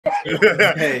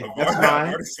Hey, that's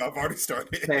fine. I've already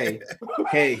started.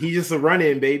 Hey, he's just a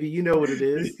run-in, baby. You know what it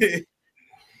is.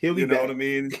 He'll be You know back. what I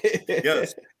mean?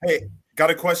 Yes. Hey,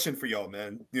 got a question for y'all,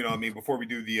 man. You know what I mean? Before we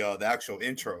do the actual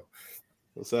intro.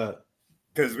 What's up?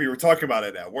 Because we were talking about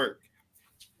it at work.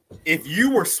 If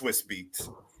you were Swiss Beats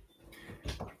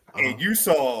and you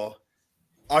saw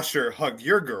Usher hug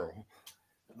your girl,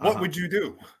 what would you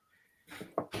do?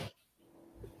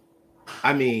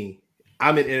 I mean,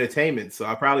 I'm in entertainment, so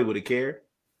I probably wouldn't care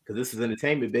because this is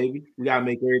entertainment, baby. We gotta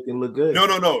make everything look good.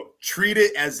 No. Treat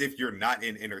it as if you're not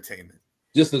in entertainment.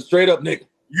 Just a straight up nigga.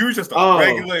 You're just a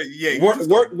regular,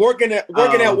 working at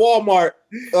Walmart,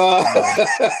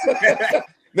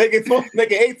 making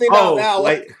 $18 an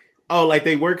hour. Like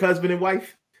they work husband and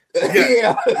wife.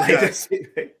 Yeah.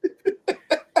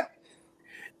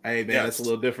 Hey man, that's a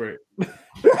little different.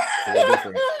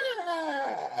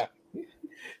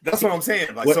 That's what I'm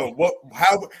saying. Like,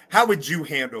 how would you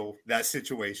handle that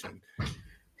situation?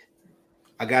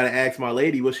 I gotta ask my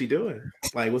lady what she doing.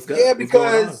 Like, what's good? Yeah,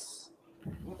 because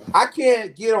I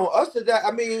can't get on Usher. That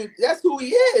I mean, that's who he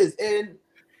is, and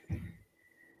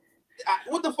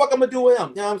what the fuck I'm gonna do with him?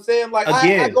 You know what I'm saying? Like,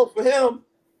 I go for him,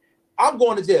 I'm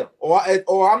going to jail,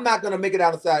 or I'm not gonna make it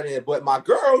outside here. But my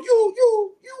girl,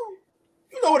 you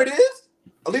know what it is.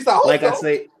 At least I hope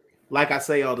so. Like I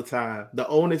say all the time, the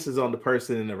onus is on the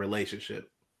person in the relationship.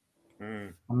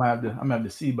 I'm gonna have to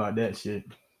see about that shit.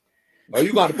 Oh,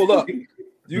 you got to pull up.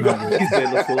 You got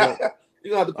to pull up.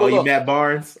 You got to pull up. You Matt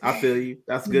Barnes? I feel you.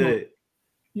 That's good.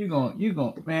 You gonna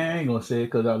man, I ain't gonna say it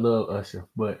because I love Usher,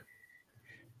 but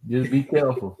just be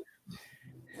careful.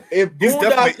 If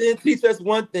Boondocks didn't teach us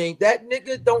one thing, that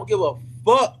nigga don't give a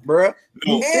fuck, bruh.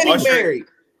 No, and he married.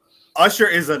 Usher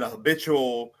is an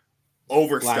habitual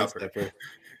overstepper.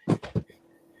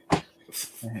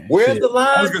 Where's the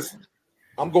line?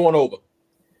 I'm going over.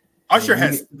 Usher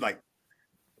has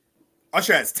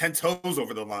 10 toes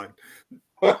over the line.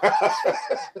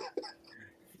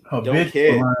 Don't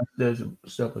care. There's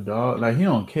a dog. Like, he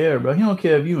don't care, bro. He don't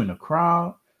care if you in the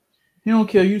crowd. He don't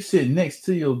care if you sitting next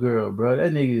to your girl, bro.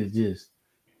 That nigga is just.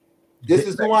 This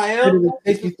is who I am.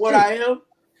 This is what I am.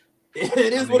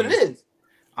 It is what it is.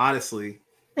 Honestly.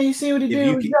 And you see what he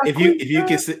did? If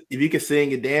you can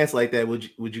sing and dance like that,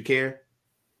 would you care?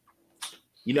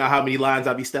 You know how many lines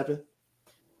I be stepping?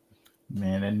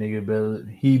 Man, that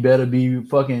nigga better be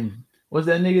fucking. What's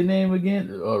that nigga name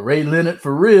again? Ray Leonard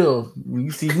for real. When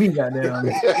you see me, goddamn.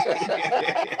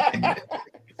 That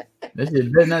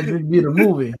shit better not just be the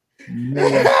movie.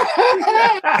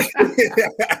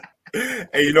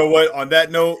 Hey, you know what? On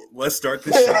that note, let's start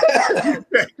the show.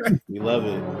 We love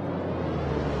it.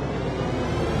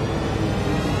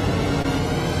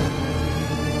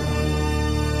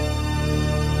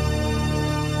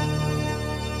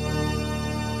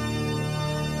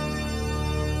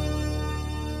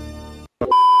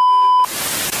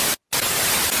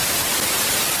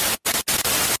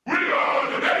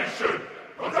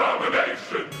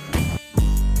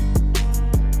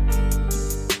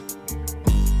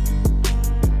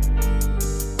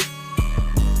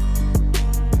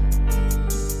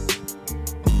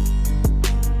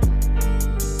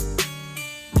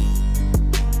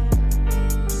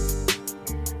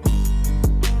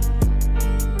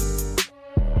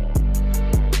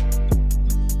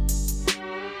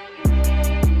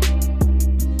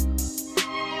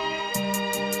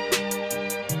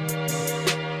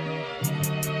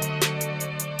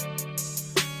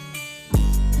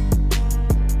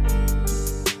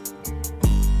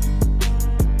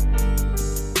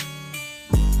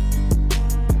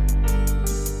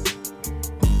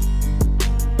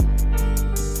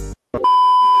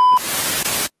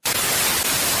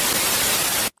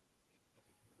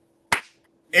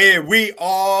 And we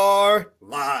are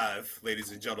live,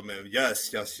 ladies and gentlemen. Yes.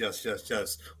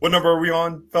 What number are we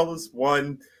on, fellas?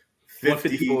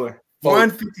 154.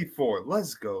 154.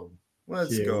 Let's go.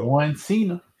 Let's go. One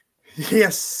Cena.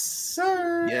 Yes,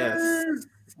 sir. Yes.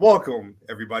 Welcome,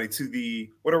 everybody, to the,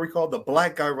 what are we called? The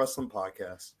Black Guy Wrestling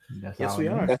Podcast. Yes, we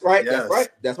are. That's right. Yes.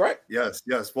 That's right. Yes.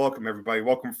 Welcome, everybody.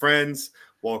 Welcome, friends.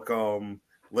 Welcome,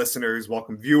 listeners.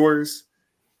 Welcome, viewers.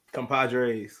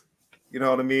 Compadres. You know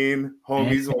what I mean?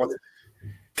 Homies.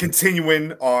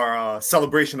 Continuing our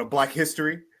celebration of Black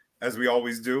history, as we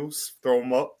always do. Throw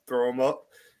them up.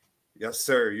 Yes,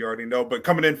 sir. You already know. But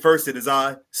coming in first, it is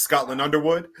I, Scotland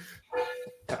Underwood.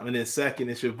 Coming in second,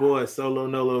 it's your boy, Solo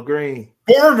Nolo Green.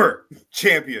 Former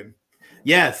champion.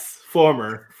 Yes,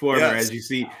 former. Yes. As you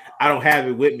see, I don't have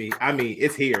it with me. I mean,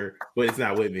 it's here, but it's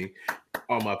not with me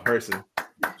on my person.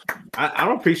 I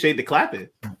don't appreciate the clapping.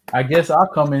 I guess I'll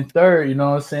come in third. You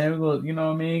know what I'm saying? You know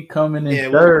what I mean? Coming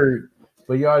in third.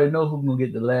 But you already know who's gonna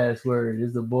get the last word.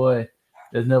 It's the boy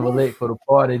that's never late for the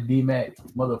party, DMac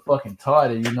motherfucking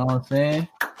Tardy. You know what I'm saying?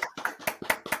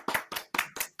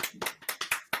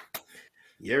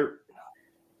 Yep.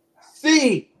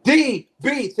 CDB,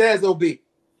 Chaz OB.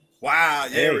 Wow,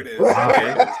 there it is.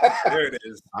 There it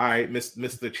is. All right,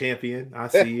 Mr. Champion. I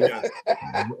see you.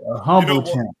 A humble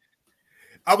champ.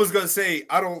 I was gonna say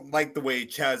I don't like the way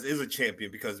Chaz is a champion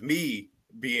because me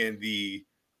being the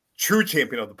true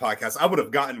champion of the podcast, I would have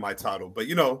gotten my title. But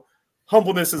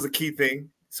humbleness is a key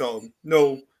thing. So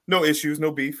no issues,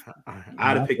 no beef.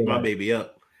 I'd have picked my baby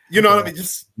up. You know what I mean?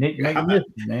 Just Nick,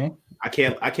 man. I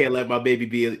can't let my baby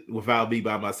be without me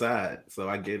by my side. So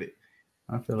I get it.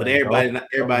 But like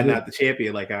everybody not the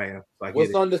champion like I am.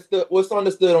 So what's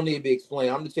understood don't need to be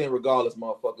explained. I'm the champion regardless,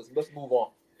 motherfuckers. Let's move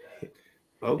on.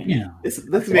 Oh yeah, this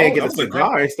man get a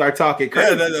cigar and start talking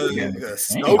crazy.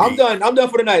 I'm done. I'm done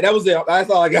for the night. That was it.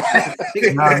 That's all I got.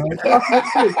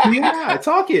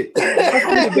 Talk it.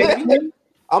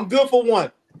 I'm good for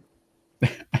one.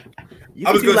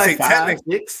 I was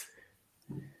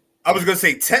gonna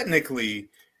say technically,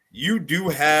 you do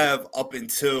have up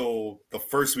until the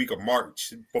first week of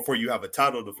March before you have a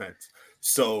title defense.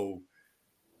 So,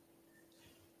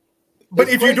 but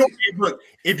if you don't, look,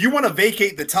 if you want to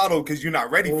vacate the title because you're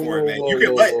not ready for it, man, you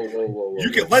can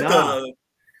let the.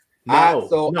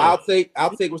 I'll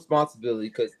take responsibility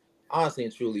because honestly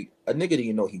and truly, a nigga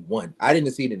didn't know he won. I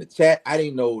didn't see it in the chat. I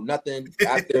didn't know nothing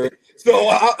after. So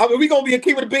I mean, we gonna be a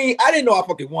keep with the bean. I didn't know I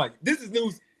fucking won. This is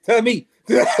news to me.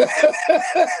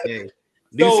 Hey,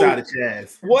 new side of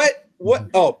Chaz. What?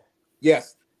 Oh,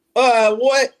 yes.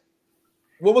 What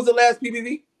was the last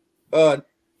PPV?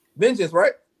 Vengeance,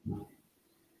 right?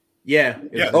 Yeah.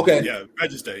 Okay. Yeah.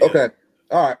 Register. Yeah. Okay.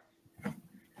 All right.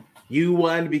 You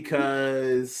won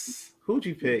because who'd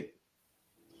you pick?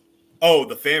 Oh,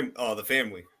 the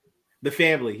family. The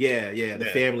family. Yeah. The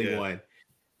family won.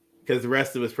 Because the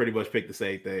rest of us pretty much picked the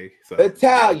same thing. So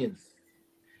Italians.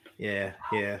 Yeah.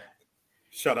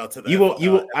 Shout out to that. You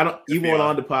weren't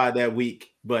on the pod that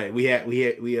week, but we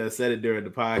said it during the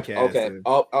podcast. Okay. And,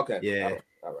 okay. Yeah.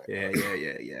 All right.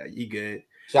 Yeah. You good.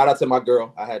 Shout out to my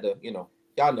girl. I had to,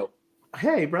 y'all know.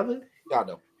 Hey, brother. Y'all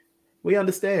know. We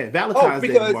understand. Valentine's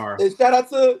Day tomorrow. And shout out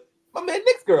to my man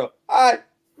Nick's girl. All right.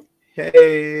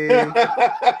 Hey.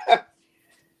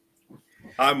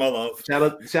 Hi, my love. Shout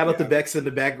out to Bex in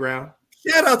the background.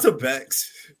 Shout out to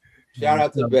Bex. Shout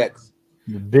out to Bex.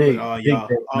 Big. All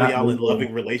y'all in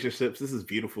loving relationships. This is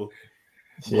beautiful.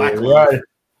 Shit, right.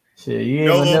 Shit, you ain't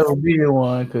gonna never be the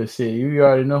one because shit, you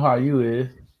already know how you is.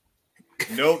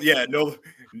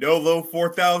 Nolo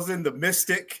 4000, the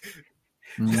Mystic.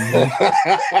 Mm-hmm.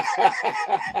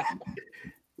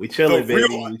 We chilling, baby.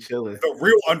 We chilling. The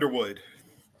real Underwood.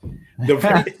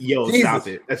 Stop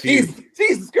it. That's you.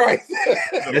 Jesus Christ.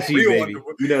 That's you, baby.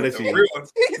 Underwood. You know that's you.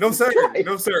 No, sir.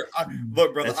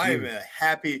 Look, brother, I'm in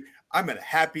a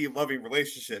happy, loving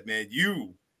relationship, man.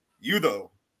 You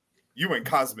though, you in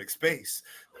cosmic space.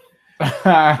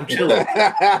 I'm chilling.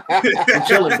 I'm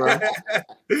chilling, bro.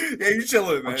 Yeah, you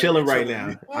chilling, man. I'm chilling right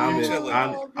now.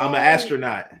 I'm an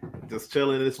astronaut. Just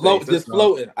chilling in this space. Just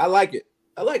floating. I like it.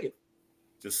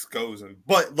 Just goes in.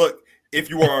 But look, if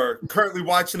you are currently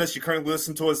watching us, you currently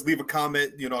listen to us, leave a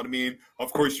comment. You know what I mean?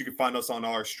 Of course, you can find us on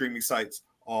our streaming sites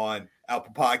on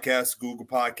Apple Podcasts, Google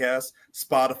Podcasts,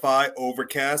 Spotify,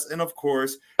 Overcast, and of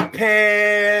course,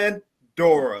 Pandora.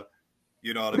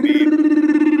 You know what I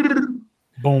mean?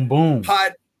 Boom.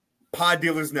 Pod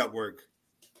Dealers Network.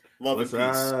 Love What's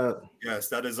and peace. up? Yes,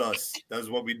 that is us. That is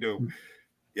what we do.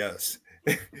 Yes.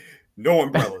 No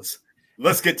umbrellas.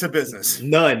 Let's get to business.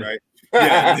 None. Right?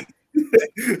 Yeah.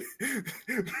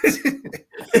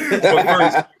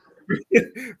 But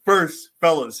first,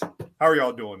 fellas, how are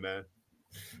y'all doing, man?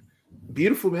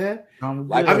 Beautiful, man.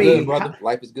 Life is good, brother.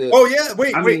 Life is good. Oh yeah,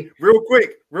 wait, real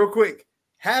quick.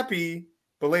 Happy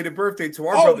belated birthday to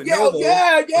our brother Nolo.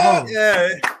 Yeah.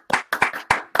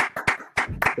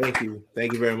 Thank you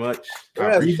very much.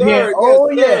 Yes, sir.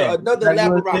 Another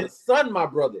lap around the sun, my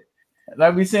brother.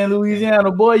 Like we say in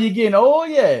Louisiana, boy, you getting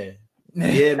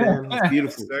Yeah, man, it's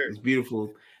beautiful. It's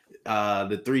beautiful.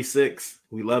 The 3-6,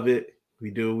 we love it. We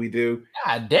do.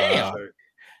 God damn.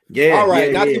 All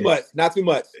right, not too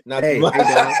much. Hey.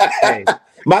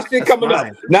 My shit coming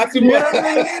up. Not too much.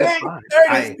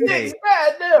 36,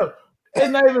 goddamn. It's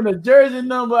not even a jersey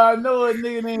number. I know a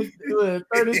nigga named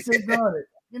 36 on it.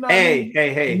 You know hey,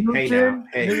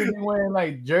 niggas be wearing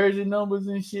like jersey numbers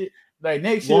and shit. Like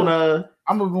next year,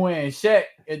 I'm gonna be wearing Shaq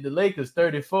at the Lakers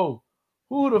 34.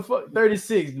 Who the fuck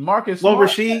 36? Marcus Smart. Well,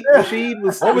 Rashid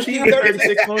was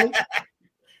 36 on it.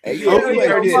 Hey,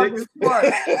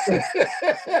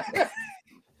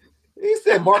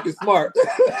 said Marcus Smart.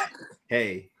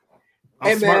 Hey,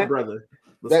 I'm smart, brother.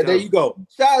 There you go.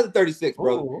 Shout out to 36,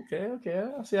 brother. Oh,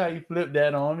 okay. I see how you flipped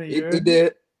that on me. He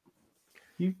did.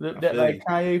 He flipped that like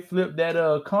Kanye flipped that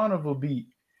carnival beat.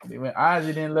 When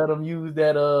Isaac didn't let him use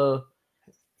that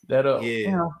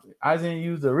Isaac didn't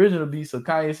use the original beat, so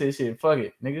Kanye said, "Shit, fuck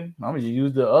it, nigga. I'm gonna just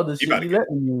use the other shit you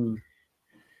let me use."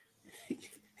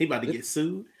 He about to get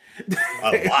sued.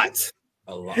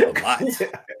 A lot.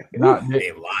 Not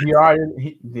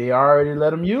they already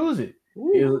let him use it.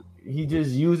 He just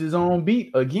used his own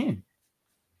beat again.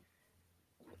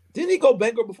 Didn't he go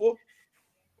bankrupt before?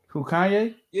 Who,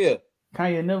 Kanye? Yeah.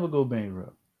 Kanye never go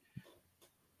bankrupt.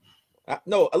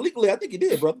 No, illegally, I think he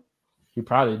did, brother. He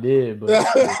probably did, but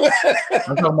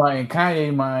I'm talking about in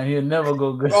Kanye mind, he'll never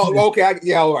go good. Oh,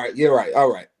 okay. All right. You're right.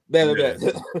 All right. Bad.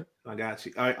 I got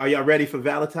you. Are y'all ready for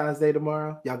Valentine's Day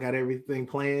tomorrow? Y'all got everything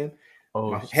planned?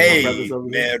 Oh, hey,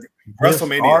 man.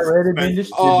 WrestleMania already been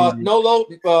distributed. Nolo.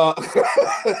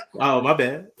 Oh, my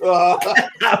bad.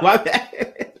 My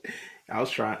bad. I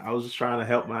was just trying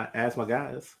to ask my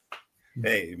guys.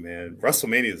 Hey, man.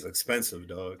 WrestleMania is expensive,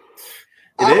 dog.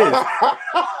 It is.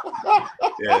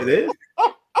 Yeah, it is.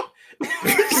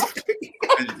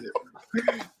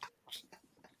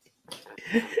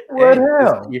 What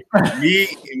hell?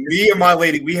 Me and my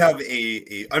lady, we have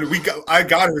I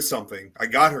got her something. I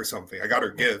got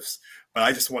her gifts, but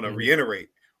I just want to reiterate: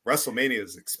 WrestleMania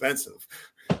is expensive,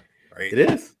 right? It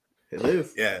is.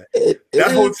 Yeah,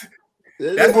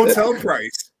 that hotel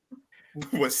price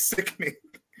was sickening.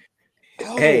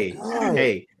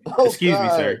 Hey, excuse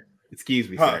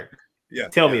me, sir. Yeah.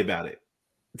 Tell me about it.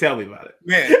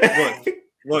 Man,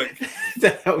 look.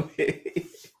 Tell me.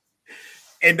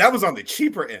 And that was on the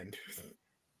cheaper end.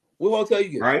 What hotel you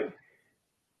get? Right?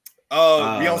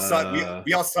 We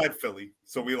outside Philly,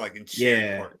 so we like in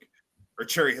Cherry Park or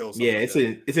Cherry Hills. Yeah, it's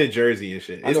in Jersey and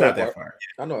shit. It's not that far.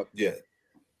 I know. Yeah,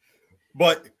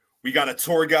 but we got a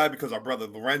tour guide because our brother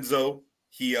Lorenzo,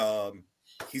 he's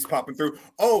popping through.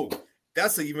 Oh,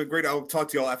 that's even great. I'll talk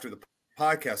to y'all after the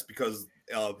podcast because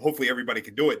hopefully everybody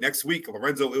can do it next week.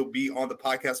 Lorenzo will be on the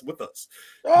podcast with us.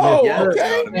 Oh, yeah.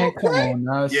 Okay. Man, come on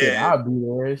now. Yeah, I'll be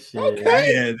there. Shit.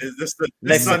 Okay. Yeah, this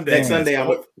Sunday. Next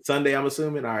Sunday. I'm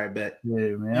assuming. All right, bet.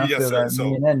 Yeah, man. I feel like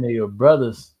me and that nigga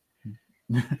brothers.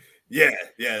 yeah,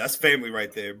 that's family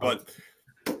right there. But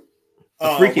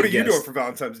what are you doing for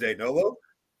Valentine's Day, Nolo?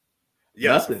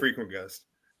 Yes, a frequent guest.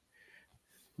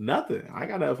 Nothing. I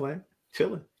got nothing planned.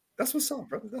 Chilling. That's what's up,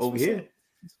 brother. That's over here.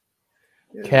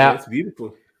 Yeah, Cap. It's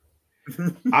beautiful.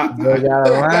 I got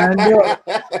lined up.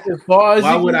 As far as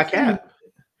why would I cap?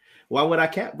 Why would I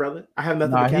cap, brother? I have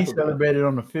nothing to cap. He celebrated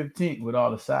on the 15th with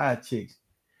all the side chicks.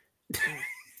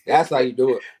 That's how you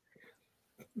do it.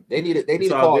 They need a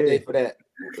call day for that.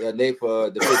 A day for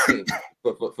the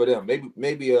 15th for them.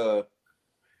 Maybe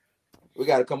we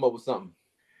got to come up with something.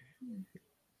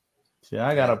 See,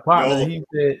 I got a partner.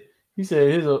 No. He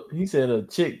said a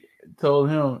chick told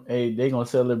him, "Hey, they gonna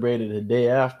celebrate it the day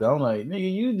after." I'm like,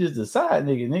 "Nigga, you just a side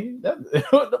nigga.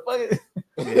 What the fuck?"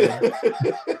 Yeah.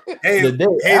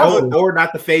 Or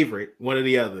not the favorite, one or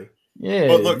the other. Yeah.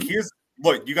 But look, you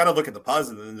got to look at the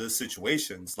positive in this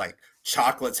situations. Like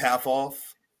chocolates half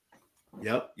off.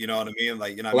 Yep. You know what I mean?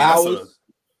 Like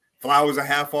flowers are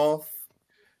half off.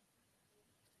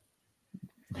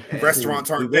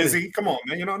 Restaurants aren't busy. Come on,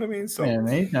 man. You know what I mean? So man,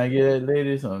 he's trying to get that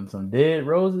lady some dead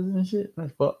roses and shit.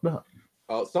 That's fucked up.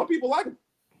 Some people like them.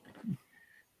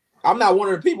 I'm not one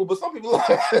of the people, but some people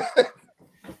like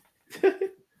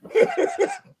it.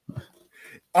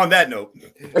 On that note,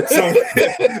 so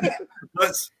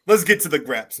let's get to the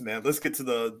graps, man. Let's get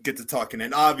to talking.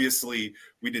 And obviously,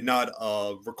 we did not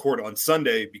record on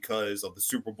Sunday because of the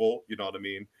Super Bowl. You know what I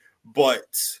mean? But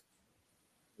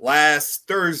last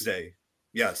Thursday.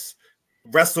 Yes,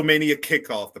 WrestleMania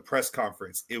kickoff, the press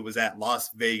conference. It was at Las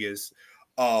Vegas.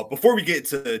 Before we get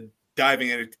to diving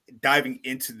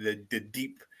into the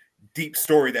deep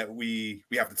story that we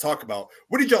have to talk about,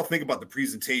 what did y'all think about the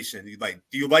presentation? Do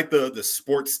you like the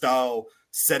sports style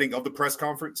setting of the press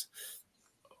conference?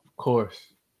 Of course.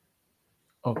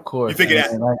 You think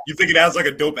it has like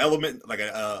a dope element, like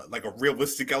a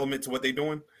realistic element to what they're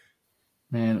doing?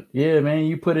 Man, yeah, man,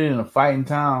 you put it in a fighting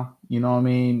town, you know what I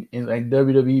mean? And like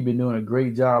WWE been doing a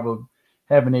great job of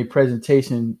having a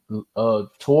presentation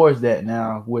towards that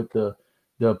now with the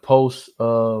post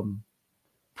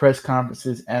press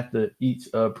conferences after each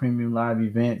premium live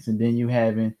events, and then you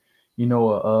having, you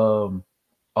know,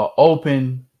 a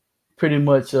open pretty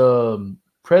much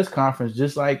press conference,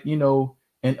 just like, you know,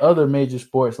 in other major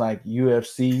sports like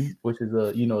UFC, which is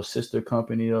a, you know, sister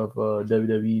company of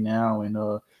WWE now,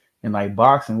 and like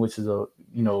boxing, which is a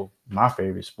my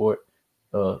favorite sport.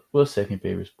 Second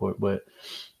favorite sport, but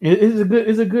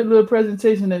it's a good little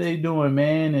presentation that they're doing,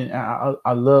 man. And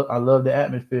I love the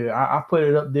atmosphere. I put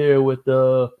it up there with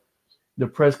the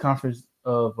press conference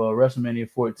of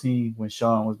WrestleMania 14 when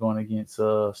Shawn was going against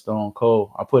Stone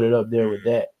Cold. I put it up there with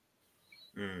that.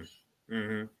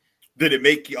 Mm-hmm. Did it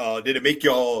make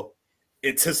y'all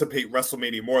anticipate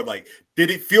WrestleMania more? Like, did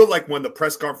it feel like when the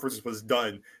press conference was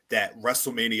done that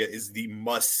WrestleMania is the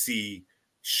must-see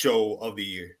show of the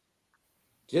year?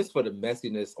 Just for the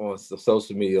messiness on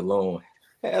social media alone,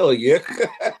 hell yeah!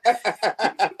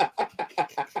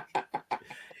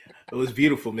 It was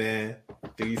beautiful, man.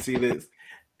 Did you see this?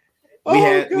 We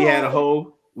had a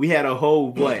whole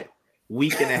what,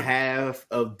 week and a half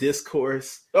of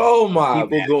discourse. Oh my!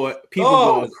 People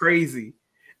going crazy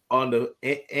on the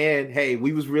and hey,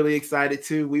 we was really excited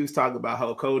too. We was talking about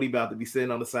how Cody about to be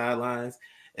sitting on the sidelines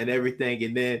and everything,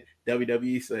 and then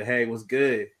WWE said, "Hey, what's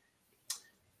good?"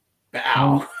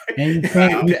 Bow. And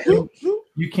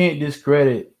you can't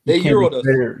discredit.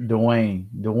 Dwayne.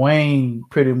 Dwayne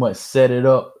pretty much set it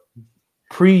up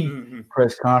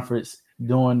pre-press conference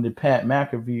during the Pat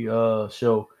McAfee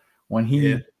show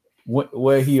when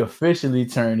where he officially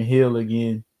turned heel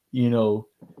again.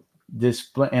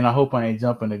 Display. And I hope I ain't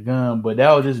jumping the gun, but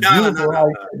that was just beautiful how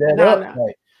he set that up.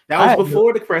 Like, that was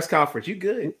before the press conference. You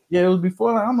good? Yeah, it was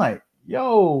before. I'm like,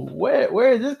 yo,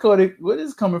 where is this Cody? Where is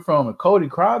this coming from? A Cody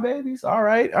Crybabies? All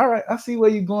right. I see where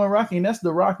you're going, Rocky. And that's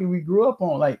the Rocky we grew up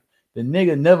on. Like, the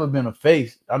nigga never been a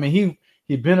face. I mean,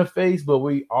 he been a face, but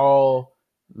we all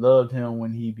loved him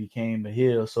when he became a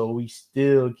heel. So we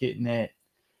still getting at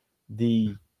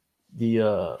the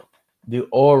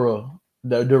aura,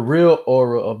 the real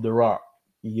aura of The Rock.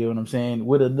 You get what I'm saying?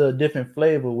 With a little different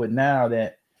flavor with now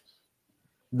that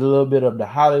the little bit of the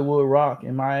Hollywood Rock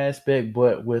in my aspect,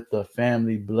 but with the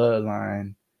family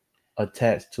bloodline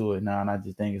attached to it now. And I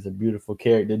just think it's a beautiful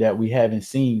character that we haven't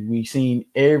seen. We've seen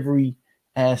every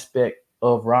aspect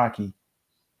of Rocky,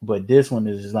 but this one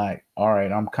is just like, all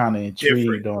right, I'm kind of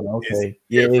intrigued on, okay.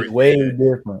 It's way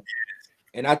different.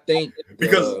 And I think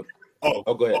because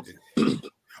go ahead.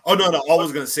 Oh, no. All I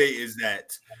was going to say is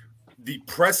that the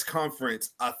press conference,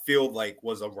 I feel like,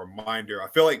 was a reminder. I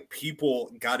feel like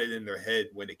people got it in their head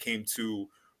when it came to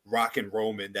Rock and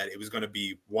Roman that it was going to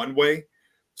be one way.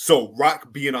 So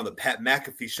Rock being on the Pat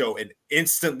McAfee show and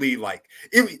instantly, like,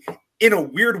 in a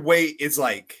weird way, it's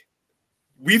like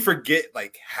we forget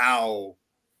like how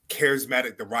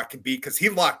charismatic The Rock can be because he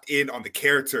locked in on the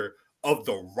character of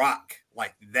The Rock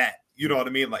like that. You know what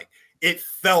I mean? Like, it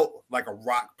felt like a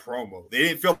Rock promo. They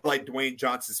didn't feel like Dwayne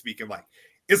Johnson speaking. Like,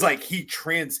 it's like he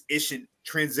transitioned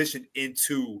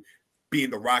into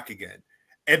being The Rock again.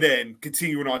 And then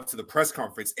continuing on to the press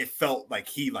conference, it felt like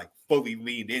he like fully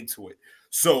leaned into it.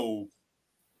 So,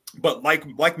 but like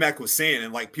Mac was saying,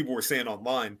 and like people were saying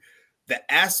online,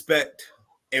 the aspect,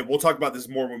 and we'll talk about this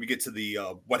more when we get to the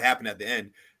what happened at the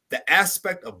end. The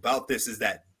aspect about this is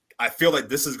that I feel like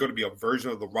this is going to be a version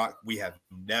of The Rock we have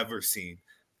never seen.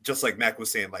 Just like Mac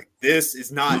was saying, like, this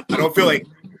is not, I don't feel like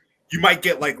you might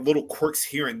get like little quirks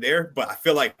here and there, but I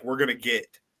feel like we're going to get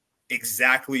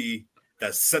exactly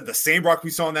the same Rock we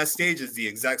saw on that stage is the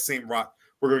exact same Rock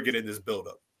we're going to get in this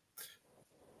buildup.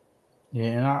 Yeah,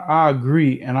 and I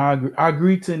agree. And I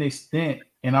agree to an extent.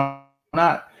 And I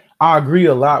agree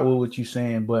a lot with what you're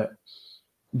saying, but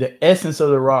the essence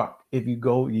of The Rock, if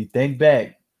you think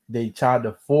back, they tried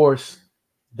to force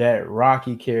that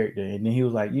Rocky character. And then he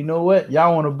was like, you know what?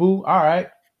 Y'all want to boo? All right.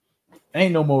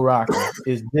 Ain't no more Rocky.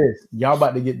 It's this. Y'all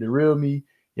about to get the real me.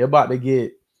 You're about to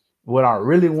get what I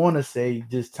really want to say,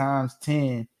 just times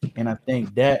 10. And I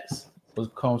think that's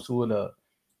what comes with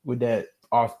that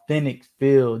authentic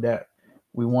feel that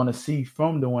we want to see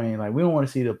from Dwayne. Like, we don't want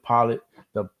to see the politic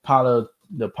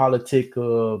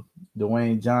of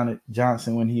Dwayne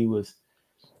Johnson when he was,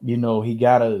 he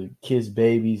gotta kiss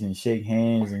babies and shake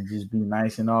hands and just be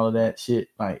nice and all of that shit.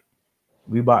 Like,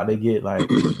 we about to get like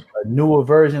a newer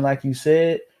version, like you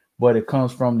said, but it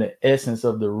comes from the essence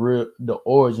of the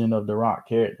origin of The Rock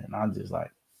character. And I'm just like,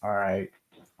 all right,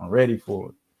 I'm ready for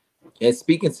it. And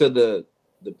speaking to the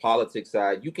politics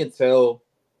side, you can tell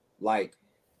like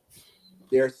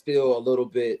there's still a little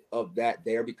bit of that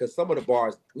there because some of the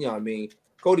bars, you know what I mean?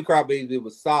 Cody Crybaby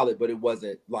was solid, but it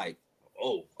wasn't like,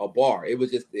 a bar. It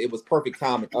was perfect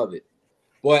timing of it.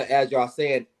 But as y'all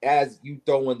saying, as you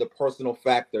throw in the personal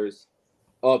factors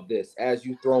of this, as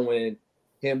you throw in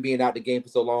him being out the game for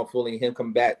so long, feeling him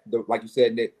come back, like you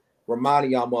said, Nick,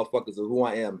 reminding y'all motherfuckers of who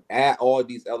I am, add all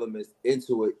these elements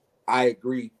into it. I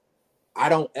agree. I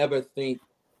don't ever think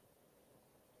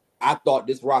I thought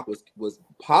this Rock was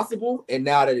possible, and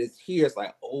now that it's here, it's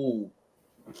like, oh,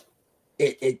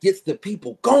 it gets the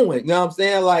people going. You know what I'm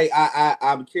saying? Like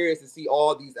I'm curious to see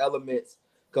all these elements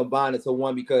combined into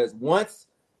one, because once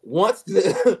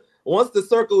the once the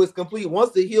circle is complete,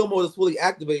 once the heel mode is fully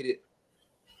activated.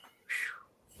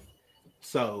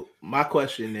 So my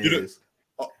question is,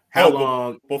 how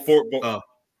long before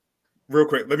real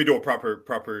quick, let me do a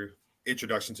proper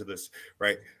introduction to this,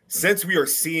 right? Since we are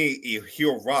seeing a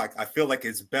heel Rock, I feel like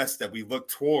it's best that we look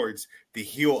towards the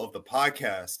heel of the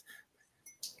podcast.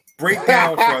 Break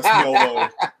down for us, Nolo,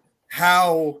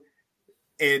 how,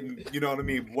 and you know what I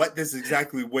mean, what this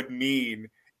exactly would mean,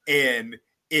 and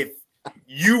if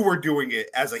you were doing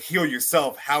it as a heel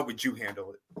yourself, how would you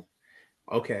handle it?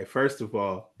 Okay, first of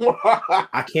all,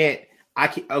 I can't.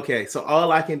 Okay, so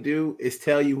all I can do is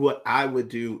tell you what I would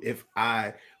do if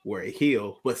I were a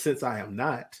heel, but since I am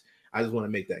not, I just want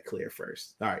to make that clear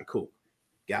first. All right, cool,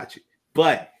 got you.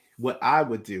 But what I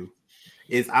would do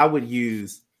is I would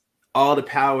use all the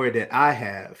power that I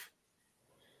have,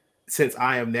 since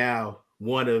I am now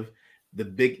one of the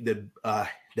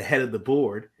head of the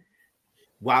board.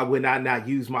 Why would I not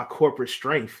use my corporate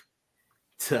strength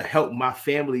to help my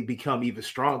family become even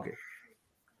stronger?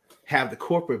 Have the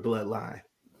corporate bloodline.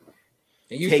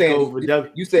 And you take over.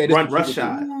 You said run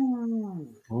roughshod.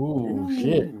 Ooh,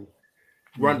 shit!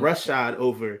 Run roughshod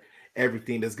over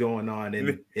everything that's going on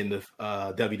in the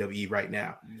WWE right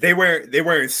now. They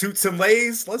wearing suits and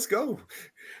lays. Let's go.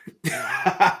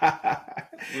 That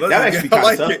actually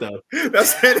kind of tough, though.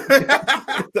 That's it.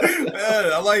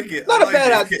 I like it. It's not a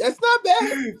bad idea. It's not bad.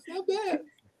 It's not bad.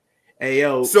 Hey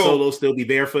yo, Solo still be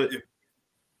barefoot.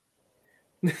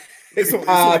 It's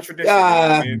a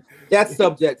tradition. That's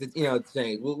subject to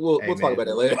change. We'll talk about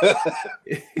that later.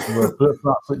 Flip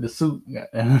flops with the suit.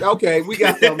 Okay, we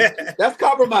got some. That's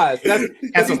compromise.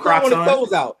 That's some Crocs on.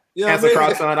 Toes out. You know has some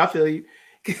Crocs on. I feel you.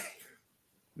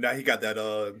 Now he got that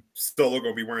Solo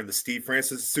gonna be wearing the Steve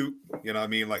Francis suit, you know what I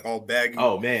mean, like all baggy.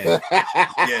 Oh man.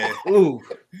 Yeah. Ooh,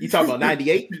 you talking about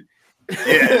 98?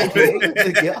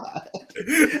 Yeah.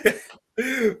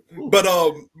 But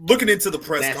looking into the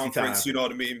press conference, time. You know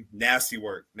what I mean? Nasty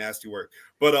work.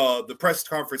 But the press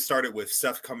conference started with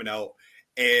Seth coming out,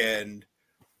 and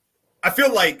I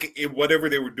feel like whatever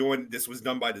they were doing, this was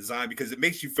done by design, because it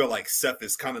makes you feel like Seth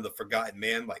is kind of the forgotten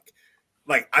man. Like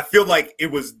I feel like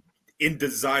it was in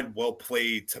design, well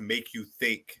played, to make you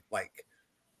think like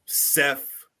Seth,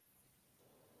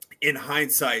 in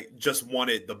hindsight, just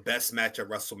wanted the best match at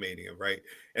WrestleMania, right?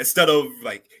 Instead of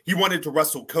like, he wanted to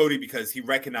wrestle Cody because he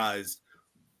recognized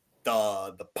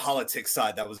the politics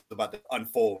side that was about to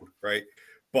unfold, right?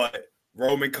 But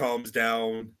Roman comes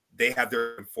down, they have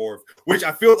their forth, which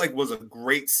I feel like was a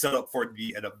great setup for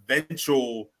an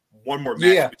eventual one more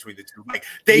match between the two. Like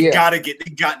they gotta go.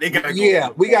 Yeah,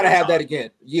 we gotta have that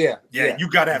again. Yeah, you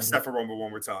gotta have Seth and Roman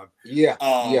one more time. Yeah.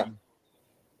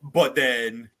 But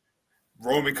then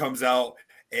Roman comes out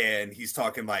and he's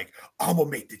talking like, I'm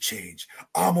gonna make the change.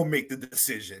 I'm gonna make the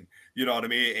decision. You know what I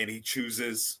mean? And he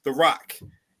chooses The Rock.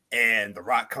 And The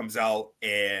Rock comes out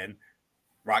and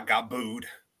Rock got booed.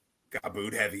 Got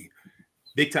booed heavy.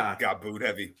 Big time. Got booed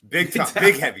heavy. Big time.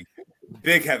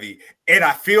 Big heavy. And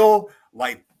I feel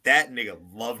like that nigga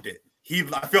loved it.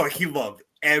 I feel like he loved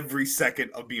every second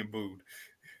of being booed.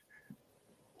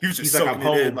 He was just soaking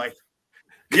it in, like,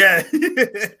 yeah.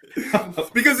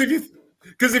 Because if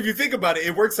you think about it,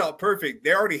 it works out perfect.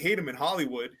 They already hate him in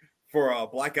Hollywood for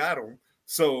Black Adam.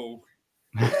 So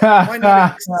why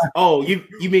not? Oh,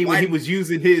 you mean when he was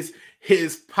using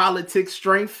his politics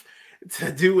strength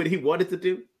to do what he wanted to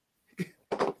do?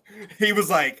 He was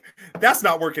like, that's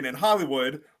not working in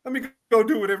Hollywood. Let me go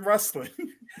do it in wrestling.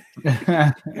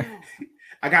 I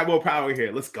got more power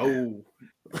here. Let's go.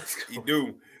 You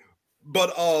do.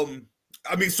 But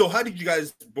I mean, so how did you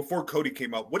guys, before Cody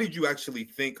came out, what did you actually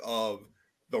think of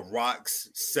The Rock's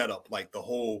setup? Like the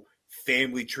whole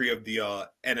family tree of the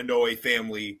Ananoe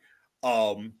family,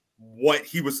 what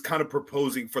he was kind of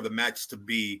proposing for the match to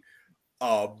be.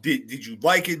 Did you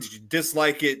like it? Did you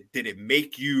dislike it? Did it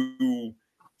make you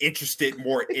interested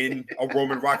more in a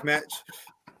Roman Rock match?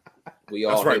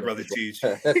 That's right, brother Teach.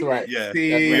 That's right. Yeah,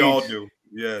 we all do.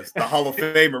 Yes, the Hall of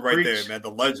Famer right there, man.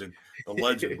 The legend.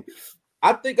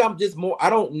 I think I'm just more. I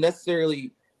don't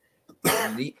necessarily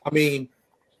need.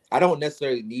 I don't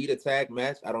necessarily need a tag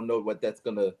match. I don't know what that's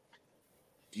gonna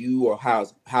do or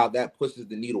how that pushes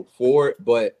the needle forward.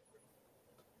 But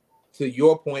to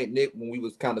your point, Nick, when we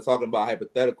was kind of talking about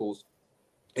hypotheticals,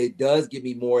 it does get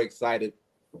me more excited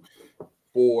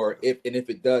for if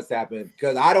it does happen,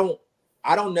 because I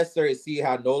don't necessarily see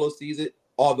how Nolo sees it,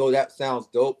 although that sounds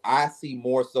dope. I see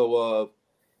more so of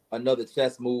another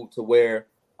chess move to where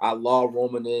I lull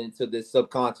Roman into this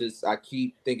subconscious. I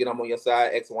keep thinking I'm on your side,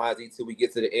 X, Y, Z, till we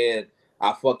get to the end.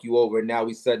 I fuck you over, and now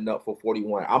we setting up for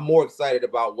 41. I'm more excited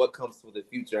about what comes for the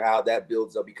future, how that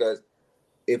builds up, because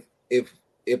if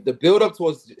the build up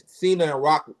towards Cena and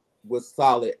Rock was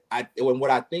solid,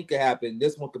 what I think could happen,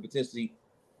 this one could potentially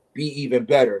be even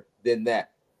better than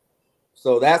that.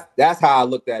 So that's how I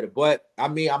looked at it. But I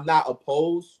mean, I'm not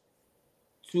opposed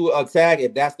to a tag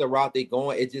if that's the route they're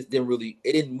going. It just didn't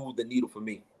move the needle for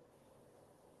me.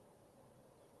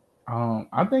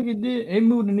 I think it did. It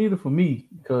moved the needle for me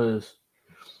because,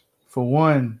 for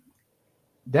one,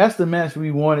 that's the match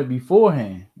we wanted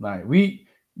beforehand. Like, be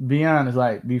honest,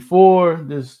 like before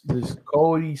this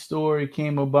Cody story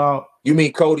came about. You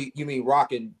mean Cody? You mean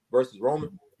Rock versus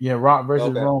Roman? Yeah, Rock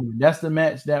versus Roman. That's the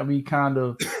match that we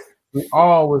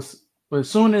all was. But as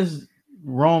soon as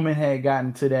Roman had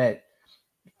gotten to that,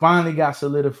 finally got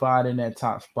solidified in that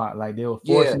top spot. Like they were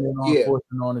forcing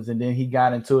on us, and then he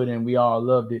got into it, and we all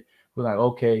loved it. We're like,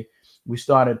 okay, we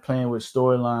started playing with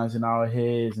storylines in our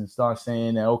heads and start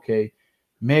saying that, okay,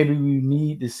 maybe we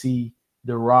need to see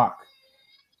The Rock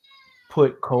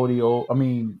put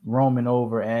Roman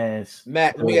over as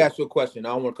Matt. Let me ask you a question. I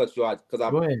don't want to cut you out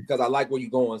because I like where you're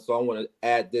going. So I want to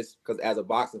add this because as a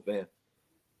boxing fan,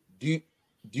 do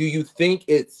you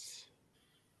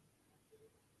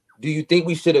think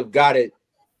we should have got it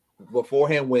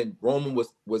beforehand when Roman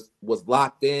was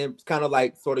locked in? It's kind of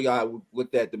like sort of I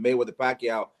looked at the Mayweather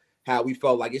Pacquiao, how we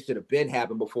felt like it should have been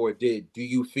happened before it did. Do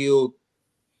you feel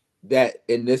that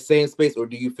in this same space, or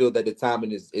do you feel that the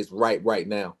timing is right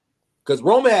now? Because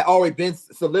Roman had already been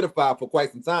solidified for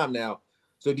quite some time now.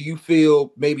 So do you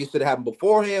feel maybe it should have happened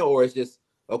beforehand, or it's just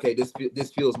okay?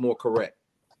 This feels more correct.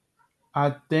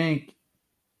 I think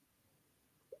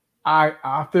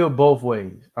I feel both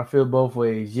ways.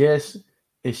 Yes,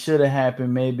 it should have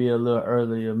happened maybe a little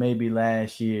earlier, maybe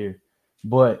last year,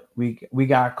 but we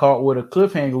got caught with a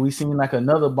cliffhanger. We seen like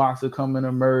another boxer come and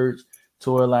emerge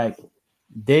to where like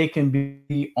they can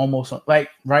be almost like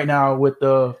right now with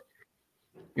if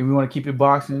we want to keep it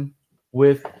boxing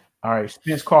with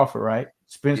Spence Crawford, right?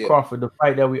 Crawford, the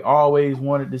fight that we always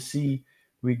wanted to see,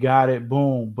 we got it,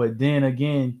 boom. But then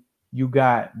again, you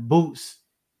got Boots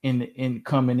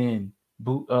coming in,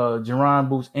 Jerron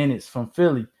Boots Ennis from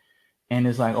Philly, and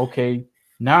it's like, okay,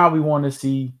 now we want to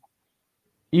see,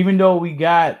 even though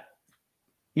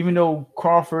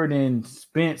Crawford and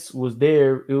Spence was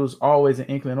there, it was always an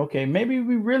inkling, okay, maybe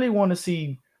we really want to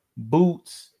see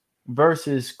Boots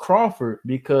versus Crawford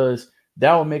because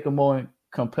that would make a more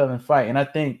compelling fight. And I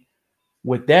think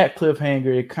with that cliffhanger,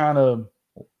 it kind of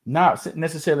not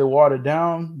necessarily watered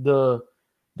down the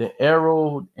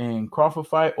Arrow and Crawford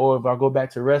fight, or if I go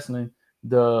back to wrestling,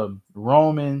 the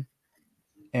Roman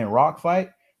and Rock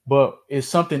fight, but it's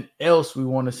something else we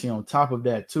want to see on top of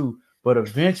that too. But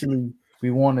eventually we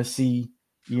want to see,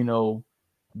 the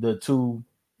two,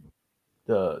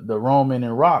 the Roman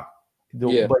and Rock.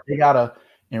 But they gotta,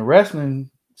 in wrestling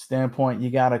standpoint,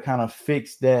 you gotta kind of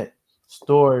fix that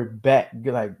story back,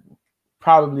 like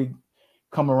probably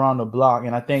come around the block.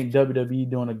 And I think WWE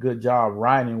doing a good job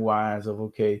writing wise of,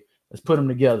 okay, let's put them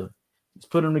together.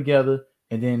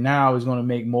 And then now it's going to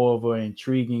make more of an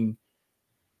intriguing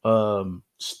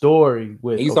story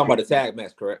with. He's talking about the tag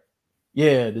match, correct?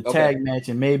 Yeah, the tag match,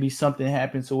 and maybe something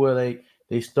happens to where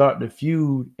they start the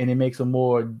feud and it makes a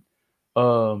more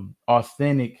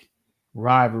authentic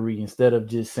rivalry instead of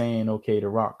just saying, okay, The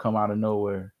Rock come out of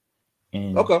nowhere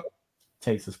and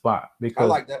takes a spot. Because I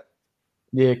like that.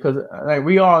 Yeah, because like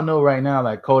we all know right now,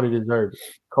 like Cody deserves it.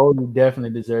 Cody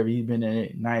definitely deserves it. He's been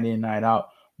in night in, night out.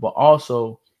 But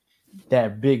also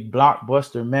that big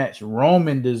blockbuster match,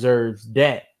 Roman deserves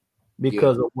that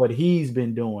because of what he's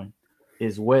been doing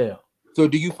as well. So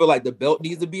do you feel like the belt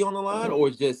needs to be on the line, or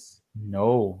just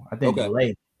no? I think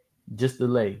delay. Just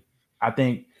delay. I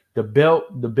think the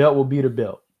belt will be the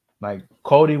belt. Like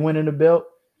Cody winning the belt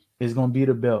is gonna be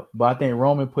the belt. But I think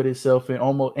Roman put himself in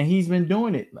almost, and he's been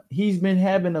doing it. He's been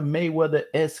having a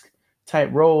Mayweather-esque type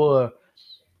role.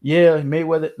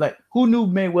 Mayweather. Like, who knew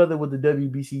Mayweather was the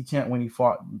WBC champ when he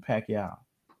fought Pacquiao?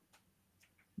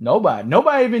 Nobody.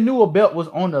 Nobody even knew a belt was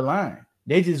on the line.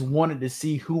 They just wanted to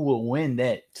see who would win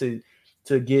that to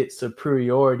get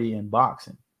superiority in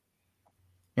boxing.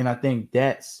 And I think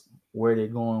that's where they're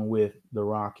going with The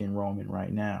Rock and Roman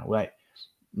right now. Like,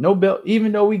 no belt,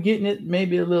 even though we're getting it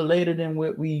maybe a little later than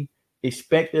what we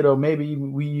expected, or maybe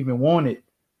we even wanted,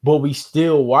 but we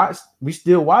still watched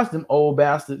them old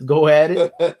bastards go at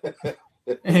it.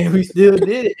 And we still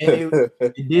did it. And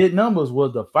it did numbers.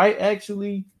 Was the fight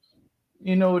actually,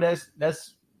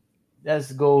 that's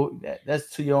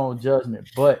to your own judgment.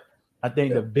 But I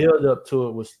think the build up to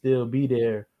it will still be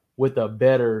there with a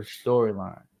better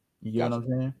storyline. You get what I'm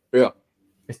saying? Yeah.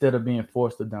 Instead of being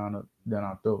forced down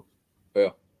our throats. Yeah.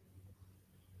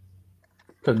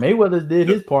 Because Mayweather did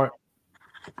his part.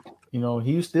 You know,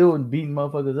 he was still beating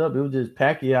motherfuckers up. It was just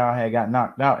Pacquiao had got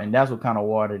knocked out, and that's what kind of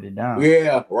watered it down.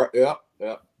 Yeah, right. Yeah,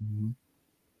 yeah.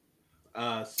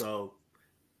 Mm-hmm. So,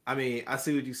 I mean, I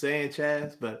see what you're saying,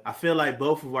 Chaz, but I feel like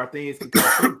both of our things can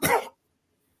come true.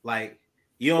 Like,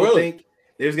 you don't think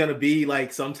there's gonna be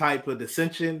like some type of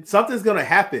dissension? Something's gonna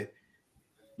happen.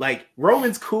 Like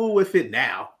Roman's cool with it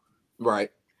now, right?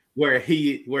 Where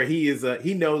he is,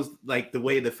 he knows like the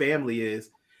way the family is,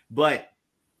 but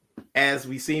as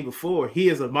we've seen before, he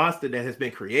is a monster that has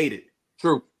been created.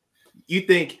 True. You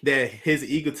think that his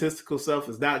egotistical self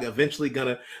is not eventually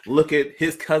gonna look at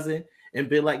his cousin and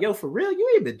be like, "Yo, for real,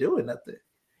 you ain't been doing nothing."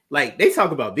 Like they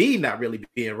talk about B not really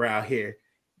being around here.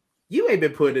 You ain't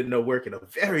been putting in no work in a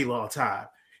very long time.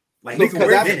 Like because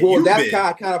that's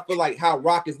kind of feel like how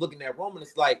Rock is looking at Roman.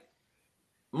 It's like,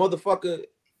 motherfucker,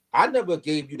 I never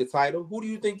gave you the title. Who do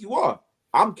you think you are?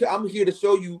 I'm here to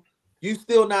show you. You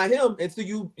still not him, and so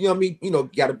you know what I mean. You know,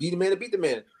 got to beat the man to beat the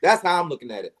man. That's how I'm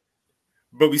looking at it.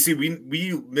 But we see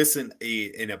we missing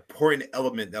an important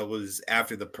element that was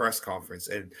after the press conference,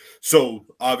 and so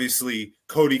obviously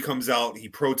Cody comes out. He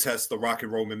protests the Rock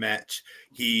and Roman match.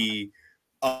 He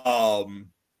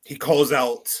calls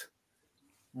out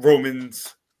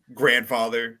Roman's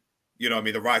grandfather. You know what I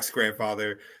mean? The Rock's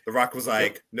grandfather. The Rock was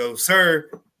like, "No, sir."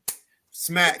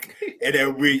 Smack, and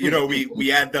then we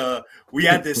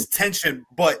had this tension,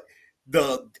 but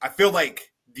I feel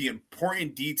like the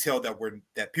important detail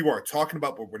that people are talking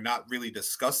about but we're not really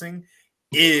discussing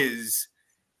is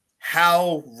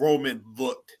how Roman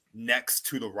looked next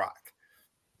to The Rock.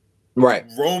 Right.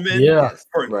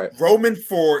 Roman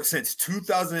since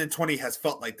 2020 has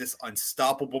felt like this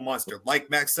unstoppable monster, like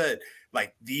Max said,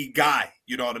 like the guy,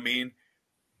 you know what I mean?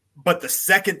 But the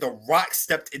second The Rock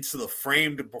stepped into the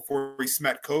frame before he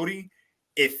smacked Cody,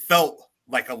 it felt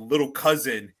like a little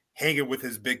cousin hanging with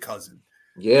his big cousin.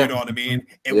 Yeah. You know what I mean?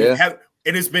 And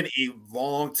it's been a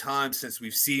long time since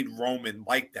we've seen Roman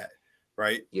like that,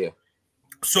 right? Yeah.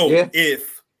 So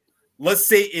if let's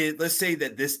say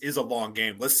that this is a long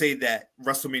game, let's say that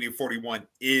WrestleMania 41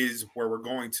 is where we're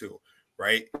going to,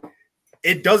 right?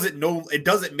 It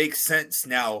doesn't make sense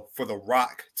now for The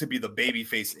Rock to be the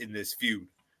babyface in this feud.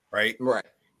 Right.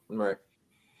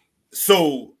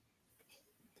 So,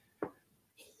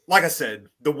 like I said,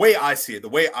 the way I see it, the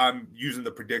way I'm using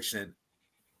the prediction,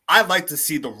 I'd like to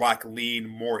see The Rock lean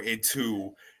more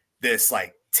into this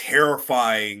like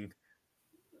terrifying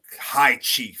high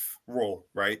chief role,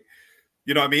 right?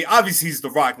 You know what I mean? Obviously, he's The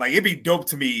Rock. Like, it'd be dope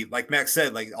to me, like Max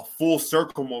said, like a full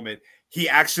circle moment. He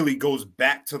actually goes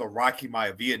back to the Rocky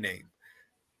Maivia name,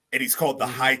 and he's called the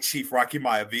High Chief Rocky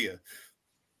Maivia.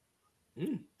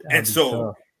 And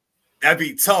so that'd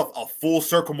be tough, a full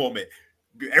circle moment.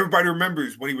 Everybody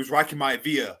remembers when he was Rocky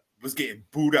Maivia, was getting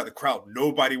booed out of the crowd.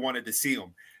 Nobody wanted to see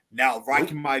him. Now,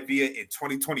 Rocky Maivia in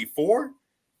 2024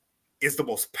 is the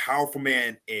most powerful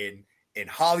man in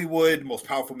Hollywood, most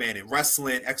powerful man in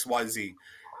wrestling, XYZ.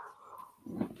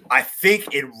 I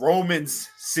think in Roman's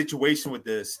situation with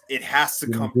this, it has to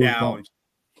come down.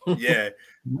 Yeah.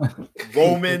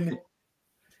 Roman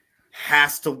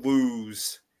has to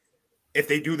lose. If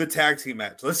they do the tag team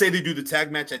match, let's say they do the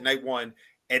tag match at night 1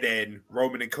 and then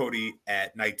Roman and Cody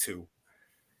at night 2.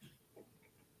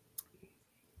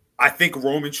 I think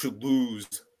Roman should lose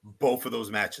both of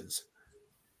those matches.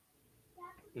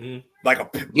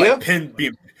 Like pin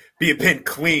being pinned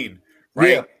clean, right?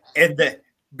 Yeah. And that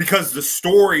because the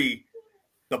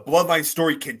bloodline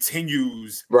story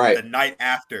continues the night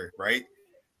after, right?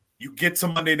 You get to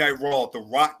Monday Night Raw, The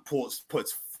Rock puts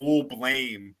full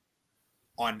blame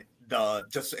on the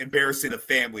just embarrassing the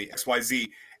family, XYZ,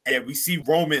 and we see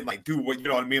Roman like do what, you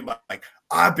know what I mean, like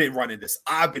I've been running this,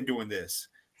 I've been doing this,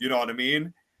 you know what I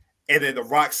mean, and then The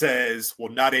Rock says,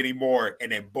 well, not anymore,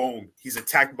 and then boom, he's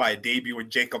attacked by a debuting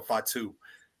Jacob Fatu.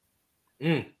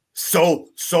 So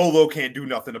Solo can't do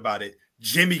nothing about it,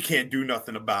 Jimmy can't do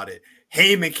nothing about it,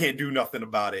 Heyman can't do nothing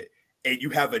about it, and you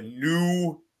have a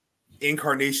new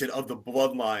incarnation of the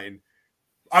bloodline.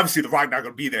 Obviously, The Rock not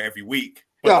going to be there every week.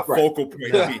 But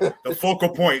the focal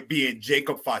point being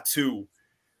Jacob Fatu.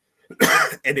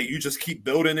 And then you just keep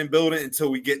building and building until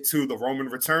we get to the Roman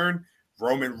return.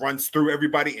 Roman runs through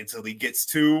everybody until he gets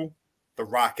to The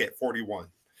Rock at 41.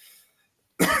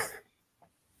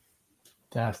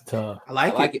 That's tough. I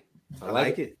like it.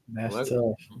 That's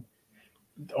tough.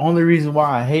 The only reason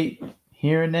why I hate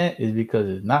hearing that is because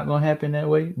it's not going to happen that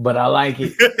way, but I like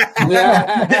it.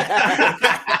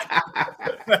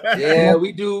 Yeah,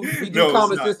 we do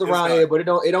common sense around here, but it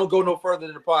don't go no further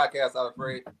than the podcast, I'm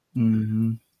afraid.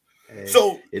 Mm-hmm. Hey,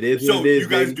 so it is so what it is, you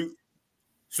guys baby. do.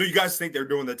 So you guys think they're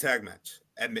doing the tag match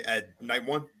at night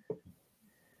one?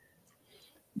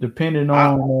 Depending on,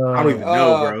 I don't even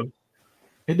know, bro.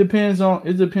 It depends on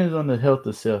the health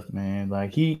of Seth, man.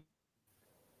 Like he,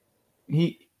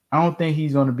 I don't think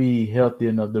he's gonna be healthy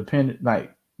enough.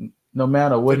 Like no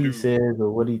matter what he says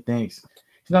or what he thinks,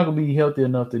 he's not gonna be healthy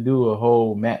enough to do a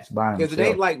whole match by himself. Because it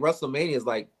ain't like WrestleMania is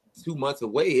like 2 months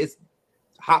away. It's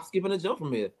hop, skip, and a jump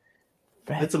from here.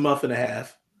 It's a month and a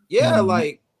half. Yeah,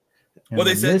 like. Well,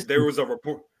 they said there was a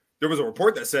report. There was a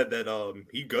report that said that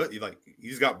he good.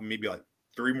 He's got maybe like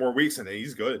 3 more weeks and then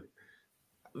he's good.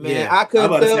 Man, yeah. I couldn't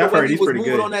tell when he was moving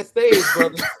good on that stage,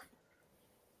 brother.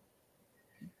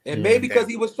 And maybe because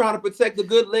he was trying to protect the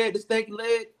good leg, the stanky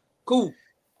leg, cool.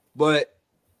 But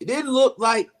it didn't look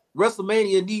like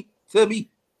WrestleMania to me.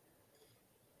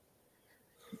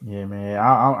 Yeah,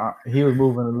 man. He was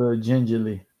moving a little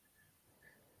gingerly.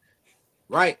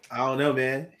 Right. I don't know,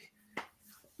 man.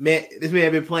 Man, this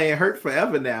man been playing hurt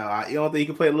forever now. You don't think he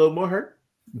can play a little more hurt?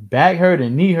 Back hurt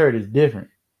and knee hurt is different.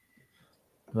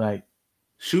 Like,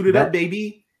 shoot it up,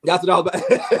 baby. That's what I was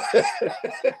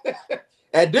about.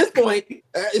 At this point,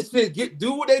 it's just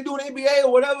do what they do in the NBA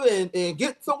or whatever and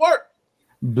get to work.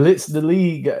 Blitz the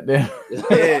league, goddamn.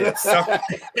 Yeah.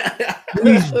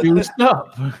 Please do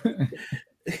stop.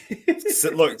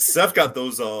 Look, Seth got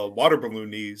those water balloon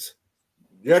knees.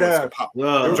 Yeah,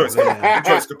 them joints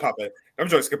could pop it. Them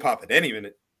joints could pop at any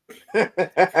minute.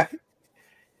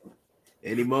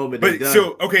 Any moment. But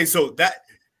so that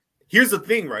here's the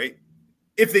thing, right?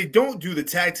 If they don't do the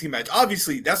tag team match,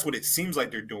 obviously that's what it seems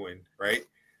like they're doing, right?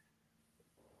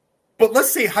 But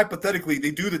let's say hypothetically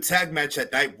they do the tag match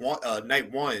at night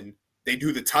one, they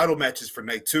do the title matches for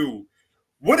night 2.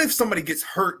 What if somebody gets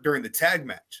hurt during the tag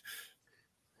match?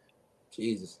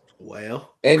 Jesus.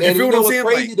 Well, and you know what's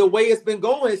crazy? Like, the way it's been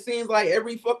going, it seems like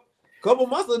every couple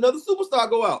months another superstar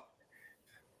go out.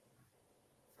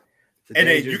 And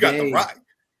then you got The Rock,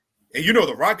 and you know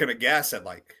The Rock gonna gas at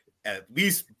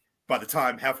least by the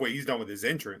time halfway he's done with his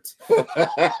entrance.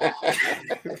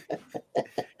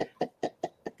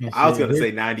 I was gonna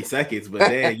say 90 seconds, but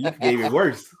then you gave it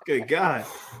worse. Good God.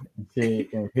 I need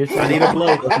a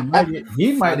blow.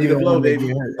 He might need a blow, baby.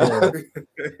 He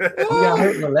got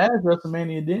hurt in the last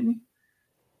WrestleMania, didn't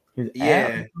he?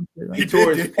 Yeah. He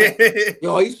tore his pec.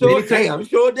 Yo, he sure did. I'm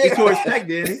sure did. He tore his pec,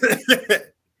 didn't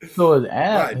he? So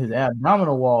his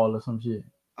abdominal wall or some shit.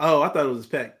 Oh, I thought it was his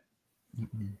pec.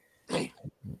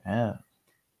 Yeah.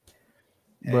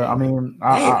 But I mean,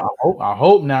 I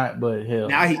hope not. But hell,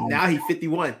 now he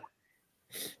 51.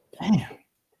 Damn.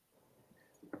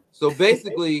 So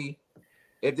basically,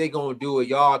 if they're gonna do it,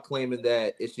 y'all claiming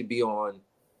that it should be on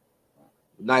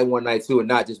night 1, night 2, and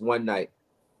not just one night.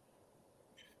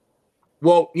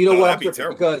 Well, you know what? I'm tripping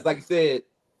because, like you said,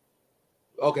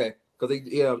 okay, because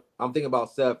I'm thinking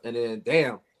about Seth, and then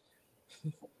damn,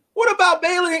 what about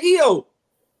Bayley and Io?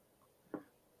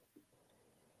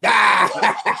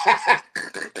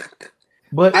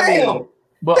 But damn,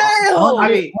 what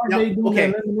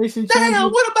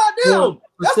about them?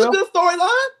 That's a good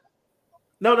storyline.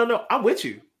 No. I'm with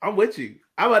you. I'm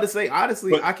about to say,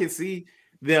 honestly, I can see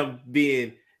them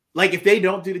being like, if they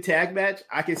don't do the tag match,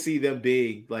 I can see them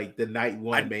being like the night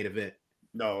 1 main event.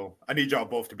 No, I need y'all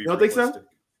both to be realistic. Think so?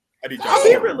 I need y'all to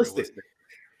be realistic.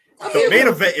 The main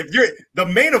event, the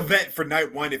main event for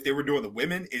night 1, if they were doing the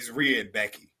women, is Rhea and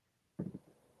Becky.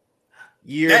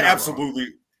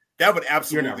 That would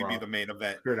absolutely be the main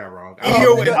event. You're not wrong.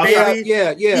 Io and Bayley,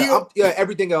 yeah.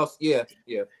 Everything else, yeah.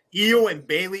 Io and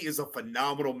Bayley is a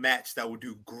phenomenal match that would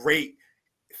do great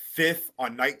 5th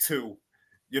on night 2.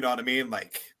 You know what I mean?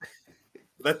 Like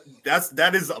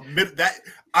that is a mid. That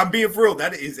I'm being for real.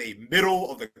 That is a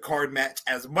middle of the card match.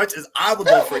 As much as I would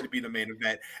love for it to be the main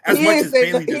event, as much as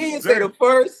Bayley he didn't say the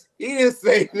first. He didn't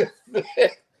say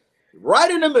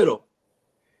right in the middle.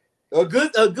 A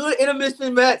good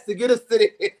intermission match to get us to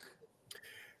the.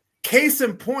 Case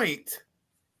in point,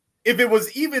 if it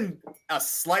was even a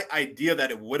slight idea that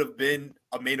it would have been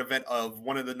a main event of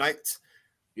one of the nights,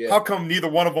 how come neither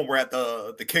one of them were at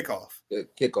the kickoff? The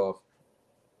kickoff.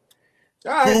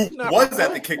 Who was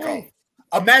at the kickoff?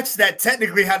 A match that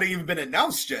technically hadn't even been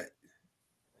announced yet.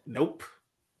 Nope.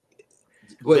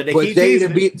 But Jade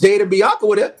and Bianca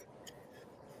were there.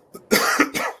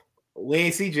 We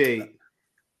ain't see Jade.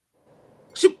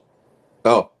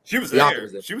 She was there.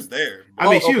 She was there. I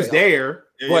mean, she was there,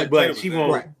 but she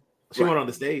won't. Right. She went on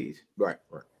the stage. Right.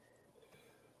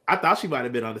 I thought she might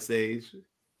have been on the stage.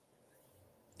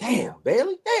 Damn,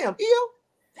 Bayley. Damn, Io.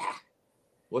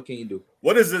 What can you do?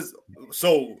 What is this?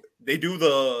 So they do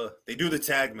the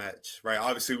tag match, right?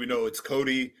 Obviously, we know it's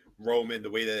Cody, Roman, the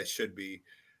way that it should be.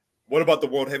 What about the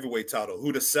World Heavyweight title?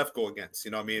 Who does Seth go against?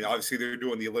 You know what I mean? Obviously, they're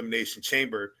doing the Elimination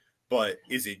Chamber, but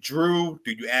is it Drew?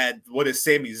 Do you add, what is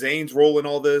Sami Zayn's role in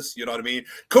all this? You know what I mean?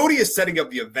 Cody is setting up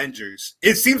the Avengers.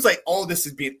 It seems like all this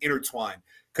is being intertwined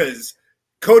because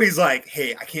Cody's like,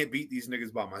 hey, I can't beat these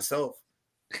niggas by myself.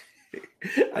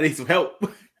 I need some help.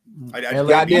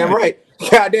 Goddamn right.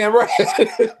 Goddamn right.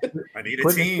 I need a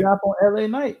team. Put on LA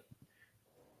Knight.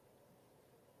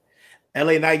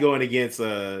 LA Knight going against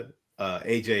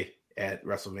AJ at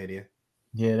WrestleMania.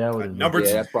 Yeah, that was number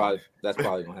two. That's probably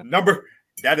gonna happen.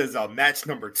 That is match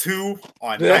number 2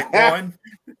 on night 1.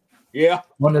 Yeah,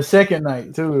 on the second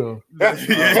night too.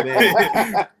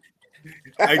 Yeah.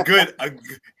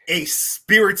 A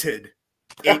spirited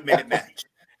 8-minute match.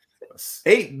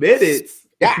 8 minutes.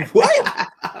 Yeah, what?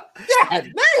 Yeah,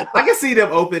 damn. I can see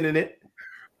them opening it.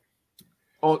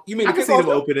 Oh, you mean I can see them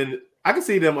opening it. I can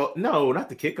see them. No, not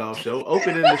the kickoff show.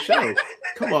 Opening the show.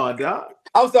 Come on, dog.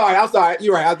 I'm sorry.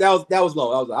 You're right. That was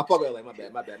low. I fuck with LA. My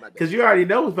bad. Because you already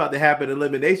know what's about to happen in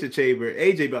Elimination Chamber.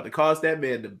 AJ about to cost that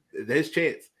man his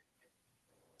chance.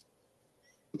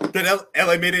 Did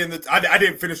LA made it in the? I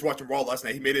didn't finish watching Raw last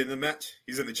night. He made it in the match.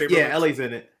 He's in the chamber. Yeah, match? LA's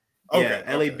in it. Okay,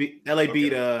 yeah, LA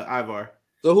beat Ivar.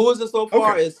 So who is it so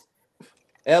far? Okay. Is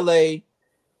LA,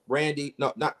 Randy?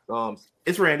 No, not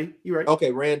It's Randy. You right?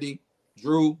 Okay, Randy,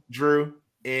 Drew,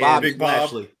 and Bobby, Big Bob.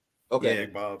 Lashley. Okay, Yeah.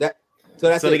 Big Bob.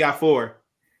 So they got 4.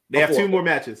 They have 2 4. more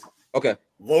matches. Okay.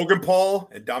 Logan Paul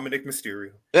and Dominic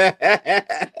Mysterio. Yeah,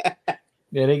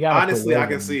 they got. Honestly, I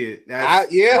can see it. Yeah.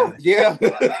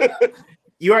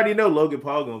 You already know Logan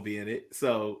Paul gonna be in it,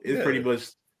 so it's pretty much.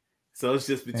 So it's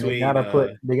just between. They gotta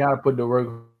put the work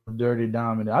of Dirty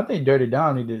Dom in there. I think Dirty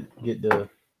Dom need to get the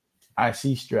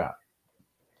IC strap.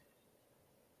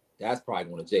 That's probably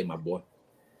going to Jay, my boy.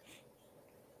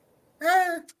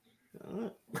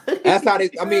 That's how they.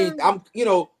 I mean, I'm.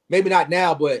 Maybe not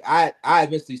now, but I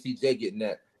eventually see Jay getting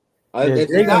that.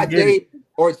 It's not Jay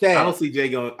or Chaz. I don't see Jay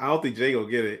going. I don't think Jay gonna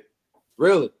get it.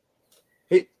 Really?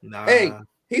 Nah. Hey,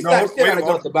 he's not shit out of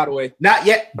Gunther, by the way. Not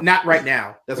yet. Not right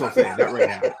now. That's what I'm saying. Not right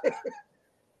now.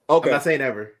 Okay. I'm not saying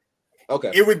ever.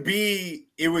 Okay. It would.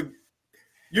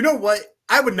 You know what?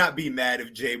 I would not be mad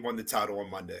if Jay won the title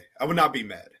on Monday. I would not be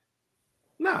mad.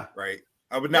 Nah. Right.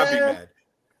 I would not be mad.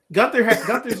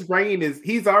 Gunther's reign is.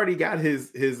 He's already got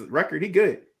his record. He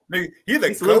good. He's the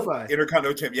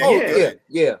Intercontinental champion.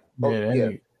 Yeah.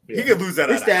 He could lose that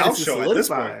at a house show at this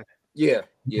point. Yeah.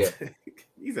 He's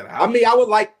at a house. I mean, I would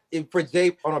like it for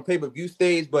Jay on a pay-per-view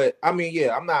stage, but I mean,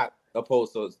 yeah, I'm not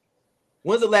opposed to it.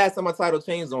 When's the last time my title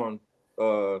changed on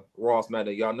Raw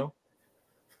SmackDown? Y'all know?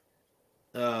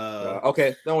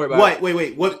 Okay, don't worry about it.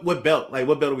 Wait. What belt? Like,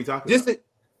 what belt are we talking about?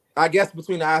 I guess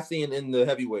between the IC and the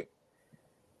heavyweight.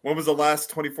 When was the last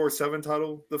 24/7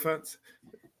 title defense?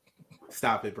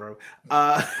 Stop it, bro.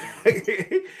 The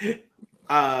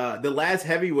last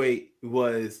heavyweight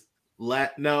was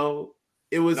it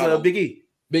was Big E.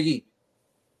 Big E.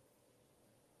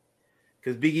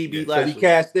 Because Big E beat Lashley. So he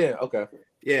cashed in. Okay.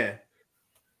 Yeah.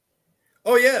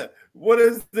 Oh yeah. What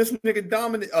is this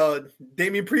nigga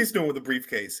Damian Priest doing with the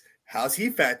briefcase? How's he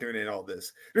factoring in all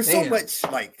this? There's so much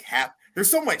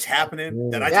there's so much happening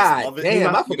that I just love it.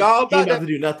 Damn, I forgot about that. He ain't about to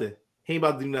do nothing. He ain't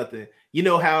about to do nothing. You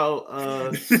know how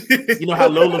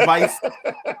Lola Vice,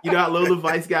 Lola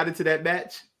Vice got into that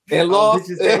match and lost.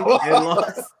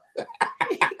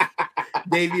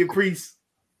 Damian Priest,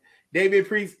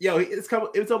 yo,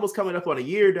 it's almost coming up on a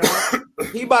year, dog.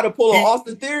 He about to pull an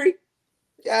Austin Theory.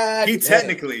 He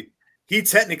technically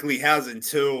has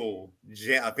until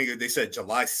I think they said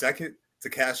July 2nd to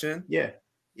cash in. Yeah,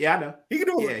 I know. He can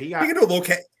do he can do a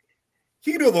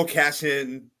little cash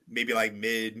in maybe like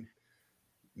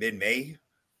mid-May.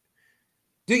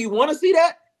 Do you want to see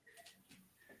that?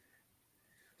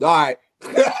 All right.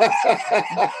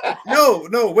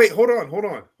 No, wait, hold on.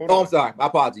 I'm sorry. My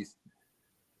apologies.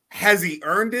 Has he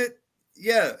earned it?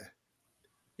 Yeah.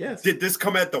 Yes. Did this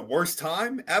come at the worst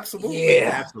time? Absolutely.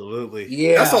 Yeah. Absolutely.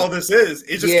 Yeah. That's all this is.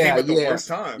 It just came at the worst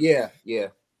time. Yeah.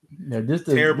 This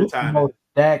terrible is time. The most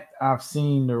stacked I've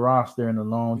seen the roster in a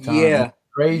long time. Yeah. It's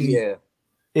crazy. Yeah.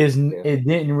 It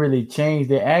didn't really change.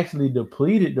 They actually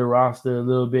depleted the roster a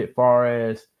little bit far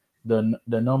as the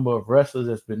number of wrestlers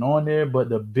that's been on there, but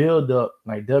the build up,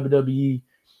 like WWE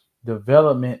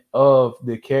development of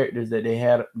the characters that they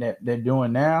had that they're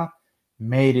doing now,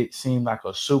 made it seem like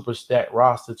a super stacked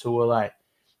roster to where like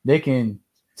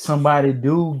somebody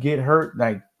do get hurt,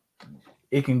 like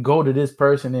it can go to this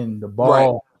person and the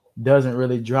ball doesn't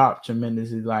really drop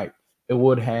tremendously like it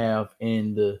would have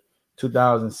in the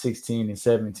 2016 and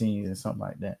 17 and something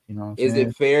like that. You know what I'm saying? Is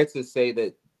it fair to say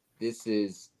that this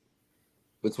is,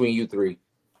 between you three,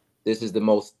 this is the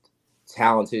most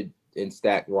talented and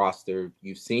stacked roster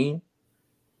you've seen,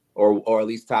 or at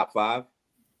least top 5?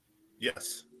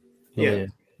 Yes. Yeah.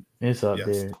 It's up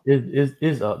there.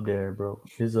 It's up there, bro.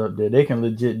 It's up there. They can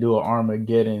legit do an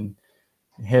Armageddon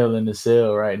Hell in the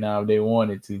Cell right now if they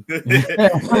wanted to. here's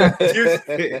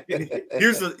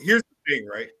the thing,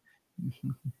 right?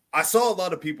 I saw a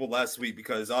lot of people last week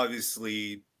because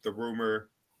obviously the rumor,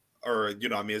 or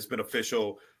it's been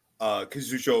official.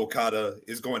 Kazuchika Okada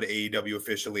is going to AEW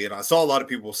officially, and I saw a lot of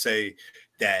people say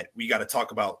that we got to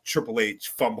talk about Triple H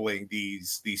fumbling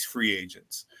these free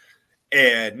agents.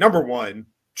 And number one,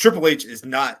 Triple H is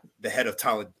not the head of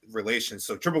talent relations,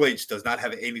 so Triple H does not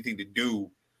have anything to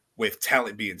do with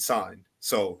talent being signed.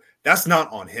 So that's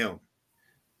not on him.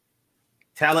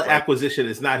 Talent acquisition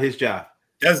is not his job.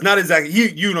 That's not exactly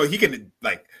he can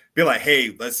be like,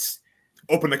 hey, let's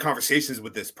open the conversations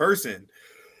with this person.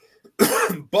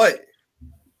 But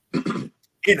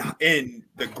in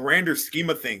the grander scheme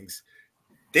of things,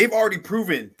 they've already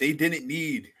proven they didn't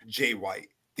need Jay White.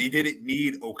 They didn't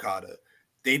need Okada.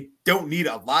 They don't need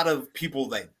a lot of people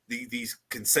like these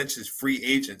consensus free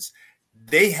agents.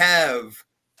 They have,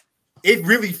 it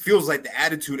really feels like the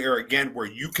Attitude Era again, where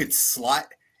you could slot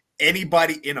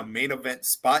anybody in a main event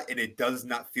spot and it does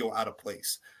not feel out of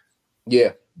place.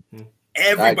 Yeah.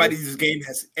 Everybody's game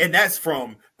has, and that's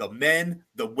from the men,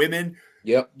 the women.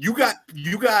 Yep. You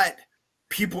got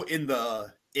people in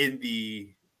the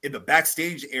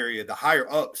backstage area, the higher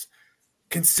ups,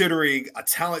 considering a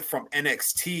talent from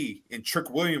NXT and Trick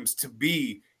Williams to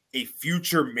be a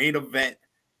future main event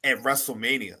at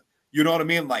WrestleMania. You know what I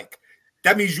mean? Like,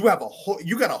 that means you got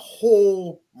a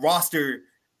whole roster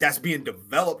that's being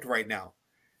developed right now.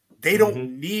 They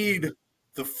don't need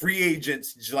the free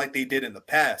agents just like they did in the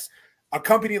past. A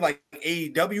company like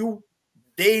AEW,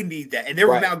 they need that. And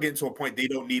they're now getting to a point they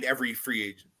don't need every free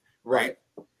agent. Right.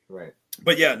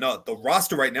 But yeah, no, the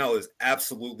roster right now is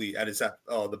absolutely at its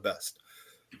the best.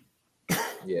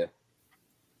 Yeah.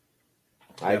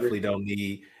 I definitely don't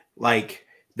need, like,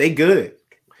 they good.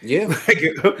 Yeah.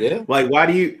 Like, why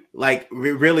do you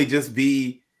really just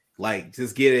be like,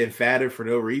 just get in fatter for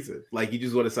no reason? Like, you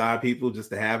just want to sign people just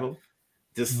to have them,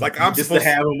 just to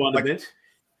have them on the bench.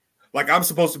 Like, I'm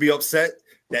supposed to be upset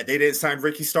that they didn't sign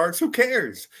Ricky Starks. Who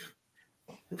cares?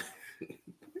 You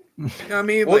know what I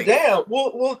mean? Well, damn.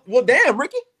 Well, damn,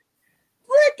 Ricky.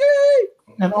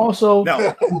 And also,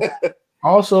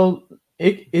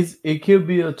 it could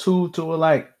be a tool to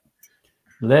let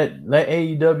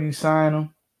AEW sign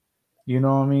them. You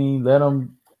know what I mean? Let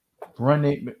them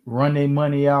run their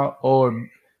money out, or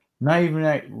not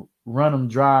even run them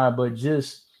dry, but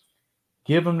just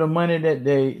give them the money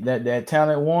that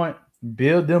talent want,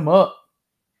 build them up,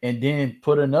 and then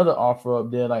put another offer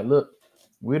up there. Like, look,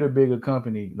 we're the bigger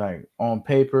company. Like, on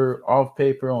paper, off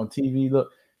paper, on TV.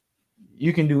 Look,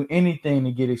 you can do anything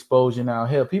to get exposure now.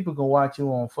 Hell, people can watch you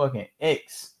on fucking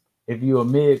X if you're a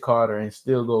mid-carder and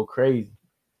still go crazy.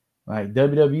 Like,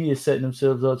 WWE is setting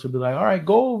themselves up to be like, all right,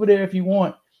 go over there if you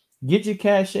want. Get your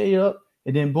cachet up,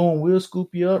 and then boom, we'll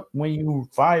scoop you up when you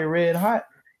fire red hot,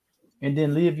 and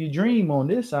then live your dream on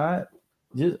this side.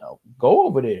 Just go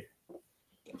over there.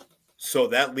 So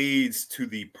that leads to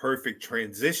the perfect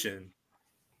transition,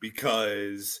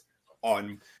 because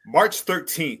on March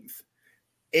 13th,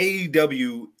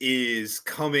 AEW is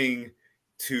coming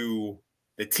to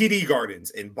the TD Gardens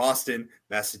in Boston,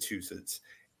 Massachusetts.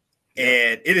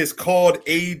 And it is called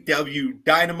AEW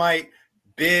Dynamite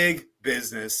Big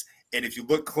Business. And if you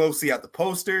look closely at the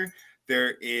poster,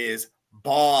 there is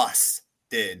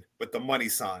Boston with the money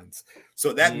signs.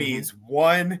 So that means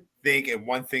one thing and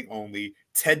one thing only.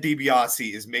 Ted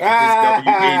DiBiase is making his AEW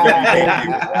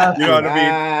debut. You know what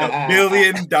I mean?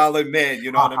 $1 billion man.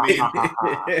 You know what I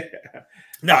mean?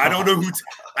 No, I don't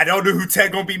know who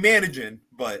Ted gonna be managing,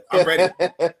 but I'm ready.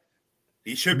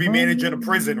 He should be managing a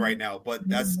prison right now, but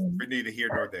that's for neither here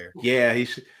nor there. Yeah, he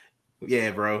should.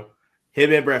 Yeah, bro.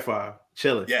 Him and Brett Favre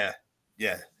chilling. Yeah.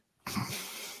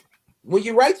 When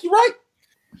you're right, you're right.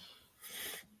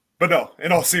 But no,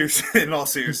 in all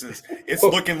seriousness, it's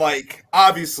looking like,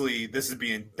 obviously this is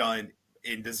being done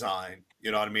in design.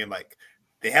 You know what I mean? Like,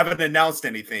 they haven't announced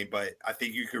anything, but I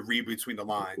think you could read between the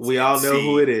lines. We all know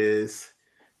who it is.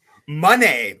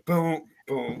 Money, boom,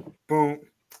 boom, boom,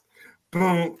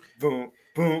 boom, boom,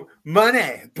 boom.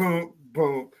 Money, boom,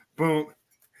 boom, boom,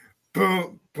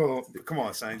 boom, boom. Come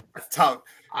on, son. Top.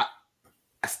 I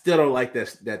still don't like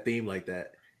that theme like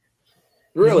that.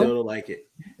 Really? I don't like it.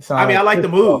 I mean, I like the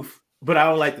move, but I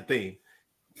don't like the theme.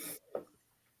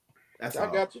 I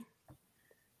got you.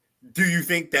 do you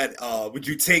think that would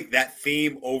you take that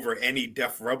theme over any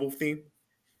Def Rebel theme?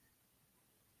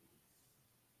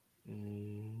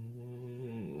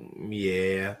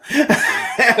 Yeah.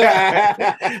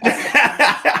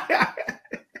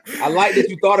 I like that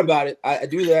you thought about it. I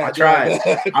do that. I tried.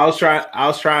 I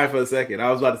was trying for a second. I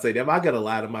was about to say, damn, I gotta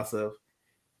lie to myself.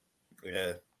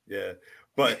 Yeah.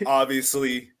 But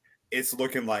obviously, it's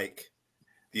looking like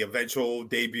the eventual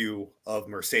debut of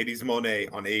Mercedes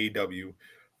Moné on AEW.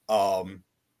 Well,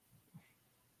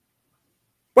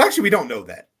 actually, we don't know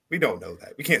that. We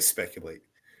can't speculate.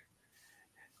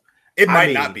 It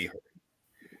might not be her.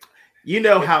 You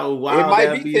know how wild it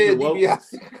might be Ted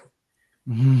DiBiase.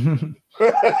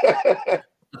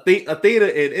 Athena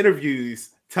in interviews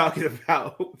talking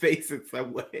about facing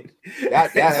someone.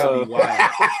 That's be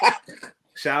wild.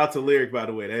 Shout out to Lyric, by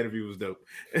the way. That interview was dope.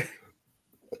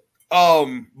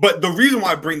 But the reason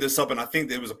why I bring this up, and I think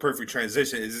that it was a perfect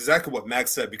transition, is exactly what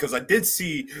Max said, because I did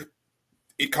see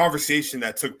a conversation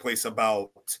that took place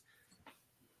about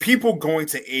people going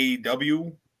to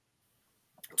AEW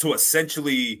to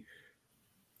essentially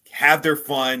have their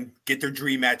fun, get their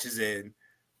dream matches in,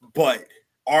 but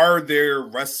are there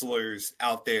wrestlers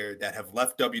out there that have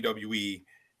left WWE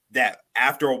that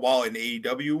after a while in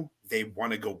AEW, they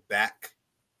want to go back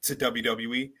to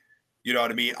WWE? You know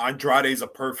what I mean? Andrade is a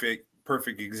perfect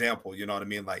example. You know what I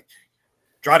mean? Like,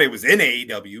 Andrade was in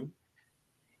AEW.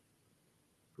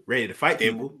 Ready to fight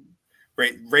people.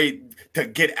 Ready to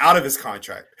get out of his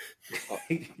contract.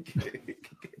 It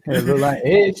look like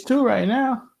Edge too right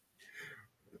now.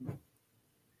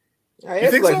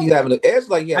 It's like he's having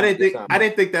I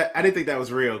didn't think that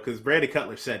was real because Brandon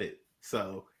Cutler said it.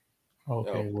 So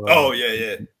okay. Well. Oh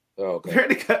yeah. Okay.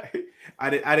 Brandon Cutler, I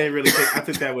didn't really think. I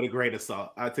took that with a grain of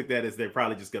salt. I took that as they're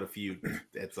probably just gonna feud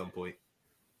at some point.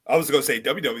 I was gonna say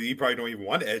WWE probably don't even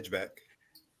want Edge back.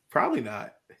 Probably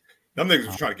not. Them niggas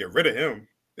were trying to get rid of him.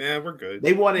 Yeah, we're good.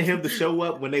 They wanted him to show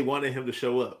up when they wanted him to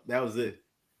show up. That was it.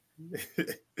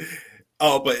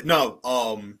 But no.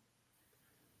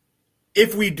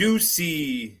 If we do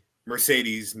see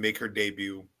Mercedes make her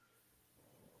debut,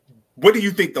 what do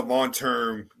you think the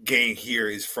long-term gain here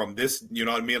is from this? You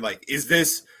know what I mean? Like, is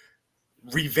this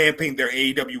revamping their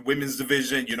AEW women's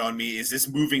division? You know what I mean? Is this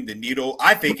moving the needle?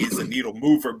 I think it's a needle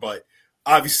mover, but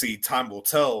obviously time will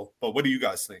tell. But what do you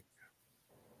guys think?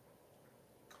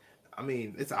 I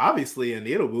mean, it's obviously a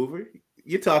needle mover.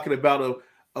 You're talking about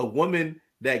a woman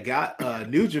that got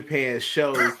New Japan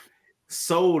shows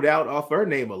sold out off her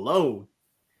name alone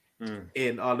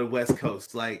on the West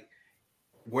Coast. Like,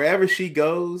 wherever she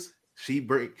goes,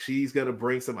 she's gonna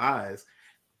bring some eyes.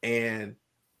 And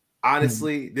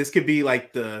honestly, this could be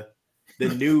like the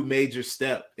new major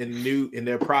step in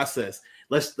their process.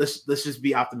 Let's just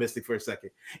be optimistic for a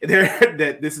second.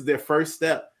 That this is their first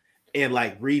step in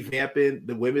like revamping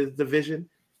the women's division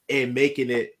and making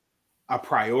it a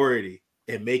priority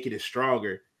and making it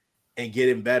stronger and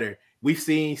getting better. We've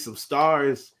seen some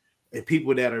stars and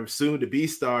people that are soon to be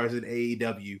stars in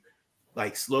AEW,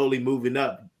 like slowly moving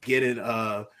up, getting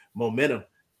momentum.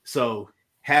 So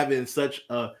having such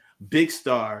a big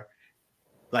star,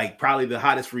 like probably the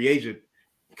hottest free agent,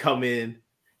 come in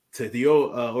to the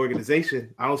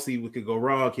organization, I don't see what could go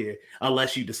wrong here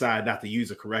unless you decide not to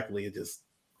use it correctly and just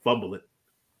fumble it.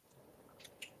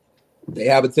 They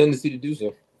have a tendency to do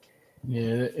so.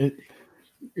 Yeah,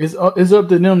 it's up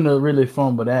to them to really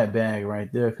fumble that bag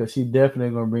right there, because she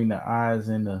definitely gonna bring the eyes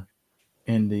and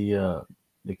the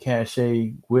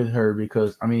cachet with her,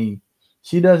 because I mean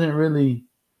she doesn't really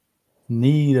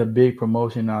need a big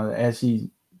promotion now, as she's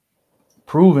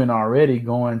proven already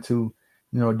going to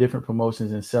different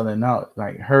promotions and selling out.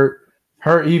 Like her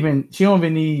even she don't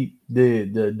even need the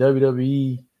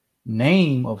WWE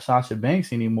name of Sasha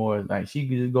Banks anymore. Like she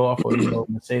could just go off of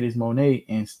Mercedes Moné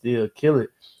and still kill it.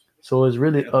 So it's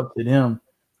really up to them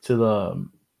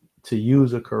to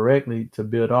use it correctly to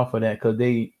build off of that, because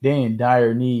they in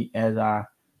dire need, as I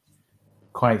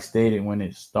quite stated when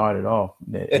it started off,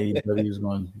 that AEW is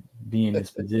going to be in this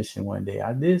position one day.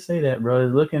 I did say that, bro.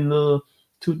 It's looking a little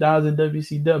 2000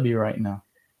 WCW right now.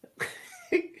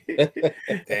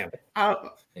 Damn. I don't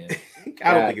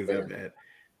think it's that bad.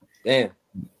 Damn.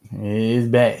 It's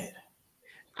bad.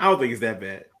 I don't think it's that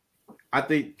bad. I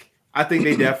think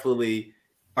they definitely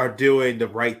are doing the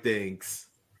right things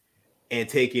and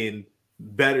taking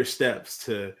better steps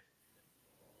to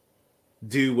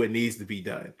do what needs to be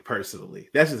done. Personally,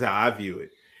 that's just how I view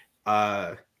it.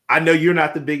 I know you're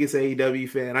not the biggest AEW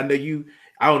fan. I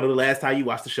don't know the last time you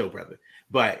watched the show, brother,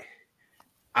 but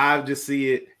I just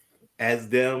see it as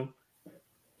them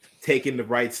taking the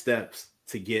right steps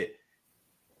to get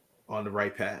on the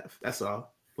right path. That's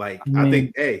all. Like, I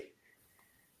think, hey,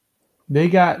 They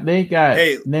had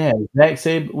Zack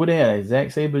Sabre. What they had?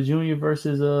 Zack Sabre Jr.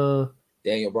 versus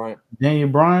Daniel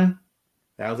Bryan.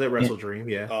 That was at Wrestle Dream,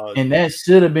 yeah. And that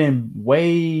should have been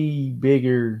way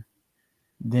bigger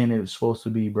than it was supposed to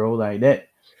be, bro. Like that.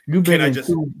 You been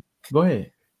go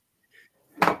ahead.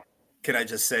 Can I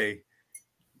just say,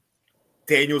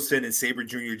 Danielson and Sabre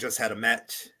Jr. just had a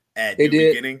match at the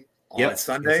beginning on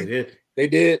Sunday. Yes, they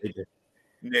did.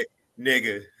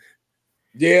 Nigga.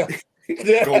 Yeah.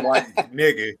 Go watch,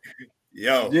 nigga.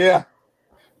 Yo. Yeah.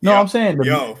 No, I'm saying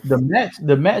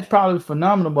the match probably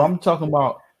phenomenal, but I'm talking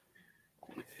about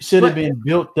should have been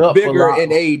built up bigger in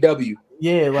AEW.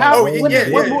 Yeah,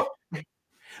 like what more?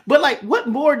 But like, what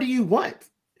more do you want?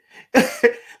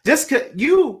 Just cause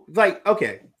you like,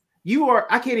 okay, you are.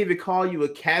 I can't even call you a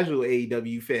casual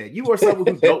AEW fan. You are someone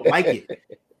who don't like it.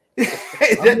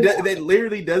 that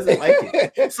literally doesn't like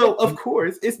it. So of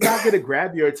course, it's not going to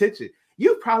grab your attention.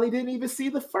 You probably didn't even see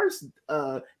the first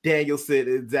Danielson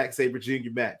and Zack Sabre Jr.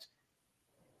 match.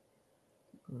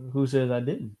 Who says I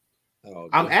didn't? Oh,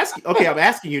 I'm asking. Okay, I'm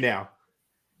asking you now.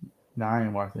 No, I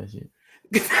ain't watched that shit.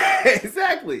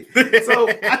 Exactly. So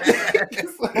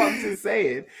I'm just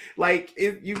saying, like,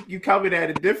 you coming at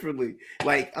it differently.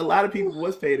 Like, a lot of people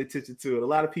was paying attention to it. A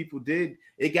lot of people did.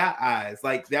 It got eyes.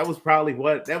 Like, that was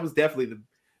definitely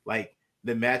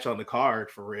the match on the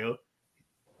card for real.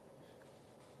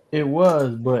 It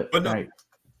was, but like,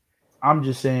 I'm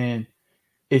just saying,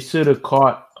 it should have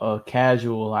caught a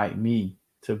casual like me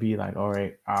to be like, all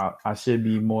right, I should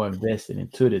be more invested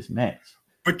into this match.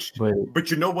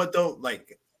 But you know what though,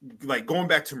 like going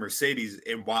back to Mercedes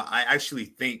and why I actually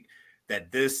think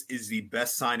that this is the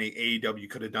best signing AEW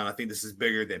could have done. I think this is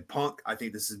bigger than Punk. I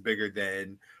think this is bigger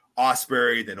than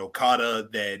Ospreay, than Okada,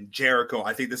 than Jericho.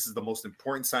 I think this is the most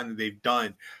important signing they've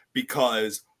done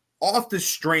because off the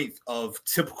strength of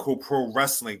typical pro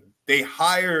wrestling, they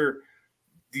hire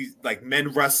these like men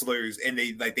wrestlers and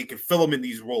they can fill them in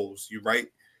these roles. You right?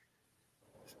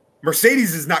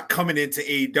 Mercedes is not coming into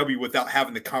AEW without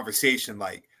having the conversation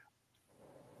like,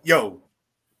 yo,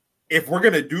 if we're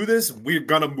going to do this, we're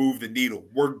going to move the needle.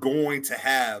 We're going to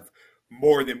have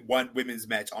more than one women's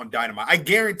match on Dynamite. I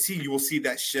guarantee you will see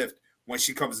that shift when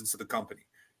she comes into the company.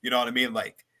 You know what I mean?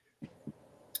 Like,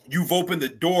 you've opened the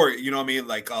door, you know what I mean?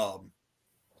 Like,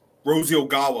 Rosie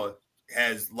Ogawa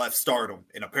has left Stardom,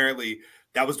 and apparently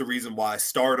that was the reason why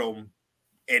Stardom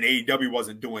and AEW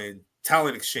wasn't doing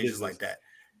talent exchanges like that.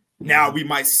 Now we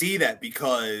might see that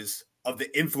because of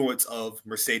the influence of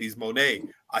Mercedes Moné.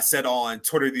 I said on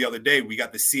Twitter the other day, we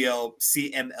got the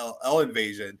CMLL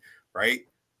invasion, right?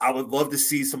 I would love to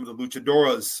see some of the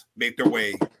luchadoras make their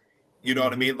way. You know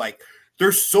what I mean? Like,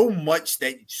 there's so much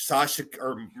that Sasha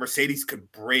or Mercedes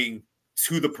could bring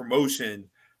to the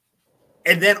promotion.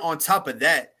 And then on top of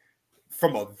that,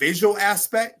 from a visual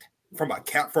aspect, for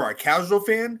a casual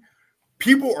fan,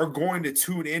 people are going to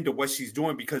tune into what she's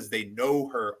doing because they know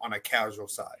her on a casual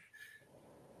side.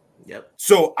 Yep.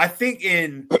 So I think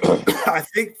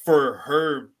for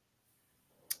her,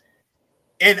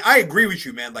 and I agree with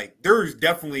you, man. Like, there's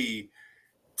definitely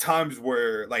times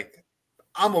where, like,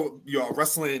 I'm a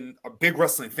big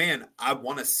wrestling fan. I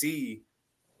want to see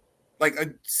like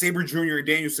a Sabre Jr. and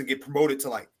Danielson get promoted to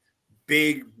like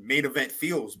big main event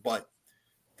feels, but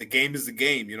the game is the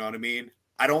game. You know what I mean?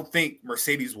 I don't think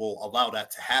Mercedes will allow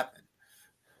that to happen.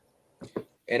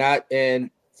 And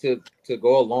to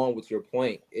go along with your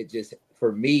point, it just,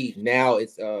 for me now,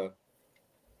 it's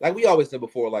like we always said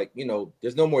before, like, you know,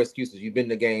 there's no more excuses. You've been in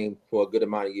the game for a good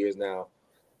amount of years now.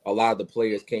 A lot of the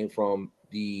players came from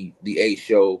the A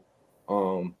show.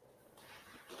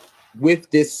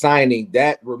 With this signing,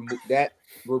 that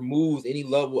removes any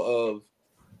level of,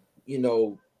 you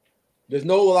know, it's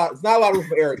not a lot of room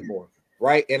for error anymore,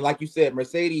 right? And like you said,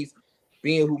 Mercedes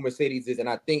being who Mercedes is, and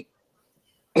I think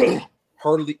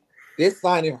this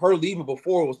signing, her leaving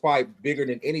before, was probably bigger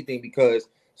than anything because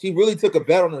she really took a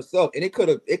bet on herself, and it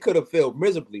could have failed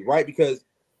miserably, right? Because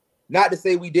not to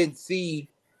say we didn't see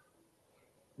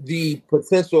the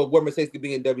potential of where Mercedes could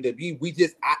be in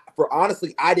WWE,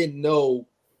 honestly, I didn't know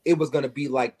it was going to be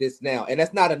like this now, and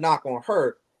that's not a knock on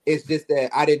her. It's just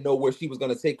that I didn't know where she was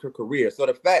going to take her career. So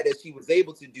the fact that she was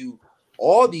able to do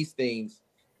all these things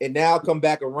and now come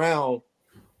back around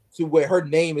to where her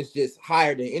name is just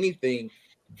higher than anything,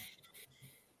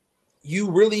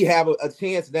 you really have a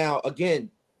chance now.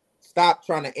 Again, stop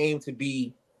trying to aim to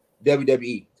be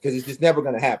WWE because it's just never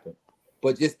going to happen.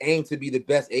 But just aim to be the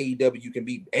best AEW you can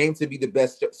be. Aim to be the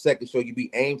best second show you be.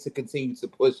 Aim to continue to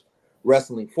push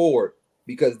wrestling forward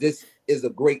because this is a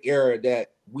great era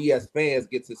that we as fans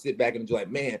get to sit back and enjoy. Like,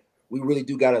 man, we really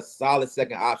do got a solid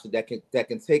second option that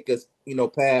can take us, you know,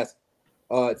 past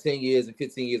 10 years and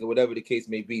 15 years or whatever the case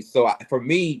may be. So for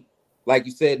me, like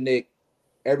you said, Nick,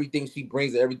 everything she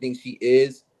brings, everything she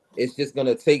is, it's just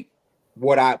gonna take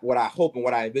what I hope and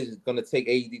what I envision is gonna take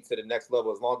AEW to the next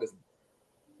level as long as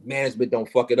management don't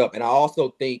fuck it up. And I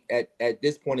also think at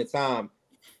this point in time,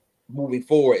 moving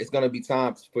forward, it's gonna be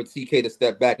time for TK to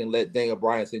step back and let Daniel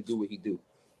Bryanson do what he do.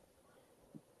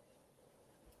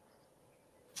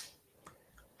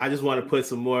 I just want to put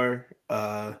some more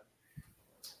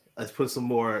let's put some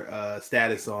more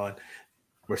status on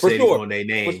Mercedes Moné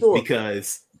name,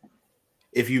 because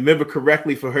if you remember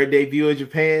correctly, for her debut in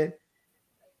Japan,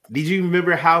 did you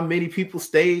remember how many people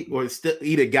stayed or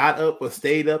either got up or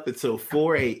stayed up until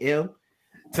 4 a.m.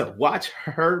 to watch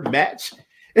her match?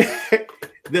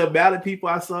 The amount of people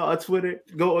I saw on Twitter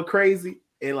going crazy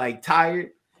and like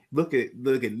tired,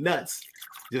 looking nuts.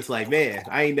 Just like, man,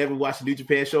 I ain't never watched a New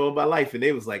Japan show in my life. And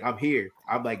they was like, I'm here.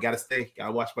 I'm like, gotta stay.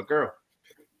 Gotta watch my girl.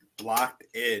 Locked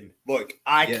in. Look,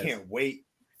 I can't wait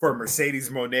for Mercedes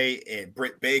Moné and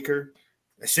Britt Baker.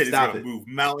 That shit is gonna move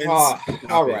mountains.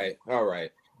 All right.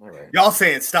 Y'all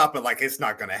saying stop it like it's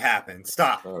not gonna happen.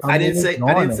 Stop. I didn't say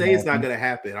it's not gonna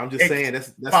happen. I'm just saying that's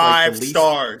 5 like the least.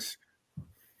 stars.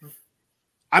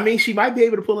 I mean, she might be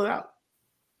able to pull it out.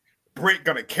 Britt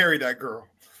gonna carry that girl.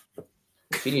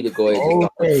 She need to go ahead.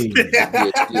 Okay. Yo,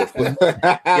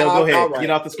 go ahead. Right. Get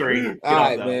off the screen. All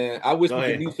right, man. I wish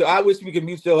we could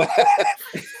mute your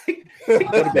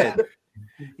Go to bed.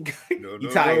 No, you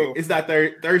tired. No. It's not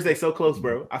Thursday so close,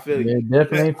 bro. I feel you.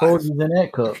 Definitely ain't Folgers in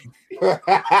that cup.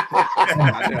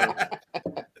 I know.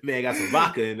 Man, got some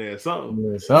vodka in there.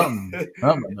 Something. Yeah,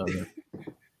 something.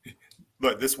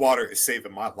 Look, this water is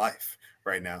saving my life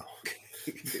right now.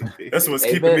 That's what's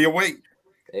keeping me awake.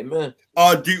 Amen.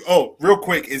 Real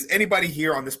quick, is anybody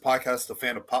here on this podcast a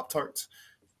fan of Pop-Tarts?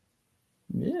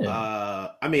 Yeah.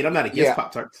 I mean, I'm not against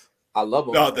Pop-Tarts. I love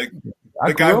them. No, the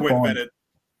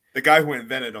guy who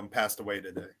invented them passed away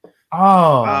today.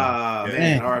 Oh,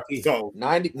 man, R.I.P. So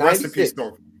 96.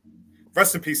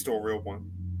 Rest in peace to a real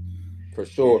one. For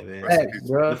sure. Yeah,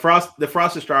 the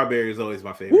frosted strawberry is always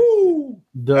my favorite. Woo!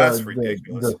 That's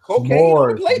ridiculous. The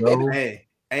cocaine.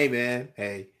 Hey, man.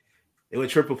 Hey. It went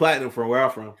triple platinum from where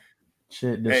I'm from.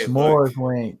 Shit, the s'mores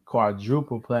went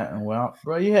quadruple platinum. Well,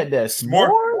 bro, you had that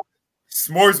s'more?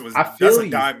 S'mores was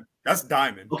that's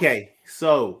diamond. Okay,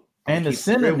 so and the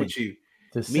cinnamon with you.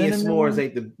 Me and s'mores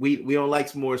ain't we don't like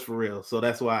s'mores for real. So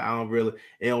that's why it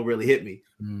don't really hit me.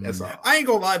 That's all. I ain't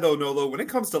gonna lie though, Nolo. When it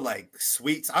comes to like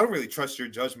sweets, I don't really trust your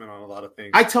judgment on a lot of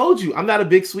things. I told you I'm not a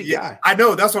big sweet guy. I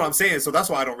know, that's what I'm saying. So that's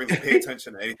why I don't really pay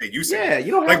attention to anything you say. Yeah,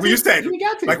 you don't have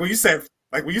to.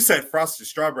 When you said frosted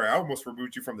strawberry, I almost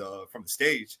removed you from the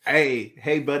stage.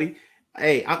 Hey, buddy.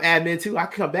 Hey, I'm admin too. I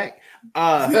come back.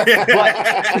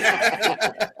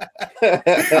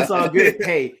 That's all good.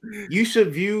 Hey, you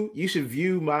should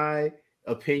view my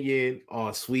opinion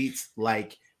on sweets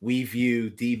like we view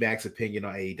DMac's opinion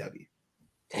on AEW.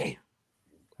 Damn.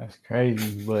 That's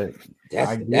crazy, but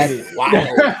that is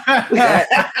wild.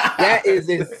 that is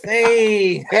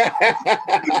insane. I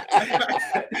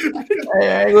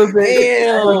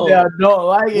don't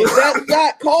like it. Was that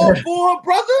shot called for,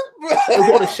 brother?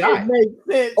 It was a shot. It makes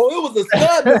sense. Oh, it was a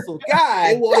stud missile.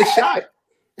 God, it was a shot.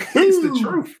 It's the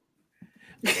truth.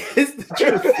 It's the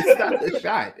truth. It's not a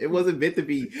shot. It wasn't meant to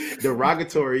be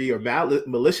derogatory or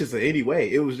malicious in any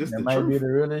way. It was just that the truth. Might be the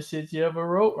realest shit you ever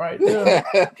wrote, right there.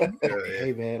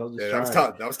 Hey man, I'm just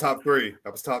trying. That was top three.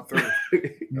 That was top three.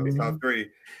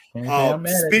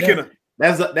 Speaking of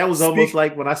that was almost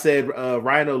like when I said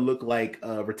Rhino looked like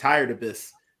retired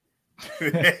Abyss.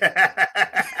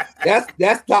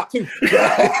 That's top two.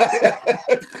 Talking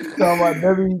about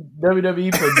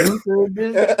WWE producer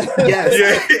Abyss? Yes.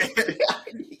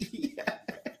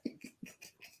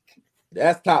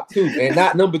 That's top two and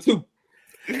not number two.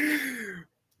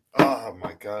 Oh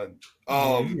my god.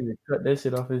 He need to cut that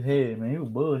shit off his head, man. He was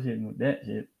bullshitting with that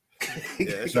shit.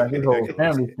 Yeah, like his whole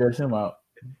family stressed him out.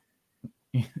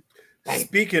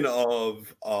 Speaking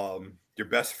of your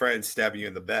best friend stabbing you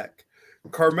in the back,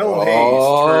 Carmelo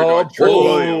Hayes turned on Trick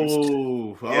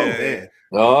Williams. Man.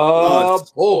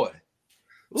 Boy.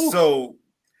 So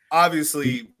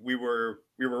obviously we were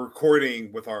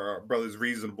recording with our brothers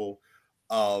Reasonable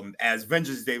as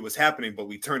Vengeance Day was happening, but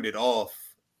we turned it off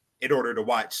in order to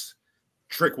watch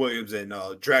Trick Williams and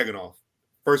Dragunov.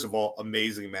 First of all,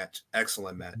 amazing match,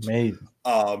 excellent match. Amazing.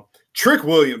 Trick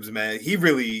Williams, man,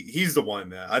 he's the one,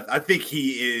 man. I think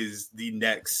he is the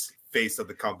next face of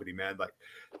the company, man. Like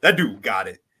that dude got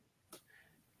it.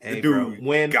 Hey, bro,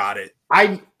 when got it.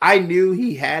 I knew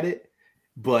he had it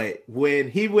But when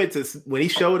he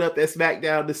showed up at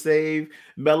SmackDown to save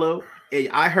Melo, and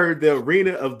I heard the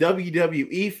arena of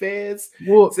WWE fans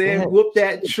saying "whoop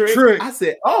that trick," I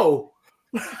said, "Oh,"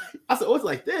 I said, "Oh, it's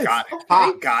like this." Got it.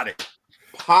 Okay. Got it.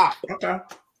 Pop. Okay.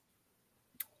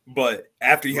 But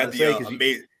after you had the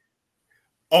amazing,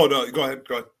 oh no, go ahead.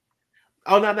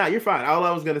 Oh no, you're fine. All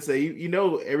I was gonna say, you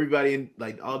know, everybody in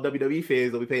like all WWE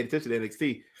fans will be paying attention to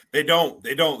NXT. They don't.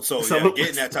 So yeah,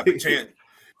 getting that type of chant.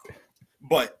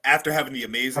 But after having the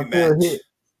amazing match,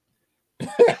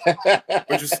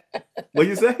 what'd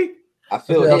you say? I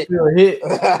feel a hit.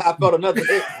 I felt another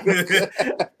hit.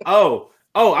 Oh,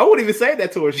 I wouldn't even say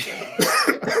that towards you.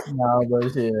 No,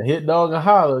 but shit, hit dog and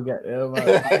holler. Goddamn.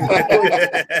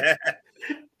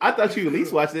 I thought you at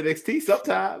least watched NXT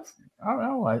sometimes.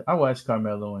 I watch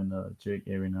Carmelo and Trick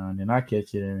every now and then. I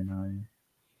catch it every now and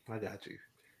then. I got you.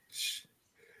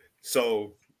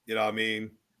 So, you know what I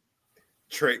mean?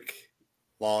 Trick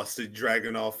lost the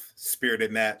Dragunov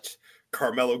spirited match.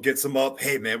 Carmelo gets him up.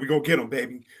 Hey, man, we gonna get him,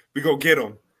 baby. We gonna get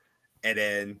him. And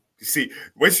then you see,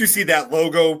 once you see that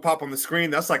logo pop on the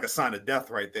screen, that's like a sign of death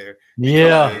right there.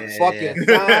 Yeah. Fucking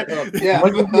sign of death.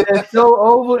 When you get that show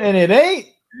over and it ain't.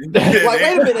 Like,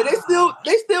 wait a minute, they still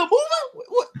moving?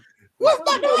 What's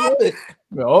about to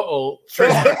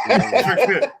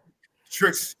happen?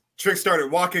 Trick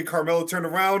started walking. Carmelo turned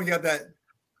around. He had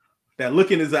that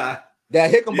look in his eye.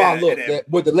 That Hickenbottom look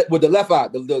with the left eye,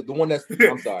 the one that's.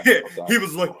 I'm sorry. He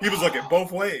was looking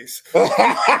both ways.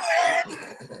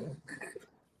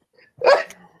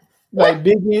 like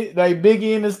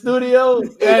Biggie in the studio.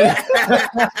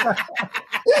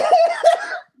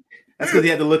 That's because he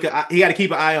had to look at. He got to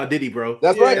keep an eye on Diddy, bro.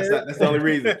 That's right. That's the only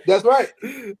reason. That's right.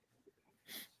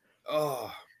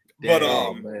 Oh, but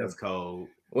man. That's cold.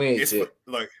 We ain't shit.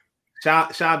 Look,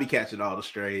 Sean be catching all the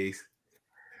strays.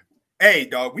 Hey,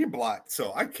 dog, we blocked,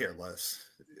 so I care less.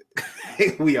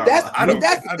 We are. That's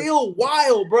still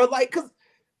wild, bro. Like, cause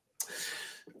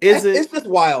it's just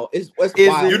wild. It's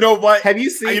wild. You know what? Have you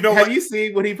seen? Have you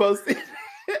seen what he posted?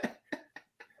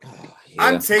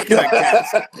 I'm taking a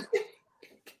guess.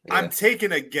 I'm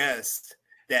taking a guess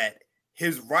that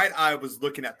his right eye was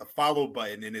looking at the follow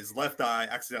button and his left eye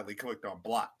accidentally clicked on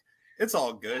block. It's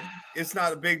all good. It's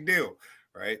not a big deal,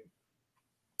 right?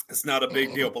 It's not a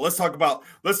big deal. But let's talk about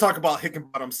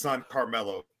Hickenbottom's son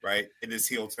Carmelo, right? In his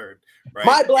heel turn, right?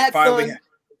 My black son.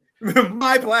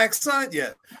 My black son.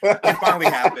 Yeah, it finally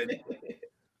happened.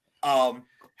 How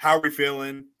are we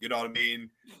feeling? You know what I mean?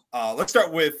 Let's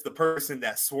start with the person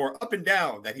that swore up and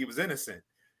down that he was innocent.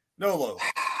 Nolo.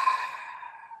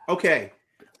 Okay.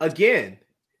 Again,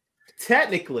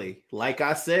 technically, like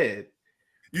I said,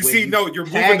 you're moving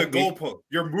the goalpost.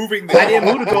 You're moving the. I didn't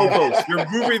move the goalpost. You're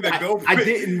moving the goalpost. I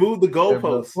didn't move the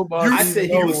goalpost. I said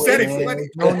he was innocent.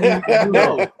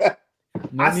 No,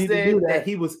 I said that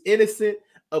he was innocent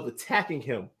of attacking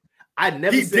him. I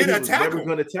never said he was never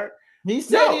going to turn. He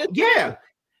said, yeah.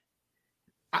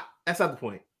 That's not the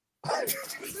point.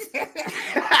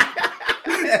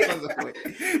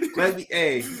 Let me,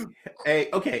 hey,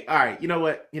 okay, all right. You know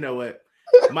what?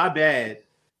 My bad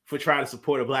for trying to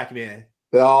support a black man.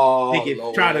 Trying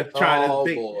to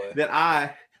think that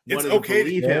I wanted to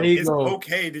believe him. It's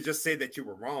okay to just say that you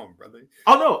were wrong, brother.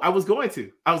 Oh no, I was going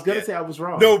to say I was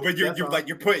wrong. No, but you're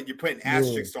putting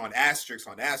asterisks on asterisks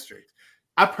on asterisks.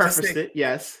 I prefaced it,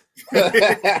 yes. But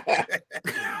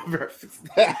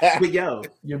yo,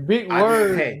 your big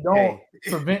words don't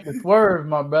prevent the swerve,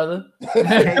 my brother.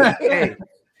 hey.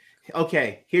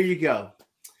 Okay, here you go.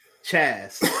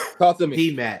 Chaz, talk to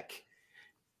me. DMac,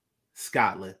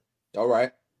 Scotland. All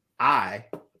right. I,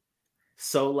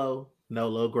 Solo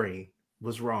Nolo Green,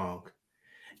 was wrong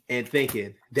in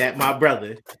thinking that my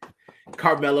brother,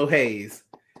 Carmelo Hayes,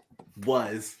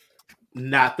 was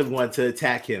not the one to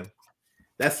attack him.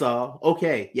 That's all.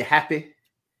 Okay, you happy?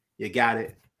 You got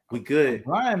it. We good.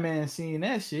 Brian man seeing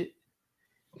that shit.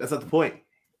 That's not the point.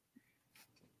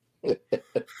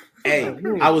 Hey,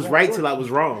 I was right till I was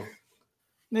wrong.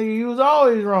 Nigga, you was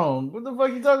always wrong. What the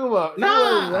fuck you talking about?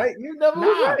 Nah, you right? You never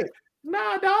was right.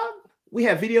 Nah, dog. We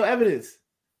have video evidence.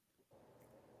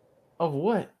 Of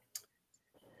what?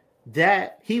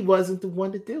 That he wasn't the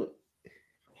one to do it.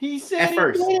 He said at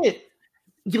first. Did it.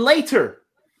 Later.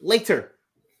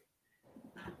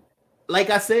 Like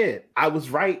I said, I was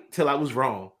right till I was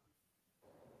wrong.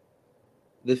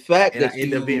 The fact and that I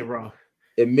ended up being wrong.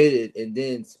 Admitted and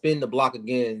then spin the block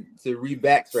again to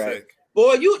re-backtrack.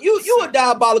 Boy, you a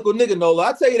diabolical nigga, Nolo.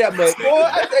 I tell you that much. Boy,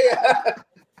 I tell you,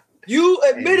 you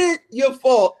admitted your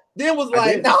fault. Then was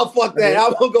like, nah, fuck that.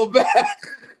 I'm gonna go back.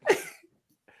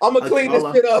 I'm gonna clean this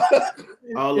shit up.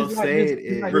 All I'm saying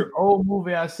is like this old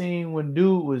movie I seen when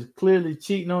dude was clearly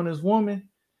cheating on his woman,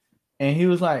 and he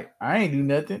was like, "I ain't do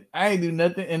nothing,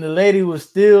 and the lady was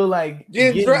still like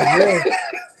getting dressed.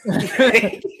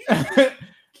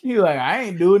 He was like, "I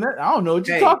ain't doing that. I don't know what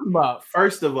you're talking about."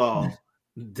 First of all,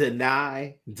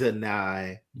 deny. Oh,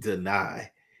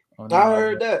 no, I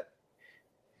heard that.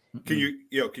 Can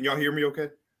y'all hear me? Okay.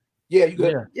 Yeah, you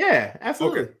good? Yeah,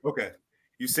 absolutely. Okay.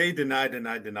 You say deny,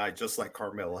 just like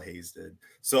Carmelo Hayes did.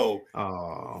 So,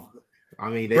 I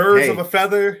mean, birds of a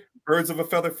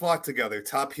feather flock together.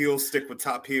 Top heels stick with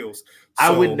top heels. So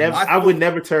I would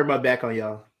never turn my back on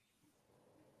y'all.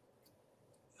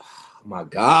 Oh my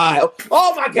God!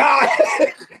 Oh my God!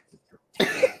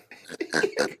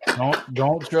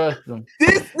 Don't trust them.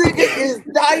 This nigga is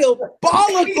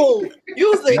diabolical.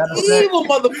 You's an evil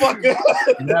motherfucker.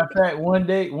 Matter of fact, one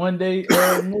day, when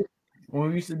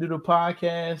we used to do the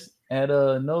podcast at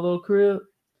Nolo crib,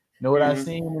 know what I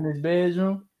seen in his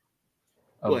bedroom?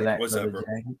 A black leather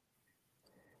jacket.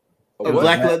 A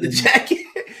black leather jacket?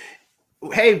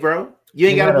 Hey, bro, you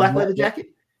ain't got a black leather jacket?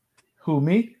 Who,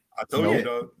 me? I told you,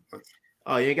 dog.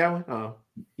 Oh, you ain't got one? Oh,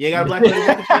 you ain't got a black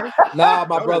leather jacket? Nah,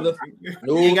 my brother.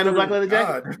 No, you ain't got a black leather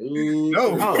jacket?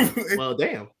 No. Oh, well,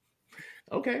 damn.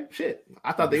 Okay, shit.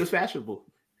 I thought they was fashionable.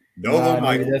 Nolo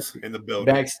Michaels in the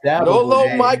building. Backstab.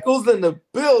 Nolo Michaels in the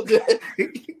building.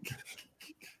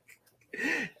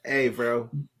 Hey, bro.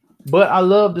 But I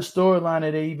love the storyline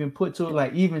that they even put to it,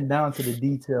 like even down to the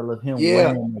detail of him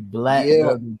wearing a black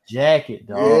leather jacket,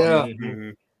 dog. Yeah. Mm-hmm.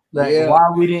 Like why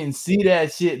we didn't see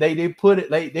that shit? They put it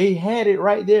like they had it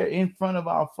right there in front of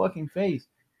our fucking face.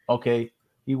 Okay,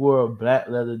 he wore a black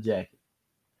leather jacket.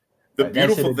 The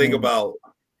beautiful thing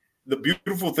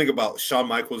about Shawn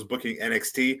Michaels booking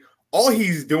NXT, all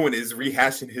he's doing is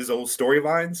rehashing his old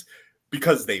storylines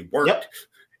because they worked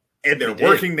and they're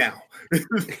working now.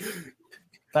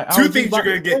 Like, two things you're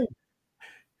gonna get.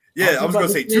 Yeah, I was gonna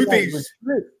say two things.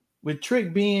 With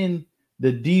Trick being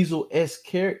the Diesel-esque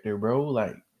character, bro,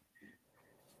 like.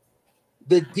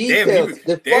 The details,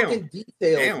 fucking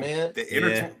details, man.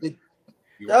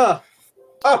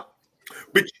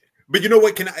 But you know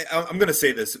what? I'm gonna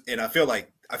say this, and I feel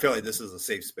like this is a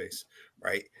safe space,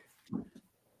 right?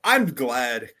 I'm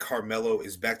glad Carmelo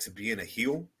is back to being a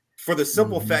heel for the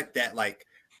simple fact that like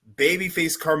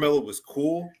babyface Carmelo was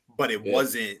cool, but it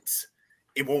wasn't.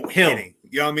 It won't him.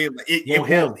 You know what I mean? Like, it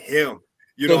won't him.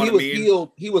 You know what I mean?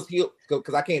 He was healed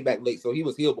because I came back late, so he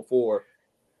was healed before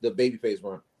the babyface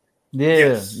run.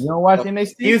 Yeah, you don't watch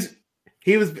NXT?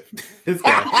 He was this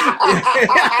guy.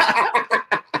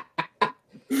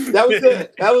 That was good.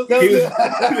 That was good.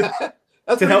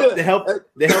 to help you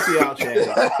out,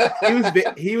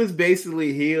 Chaz. He was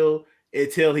basically heel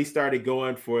until he started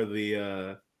going for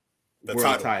the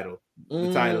world title.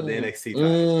 The title, the NXT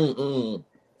title.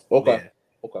 Okay.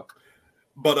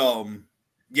 But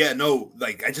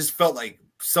like I just felt like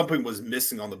something was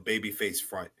missing on the babyface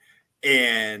front,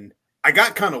 and I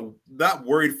got kind of not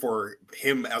worried for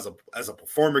him as a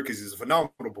performer because he's a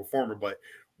phenomenal performer. But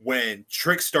when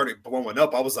Trick started blowing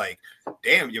up, I was like,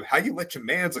 "Damn, how you let your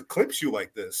mans eclipse you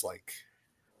like this? Like,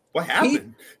 what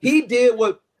happened?" He did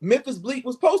what Memphis Bleak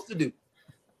was supposed to do.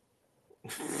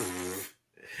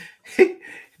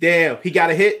 Damn, he got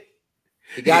a hit.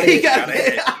 He got a hit.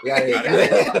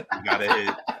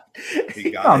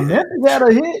 He got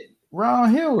a hit.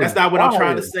 Round Hill. That's not what I'm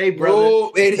trying to say, brother.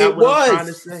 No, it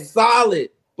was solid,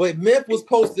 but Memphis was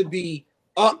supposed to be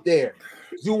up there.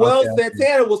 Joel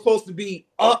Santana was supposed to be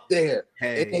up there,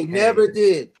 and they never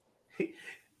did.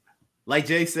 Like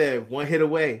Jay said, one hit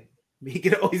away. He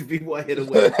can always be one hit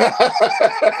away.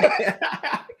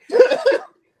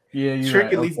 Yeah,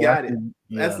 Trick at least got it.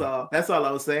 That's all. That's all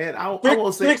I was saying. I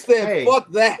won't say. Trick said,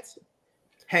 "Fuck that."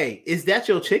 Hey, is that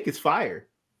your chick? Is Fire?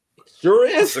 Sure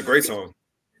is. It's a great song.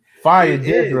 Fire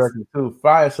did record too.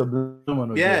 Fire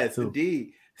subliminal. Yes,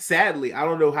 indeed. Sadly, I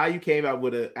don't know how you came out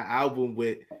with an album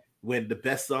when the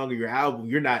best song of your album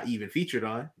you're not even featured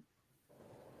on.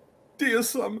 Dear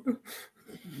Summer.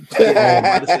 Yeah, I'm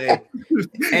about to say.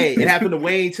 Hey, it happened to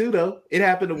Wayne too, though. It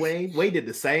happened to Wayne. Wayne did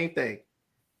the same thing.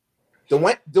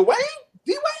 Dwayne?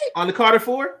 On the Carter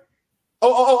 4?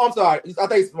 Oh, I'm sorry. I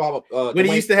think it's when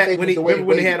he used to have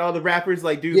when they had all the rappers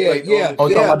like dude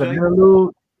talking about the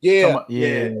interlude. Yeah.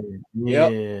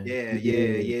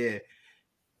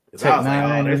 Tech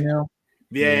Nine,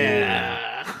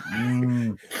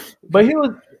 But he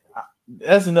was.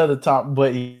 That's another top.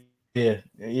 But yeah,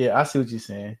 I see what you're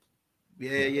saying.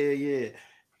 Yeah.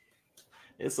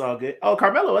 It's all good. Oh,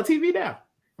 Carmelo on TV now.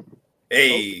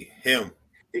 Hey, him.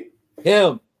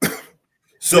 Him.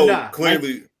 So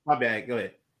clearly, my bad. Go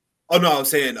ahead. Oh no, I was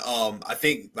saying, I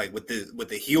think like with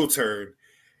the heel turn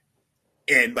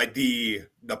and like the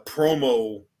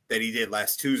promo that he did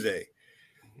last Tuesday,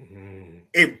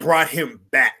 it brought him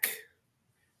back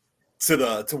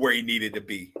to where he needed to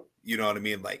be. You know what I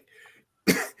mean? Like,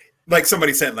 like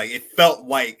somebody said, like it felt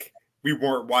like we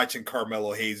weren't watching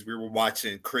Carmelo Hayes, we were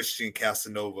watching Christian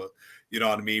Casanova. You know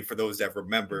what I mean? For those that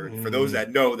remember, for those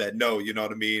that know, you know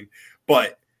what I mean?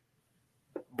 But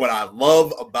what I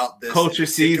love about this culture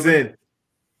season,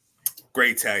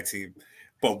 great tag team.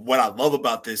 But what I love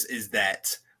about this is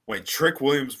that when Trick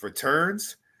Williams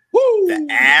returns, the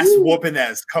ass whooping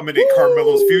that's coming in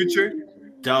Carmelo's future,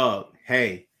 dog.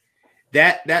 Hey,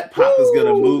 that pop is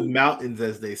gonna move mountains,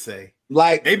 as they say.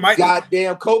 Like they might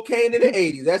goddamn cocaine in the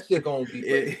 80s. That shit gonna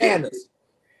be bananas.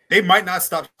 They might not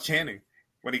stop chanting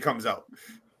when he comes out.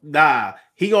 Nah,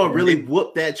 he gonna really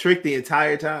whoop that Trick the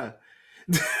entire time.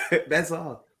 That's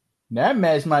all. That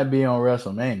match might be on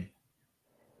WrestleMania.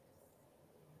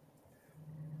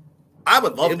 I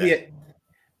would love that.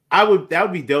 That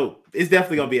would be dope. It's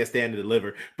definitely gonna be a stand and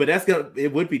deliver, but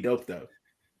it would be dope though.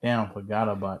 Damn, forgot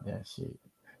about that shit.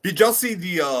 Did y'all see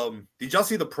the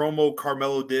promo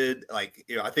Carmelo did? Like,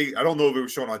 you know, I don't know if it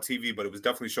was shown on TV, but it was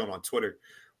definitely shown on Twitter,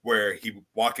 where he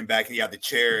walking back and he had the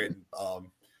chair and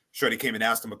Shorty came and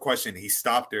asked him a question. He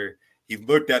stopped her. He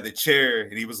looked at the chair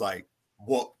and he was like,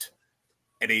 whooped.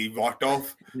 And then he walked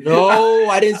off. No,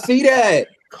 I didn't see that.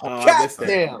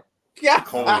 Damn.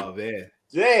 Oh, man.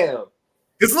 Damn.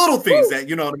 It's little things that,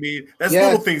 you know what I mean? That's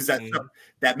little things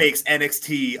that makes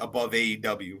NXT above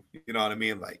AEW. You know what I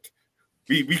mean? Like,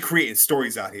 we creating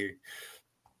stories out here.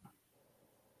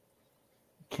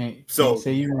 Can't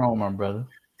say you're wrong, my brother.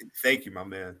 Thank you, my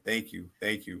man. Thank you.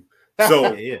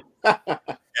 So,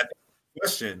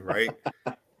 question, right?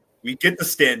 We get the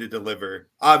stand to deliver.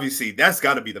 Obviously, that's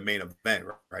got to be the main event,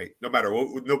 right? No matter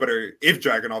if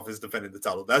Dragunov is defending the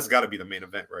title, that's got to be the main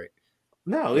event, right?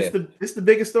 No, it's the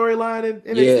biggest storyline in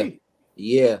NXT.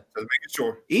 Yeah. Just making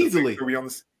sure. Easily.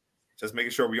 Just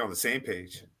making sure we're on the same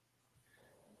page.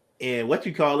 And what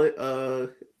you call it,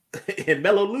 and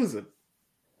Melo losing.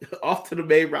 Off to the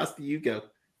main roster you go.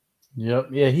 Yep.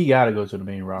 Yeah, he gotta go to the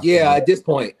main roster. Yeah, at this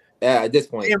point. Yeah,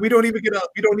 we don't even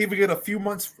get a few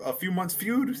months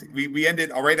feud. We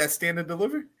ended all right at stand and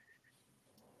deliver.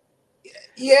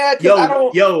 Yeah,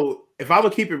 yo, if I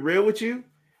would keep it real with you,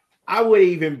 I would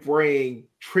even bring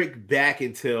Trick back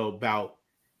until about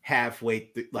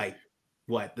halfway like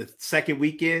what, the second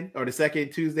weekend or the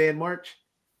second Tuesday in March.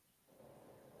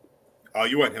 Oh,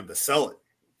 you want him to sell it?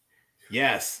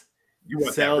 Yes. You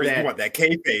want that? You want that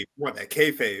kayfabe? You want that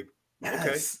kayfabe?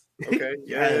 Yes. Okay.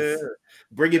 Yes. Yeah.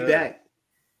 Bring it back.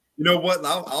 You know what?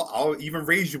 I'll even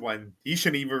raise you one. He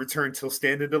shouldn't even return till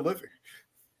stand and deliver.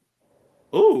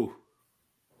 Ooh.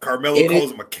 Carmelo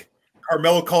calls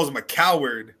him a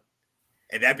coward,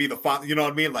 and that'd be the final. You know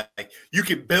what I mean? Like you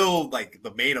can build like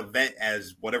the main event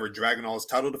as whatever Dragunov's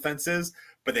title defense is,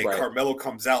 but then Carmelo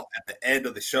comes out at the end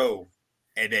of the show,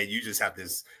 and then you just have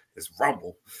this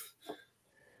rumble.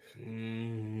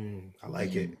 I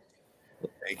like it.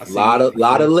 A lot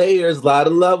of layers, a lot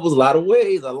of levels, a lot of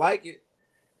ways. I like it.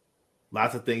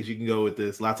 Lots of things you can go with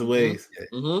this. Lots of ways.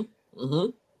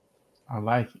 I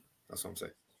like it. That's what I'm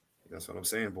saying. That's what I'm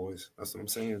saying, boys. That's what I'm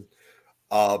saying.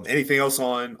 Anything else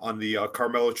on the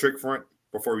Carmelo Trick front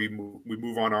before we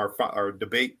move on our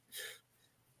debate?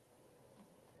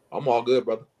 I'm all good,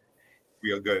 brother.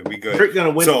 We are good. We good. Trick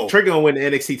gonna win. Trick gonna win the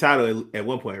NXT title at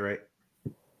one point, right?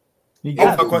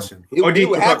 My question.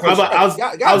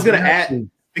 I was gonna add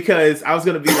because I was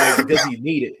gonna be like, does he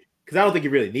need it? Because I don't think he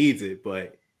really needs it,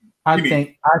 but I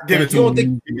think you don't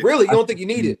think you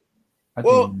need it.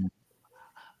 Well,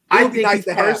 it would be nice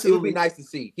to have. It would be nice to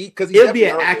see. It'll be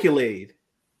an accolade.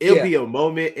 It'll be a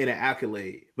moment and an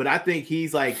accolade. But I think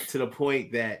he's like to the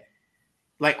point that,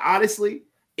 like, honestly,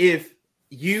 if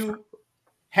you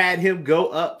had him go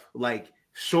up like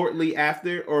shortly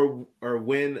after or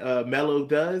when Melo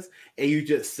does, and you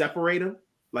just separate them,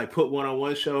 like put one on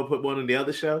one show, put one on the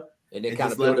other show, and then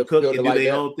kind of let them cook and do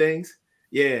their own things.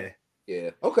 Yeah.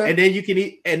 Okay. And then you can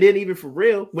and then even for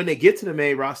real, when they get to the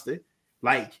main roster,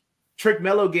 like Trick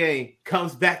Melo game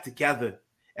comes back together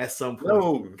at some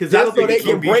point. Because that's so they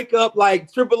can break up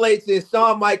like Triple H and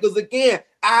Shawn Michaels again.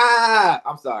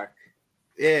 I'm sorry.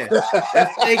 Yeah.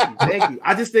 Thank you.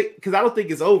 I just think because I don't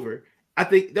think it's over. I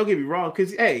think, don't get me wrong,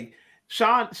 because hey,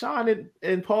 Sean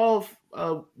and Paul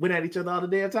went at each other all the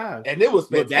damn time. And it was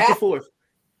fantastic. Back and forth.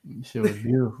 Shit was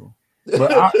beautiful.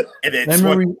 But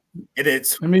let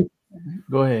me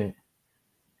go ahead.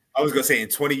 I was gonna say in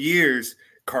 20 years,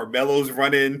 Carmelo's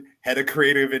running head of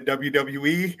creative in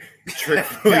WWE, Trick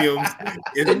Williams,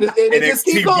 in NXT just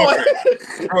keep going.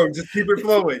 Bro, just keep it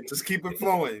flowing. Just keep it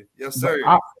flowing. Yes, sir.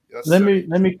 Let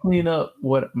me clean up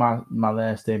what my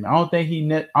last statement. I don't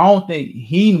think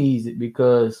he needs it,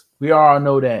 because we all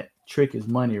know that Trick is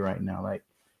money right now. Like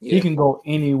he can go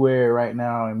anywhere right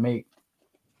now and make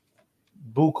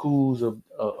bukus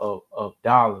of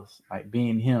dollars, like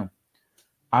being him.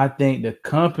 I think the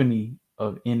company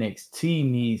of NXT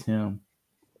needs him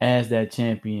as that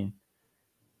champion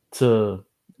to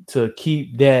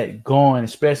keep that going,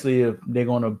 especially if they're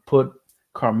gonna put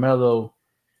Carmelo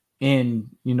in,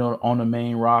 on the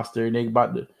main roster. They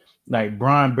about to, like,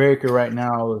 Brian Baker right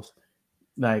now is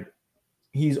like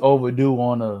he's overdue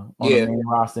on the main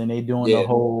roster, and they doing the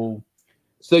whole.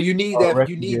 So you need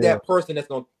that person that's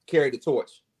gonna carry the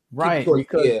torch, right?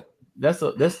 Because that's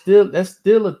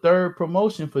still a third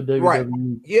promotion for WWE. Right.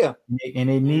 Yeah, and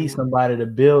they need somebody to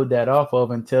build that off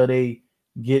of until they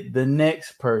get the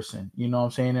next person. You know what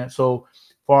I'm saying? And so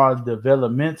far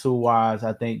developmental wise,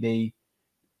 I think they,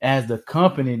 as the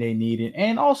company, they need it,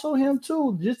 and also him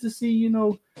too, just to see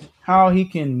how he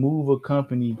can move a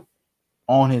company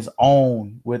on his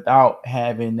own without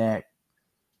having that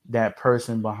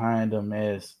person behind him,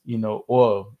 as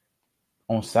or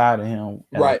on side of him.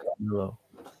 Right.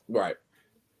 Right.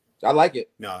 I like it.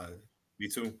 Nah, me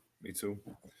too.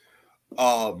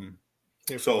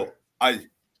 So I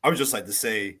would just like to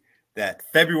say that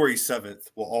February 7th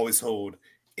will always hold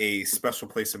a special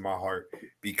place in my heart,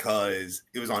 because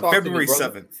it was on February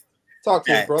 7th. Talk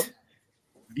to me, bro.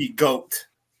 The GOAT,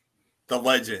 the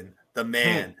legend, the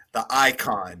man, the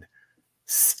icon,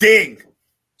 Sting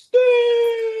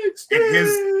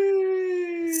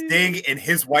and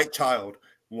his white child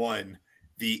won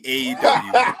the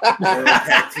AEW World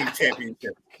Tag Team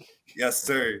Championship. Yes,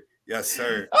 sir.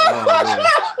 Oh,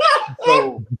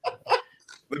 so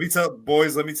let me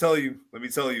tell you.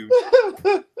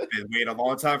 Been waiting a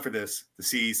long time for this, to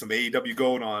see some AEW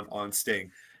going on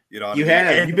Sting. You've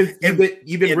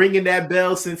been ringing that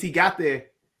bell since he got there,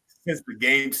 since the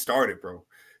game started, bro.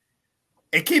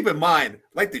 And keep in mind,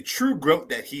 like the true GOAT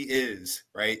that he is,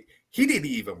 right? He didn't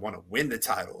even want to win the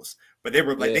titles, but they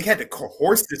were like, they had to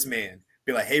coerce this man.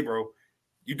 Be like, hey, bro,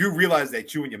 you do realize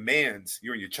that you and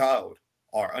your child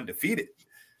are undefeated.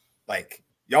 Like,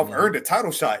 y'all earned a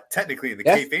title shot technically in the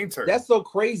kayfabe tournament. That's so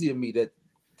crazy to me that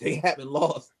they haven't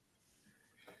lost.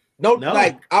 No,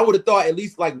 like I would have thought at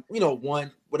least one,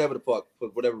 whatever the fuck, for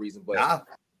whatever reason. But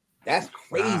that's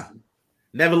crazy.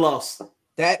 Never lost.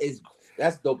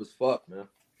 That's dope as fuck, man.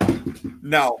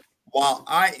 Now, while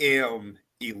I am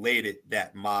elated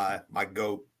that my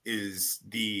GOAT is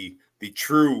the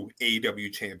true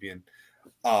AEW champion,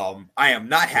 I am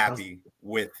not happy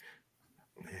with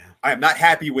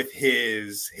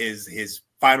his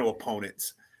final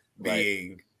opponents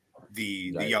being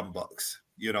the Young Bucks.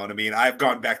 You know what I mean? I've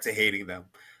gone back to hating them.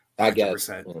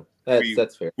 100%. I guess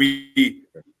that's fair.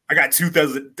 I got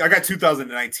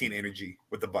 2019 energy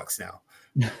with the Bucks now.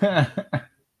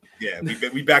 Yeah,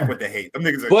 we back with the hate. Them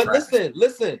niggas are trash.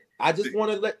 Listen. I just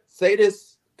want to say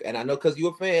this, and I know because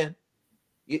you're a fan.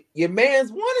 Your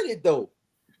man's wanted it though.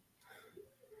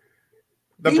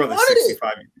 That brother's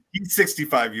 65. He's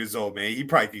 65 years old, man. He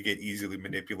probably could get easily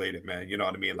manipulated, man. You know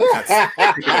what I mean? Like that's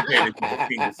taking advantage of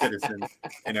senior citizens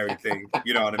and everything.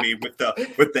 You know what I mean? With the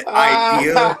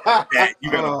idea that you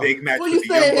got a big match. Well, you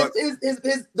saying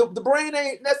the brain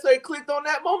ain't necessarily clicked on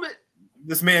that moment.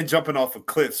 This man jumping off of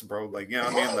cliffs, bro. Like, you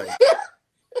know what I mean? Like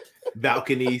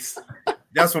balconies.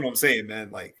 That's what I'm saying, man.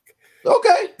 Like,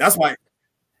 okay, that's why.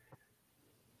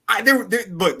 There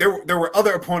were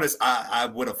other opponents I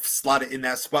would have slotted in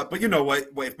that spot, but you know what?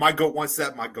 If my GOAT wants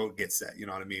that, my GOAT gets that. You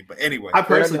know what I mean? But anyway, I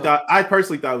personally thought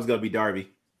it was gonna be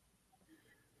Darby.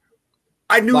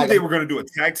 I knew they were gonna do a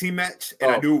tag team match,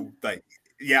 and I knew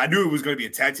it was gonna be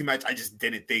a tag team match. I just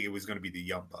didn't think it was gonna be the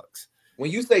Young Bucks. When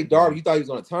you say Darby, you thought he was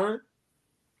gonna turn?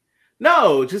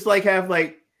 No, just have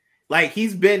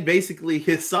he's been basically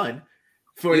his son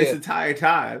for this entire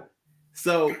time.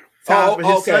 So time for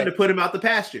his son to put him out the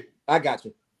pasture. I got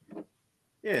you.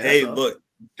 Yeah. Hey, look,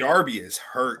 Darby is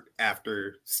hurt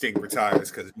after Sting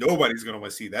retires because nobody's gonna want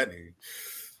to see that nigga.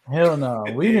 Hell no,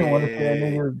 we didn't want to see that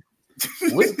nigga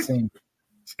with Sting.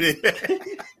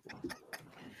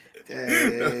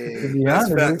 To be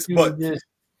honest, but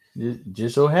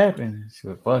just so happened.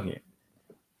 So fuck it.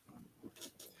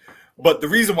 But the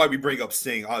reason why we bring up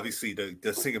Sting, obviously,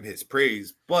 to sing him his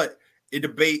praise, but a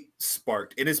debate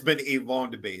sparked, and it's been a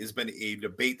long debate. It's been a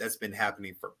debate that's been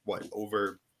happening for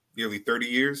over nearly 30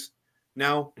 years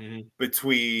now,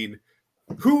 between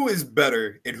who is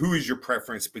better and who is your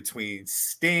preference between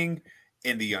Sting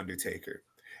and The Undertaker.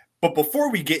 But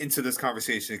before we get into this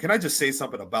conversation, can I just say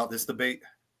something about this debate?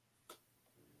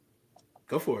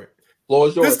 Go for it. Floor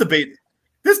is yours.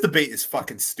 This debate is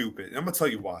fucking stupid. And I'm gonna tell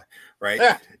you why,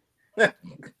 right?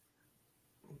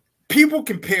 People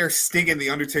compare Sting and The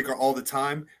Undertaker all the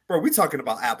time. Bro, we're talking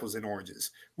about apples and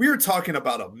oranges. We are talking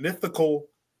about a mythical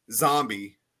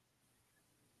zombie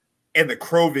and the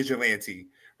Crow Vigilante,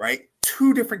 right?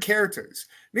 Two different characters.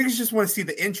 Niggas just want to see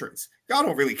the entrance. Y'all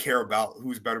don't really care about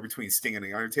who's better between Sting and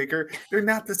The Undertaker. They're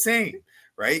not the same,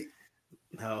 right?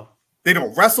 No. They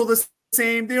don't wrestle the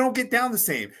same. They don't get down the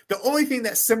same. The only thing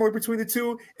that's similar between the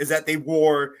two is that they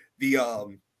wore the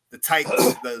tights,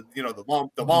 the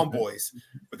long boys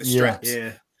with the straps.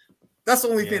 Yeah. That's the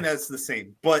only thing that's the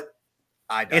same. But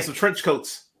and some trench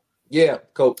coats. Yeah,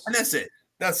 coats. And that's it.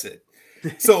 That's it.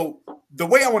 So the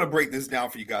way I want to break this down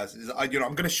for you guys is, I'm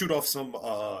going to shoot off some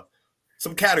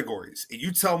categories, and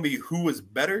you tell me who is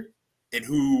better and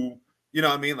who, you know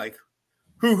what I mean, like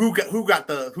who got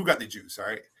the juice. All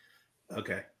right.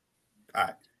 Okay. All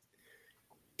right.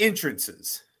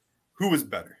 Entrances. Who is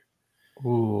better?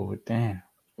 Ooh, damn.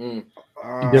 It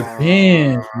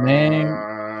depends,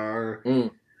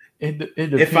 man. It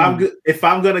depends. If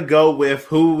I'm gonna go with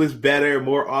who is better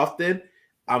more often,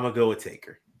 I'm gonna go with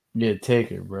Taker. Yeah,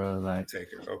 Taker, bro. Like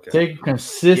Taker. Okay. Taker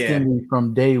consistently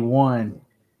from day one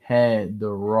had the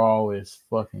rawest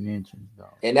fucking entrance,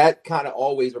 dog. And that kind of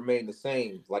always remained the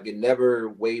same. Like it never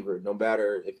wavered, no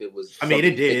matter if it was. I mean,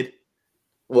 it did.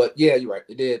 Well, yeah, you're right.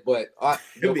 It did. But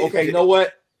okay, you know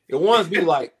what? The ones we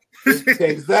like.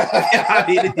 Exactly. I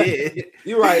mean, it did.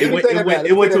 You're right. It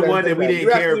went to one that we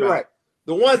didn't care about. Right.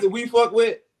 The ones that we fuck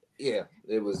with, yeah,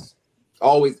 it was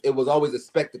always a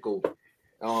spectacle.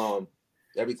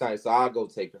 Every time. So I'll go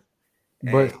Taker.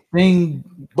 But Sting.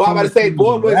 Boy, I'm about to say,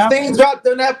 boy, when Sting dropped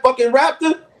on that fucking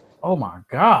Raptor. Oh my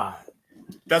god.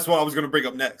 That's what I was going to bring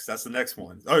up next. That's the next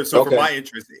one. Oh, so for my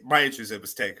interest, it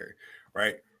was Taker,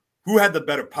 right? Who had the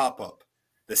better pop up?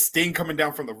 The Sting coming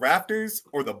down from the rafters,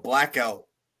 or the blackout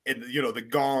and the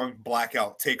gong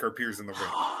blackout Taker appears in the ring?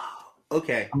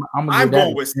 Okay, I'm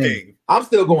going with Sting. I'm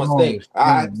still going Sting.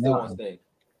 I'm still going Sting.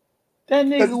 That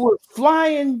nigga was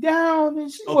flying down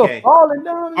and she was falling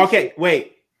down. Okay,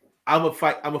 wait. I'm a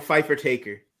fight for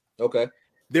Taker. Okay.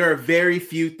 There are very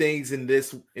few things in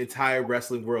this entire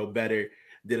wrestling world better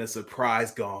than a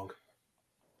surprise gong.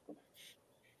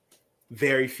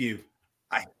 Very few.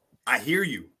 I hear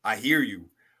you.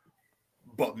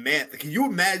 But man, can you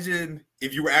imagine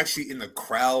if you were actually in the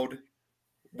crowd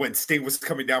when Sting was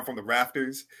coming down from the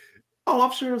rafters? Oh,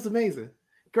 I'm sure it was amazing.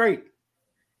 Great.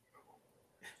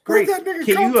 Can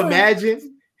you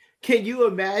imagine? Can you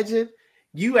imagine?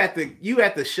 You at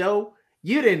the show,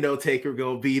 you didn't know Taker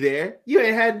gonna be there. You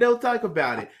ain't had no talk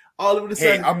about it. All of a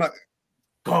sudden, I'm not.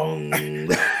 Gong.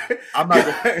 I'm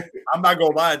not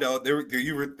gonna lie though. There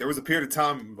was a period of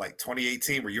time like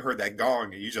 2018 where you heard that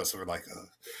gong and you just were like,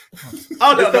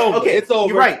 "Oh no, okay, it's over.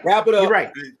 You're right. Wrap it up.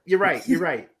 You're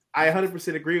right. I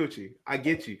 100% agree with you. I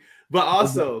get you, but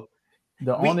also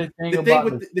the only thing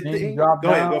about the thing drop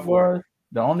down was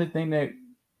the only thing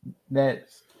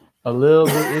that's a little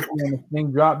bit iffy when the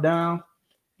thing dropped down.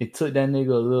 It took that nigga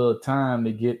a little time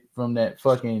to get from that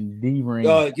fucking D ring.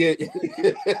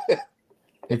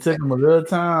 It took him a little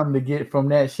time to get from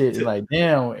that shit. It's like,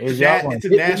 damn, it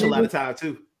took Nash a lot of time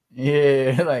too.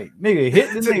 Yeah, like nigga,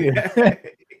 hit the nigga.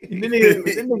 the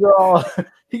nigga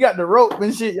he got the rope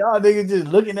and shit. Y'all niggas just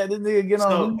looking at this nigga get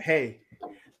on. Hey,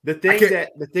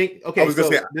 okay. I was gonna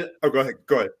say,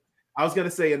 go ahead. I was gonna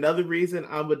say another reason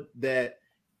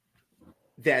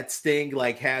that Sting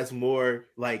like has more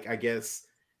like, I guess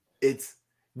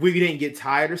we didn't get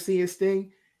tired of seeing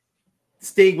Sting.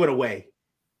 Sting went away.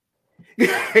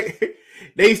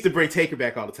 They used to bring Taker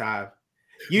back all the time.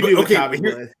 You knew what time it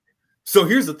was. So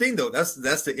here's the thing, though. That's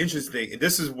the interesting thing, and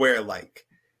this is where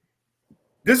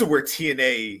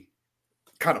TNA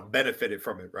kind of benefited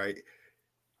from it, right?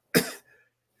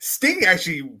 Sting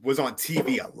actually was on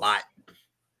TV a lot.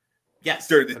 Yes,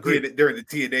 during the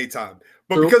TNA time,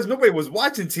 but because nobody was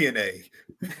watching TNA,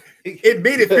 it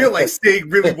made it feel like Sting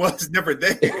really was never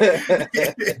there.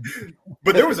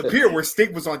 But there was a period where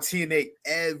Sting was on TNA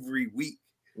every week.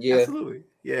 Yeah, absolutely.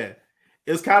 Yeah,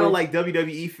 it was kind of like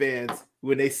WWE fans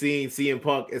when they seen CM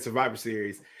Punk at Survivor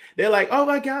Series. They're like, "Oh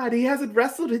my God, he hasn't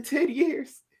wrestled in 10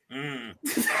 years." And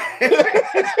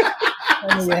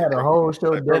we had a whole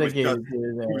show dedicated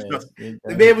to his ass.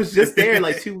 The man was just there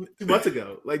like two months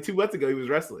ago. Like 2 months ago, he was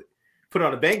wrestling. Put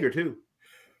on a banger too.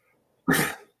 All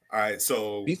right,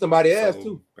 so beat somebody's ass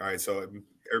too. All right, so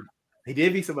he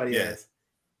did beat somebody's ass.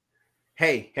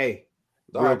 Hey,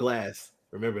 real glass.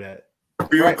 Remember that.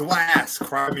 Real glass.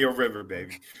 Cry me a river,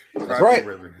 baby. That's right.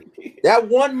 River. That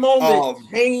one moment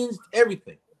changed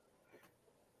everything.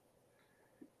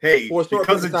 Hey,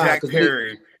 because of Jack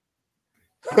Perry,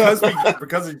 because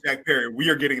of Jack Perry, we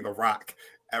are getting The Rock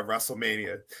at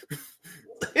WrestleMania.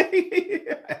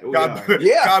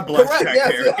 God bless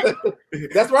Jack Perry.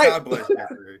 That's right. God bless Jack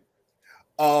Perry.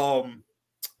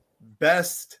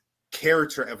 Best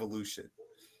character evolution.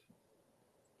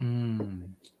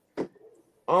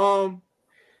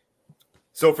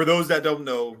 So for those that don't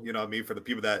know, you know what I mean, for the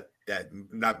people that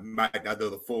might not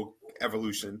know the full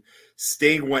evolution,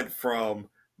 Sting went from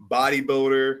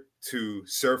bodybuilder to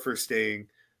surfer Sting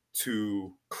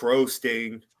to crow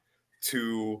Sting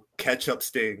to ketchup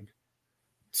Sting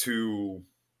to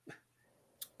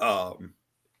and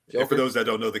for those that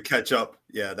don't know the ketchup,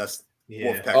 that's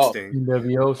Wolfpack Sting.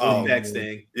 Wolfpack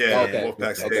Sting.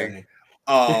 Wolfpack Sting.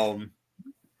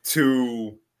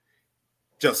 To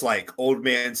just like Old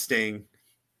Man Sting,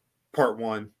 Part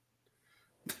 1.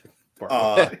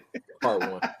 Part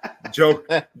 1.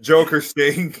 Joker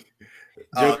Sting.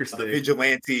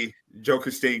 Vigilante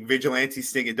Joker Sting, Vigilante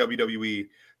Sting in WWE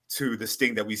to the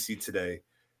Sting that we see today.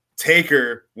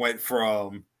 Taker went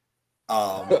from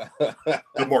the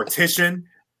Mortician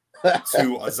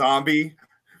to a zombie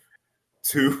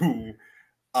to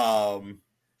a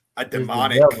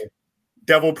demonic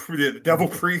devil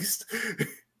priest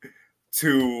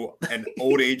to an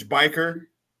old age biker.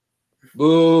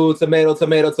 Boo!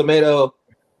 Tomato.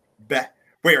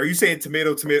 Wait, are you saying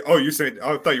tomato? Oh, you're saying.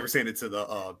 I thought you were saying it to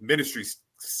the ministry.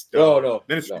 No.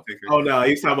 Ministry. No. Oh no,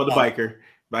 he's talking about the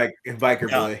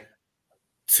biker boy.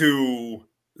 To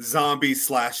zombie /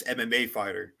 MMA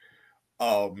fighter.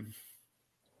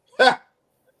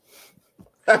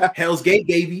 Hell's Gate,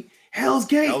 baby. Hell's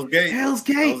Gate.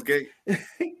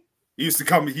 He used to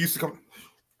come.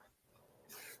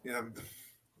 Yeah.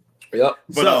 Yep.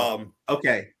 But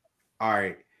okay. All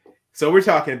right. So we're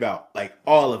talking about like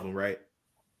all of them, right?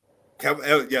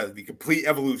 Yeah, the complete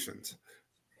evolutions.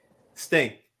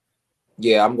 Sting.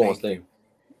 Yeah, I'm going Sting.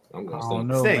 I don't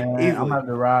know, man. I'm going to have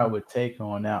to ride with Taker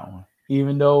on that one.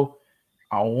 Even though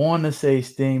I want to say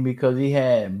Sting because he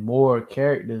had more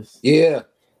characters. Yeah.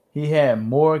 He had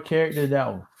more characters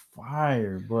that were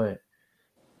fire, but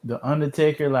the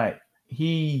Undertaker, like,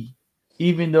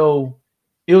 even though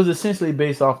it was essentially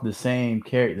based off the same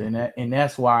character, and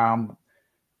that's why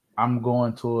I'm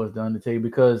going towards the Undertaker,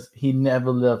 because he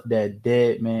never left that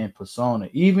dead man persona.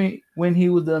 Even when he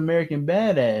was the American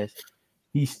Badass,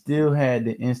 he still had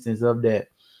the instance of that,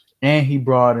 and he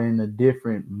brought in a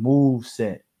different move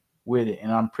set with it.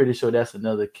 And I'm pretty sure that's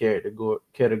another category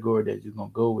that you're gonna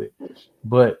go with.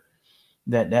 But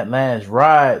that last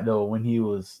ride though, when he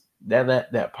was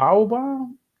that power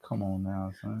bomb, come on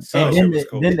now, son. And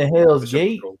then the Hell's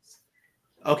Gate.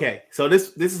 Okay, so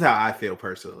this is how I feel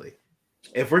personally.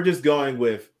 If we're just going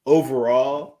with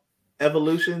overall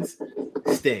evolutions,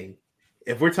 Sting.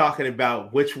 If we're talking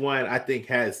about which one I think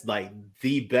has like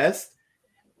the best,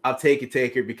 I'll take it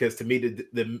Taker, because to me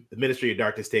the Ministry of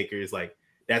Darkness Taker is like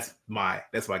that's my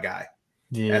guy.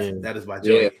 Yeah, that is my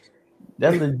joy. Yeah.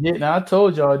 That's legit. Now I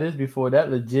told y'all this before. That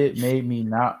legit made me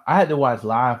not. I had to watch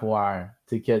Live Wire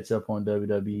to catch up on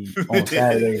WWE on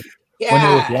Saturday. Yeah, when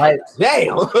it was light,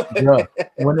 damn.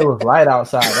 When it was light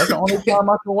outside. That's the only time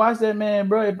I could watch that man,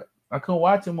 bro. I couldn't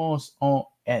watch him on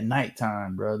at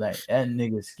nighttime, bro. Like that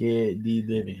nigga scared the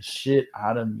living shit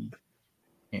out of me.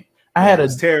 I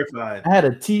was terrified. I had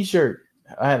a T-shirt.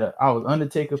 I was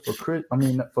Undertaker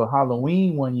for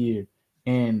Halloween one year,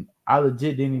 and I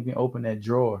legit didn't even open that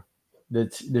drawer.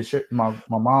 The shirt, my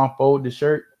mom folded the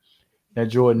shirt. That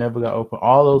drawer never got open.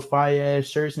 All those fire ass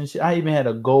shirts and shit. I even had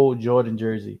a gold Jordan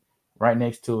jersey right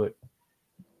next to it.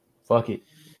 Fuck it.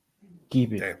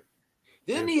 Keep it. Damn.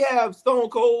 Didn't he have Stone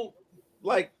Cold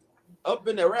like up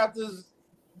in the rafters?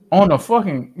 On the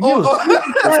fucking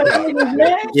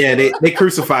yeah, they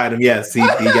crucified him. Yes, he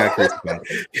got crucified.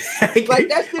 Like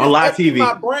that shit on live TV.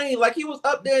 My brain, like he was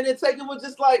up there and then Taker was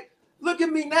just like, look at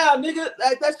me now, nigga.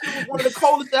 Like that shit was one of the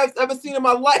coldest I've ever seen in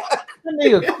my life. That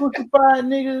nigga crucified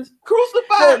niggas.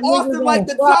 Crucified Austin like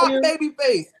the top baby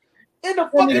face. In the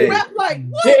fucking rap, like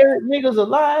what? Dead niggas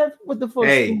alive? What the fuck?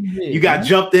 Hey, you got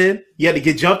jumped in. You had to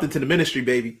get jumped into the ministry,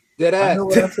 baby. Dead ass. I know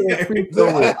what I said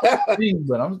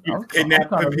but I'm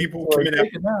kidnapping people. He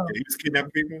was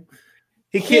kidnapping people.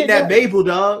 He kidnapped Mabel,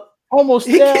 dog. Almost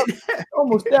stabbed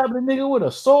a nigga with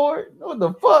a sword. What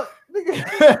the fuck?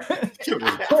 Shit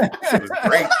was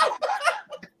great.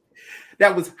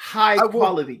 That was high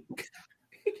quality.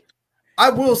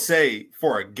 I will say,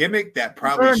 for a gimmick that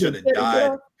probably should have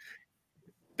died,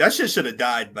 that shit should have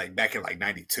died like back in like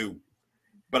 92.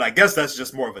 But I guess that's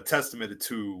just more of a testament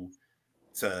to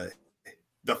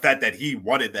the fact that he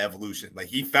wanted the evolution. Like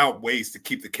he found ways to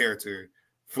keep the character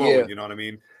flowing. Yeah. You know what I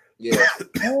mean? Yeah.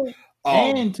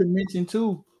 and to mention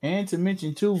too,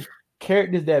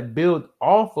 characters that build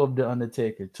off of the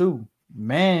Undertaker too.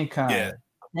 Mankind,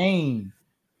 Kane,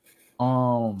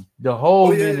 the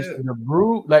whole ministry, the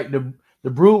Brood, like the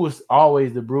Brood was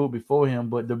always the Brood before him,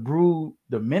 but the Brood,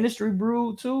 the ministry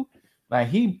Brood too,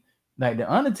 like the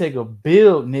Undertaker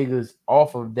build niggas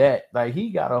off of that. Like he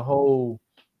got a whole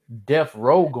death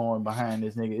row going behind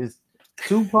this nigga. It's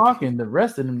Tupac and the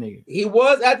rest of them niggas. He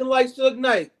was acting like Suge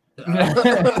Knight. You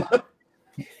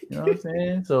know what I'm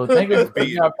saying? So think of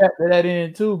that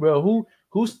in too, bro.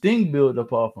 Who Sting built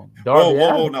up off him?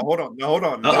 Whoa, no, hold on.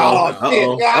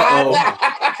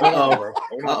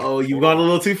 You gone a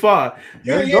little too far.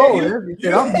 Let's go.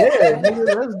 I'm there, nigga.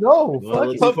 Let's go.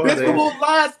 Habitual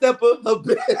line stepper.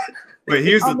 But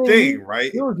here's the thing,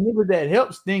 right? There was niggas that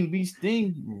helped Sting be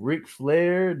Sting, Ric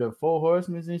Flair, the Four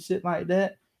Horsemen and shit like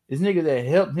that. It's niggas that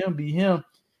helped him be him.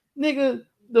 Nigga,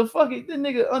 the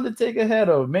nigga Undertaker had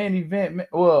a main event,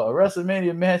 a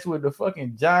WrestleMania match with the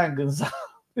fucking Giant Gonzalez.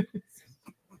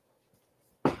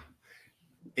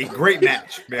 A great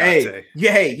match, man.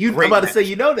 I'm about to say,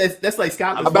 you know, that's like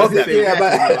Scotland. I love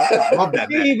that.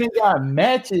 He even got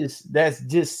matches that's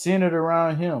just centered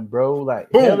around him, bro. Like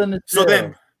boom.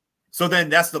 So then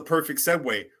that's the perfect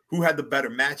segue. Who had the better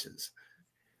matches?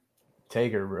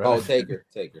 Taker, bro. Oh, Taker.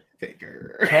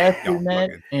 Castle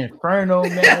match, Inferno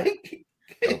match,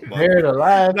 Buried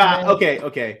Alive. Okay.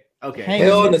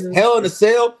 Hell in the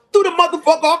Cell. Threw the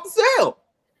motherfucker off the cell.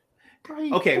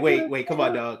 Okay, wait, come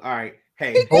on, dog. All right.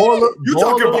 Hey, you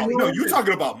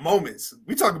talking about moments.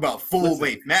 We talking about full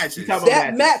length matches.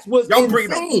 That match was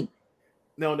insane.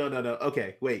 No.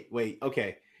 Okay, wait.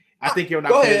 Okay, I think you're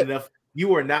not putting enough.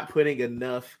 You are not putting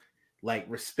enough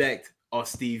respect on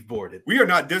Steve Borden. We are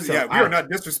not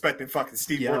disrespecting fucking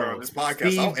Steve Borden on this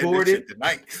podcast. I'll end this shit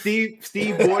tonight.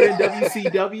 Steve Borden,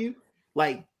 WCW,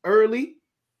 early.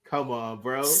 Come on,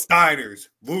 bro. Steiners,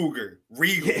 Luger,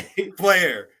 Regal,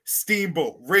 Flair,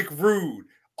 Steamboat, Rick Rude,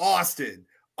 Austin.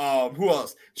 Who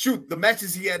else? Shoot, the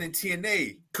matches he had in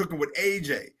TNA, cooking with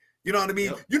AJ. You know what I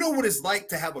mean? Yep. You know what it's like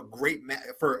to have a great match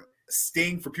for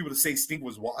Sting, for people to say Sting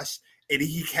was washed, and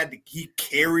he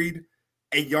carried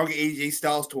a young AJ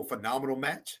Styles to a phenomenal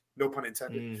match. No pun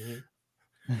intended.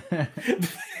 Mm-hmm.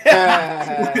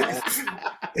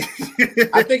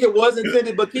 I think it was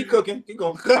intended, but keep cooking. Keep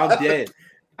going.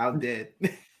 I'm dead.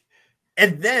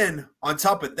 And then on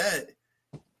top of that,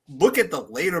 look at the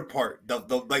later part, the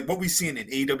what we see in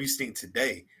AEW Sting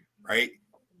today, right?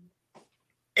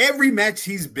 Every match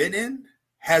he's been in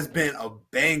has been a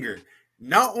banger.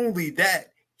 Not only that,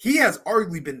 he has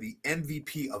arguably been the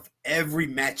MVP of every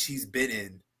match he's been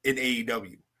in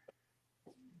AEW.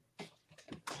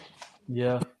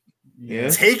 Yeah.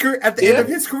 Taker at the end of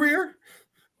his career.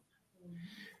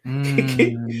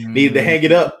 Need to hang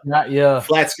it up.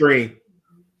 Flat screen.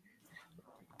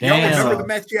 Y'all remember the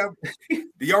match he had?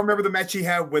 Do y'all remember the match he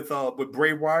had with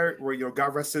Bray Wyatt, where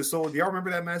God rest his soul? Do y'all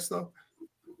remember that match though?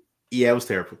 Yeah, it was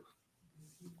terrible.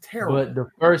 But the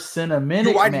first minute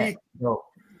match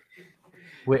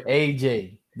with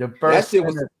AJ,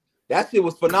 that shit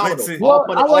was phenomenal. Well,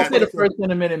 I won't say the first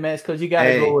minute match because you got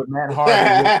to go with Matt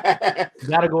Hardy. You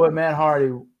got to go with Matt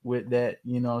Hardy with that.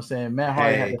 You know what I'm saying? Matt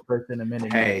Hardy had the first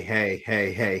minute.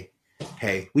 Hey.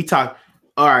 We talk.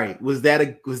 All right. Was that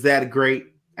a great?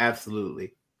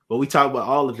 Absolutely. But we talk about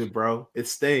all of it, bro.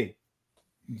 It's Sting.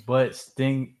 But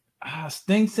Sting's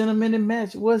minute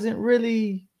match wasn't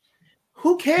really.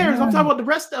 Who cares? I'm talking about the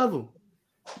rest of them.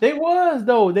 They was,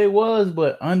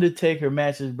 but Undertaker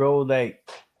matches, bro.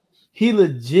 He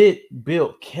legit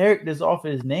built characters off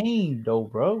his name, though,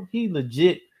 bro. He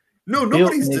legit. No,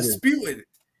 nobody's disputing.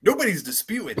 Nobody's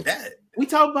disputing that. We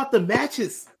talk about the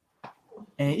matches,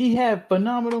 and he had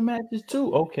phenomenal matches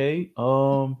too. Okay,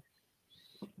 I'm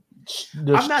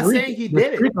not saying he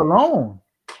did it alone.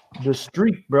 The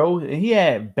streak, bro, and he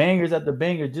had bangers after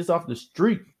banger just off the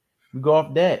streak. We go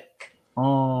off that.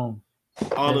 All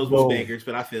those were bangers,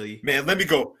 but I feel you, man. Let me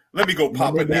go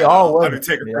pop in that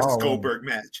Undertaker versus Goldberg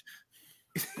match.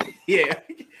 Yeah,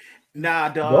 nah,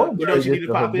 dog. You know what you need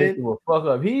to pop in? Fuck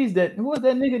up. He's that. Who was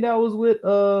that nigga that was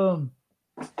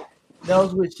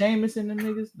with Sheamus and them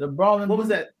niggas? The brawling. What was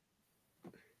that?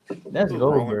 That's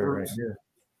Goldberg right there.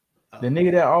 The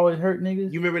nigga that always hurt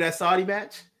niggas. You remember that Saudi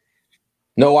match?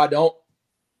 No, I don't.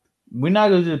 We're not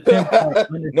gonna just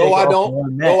pinpoint. No, I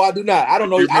don't. No, I do not. I don't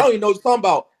know. I don't even know what you're talking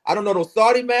about. I don't know no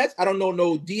Saudi match. I don't know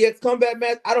no DX comeback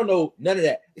match. I don't know none of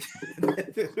that.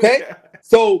 Okay,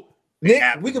 so Nick,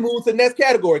 we can move to the next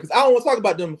category because I don't want to talk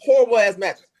about them horrible ass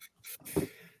matches.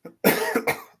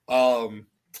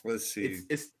 Let's see.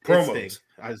 It's promos.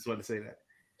 I just want to say that.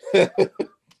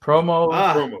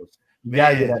 Promos. You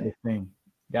gotta get at this thing.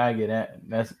 Gotta get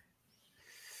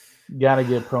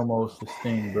promos to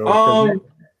Sting, bro.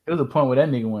 There was a point where that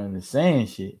nigga wasn't saying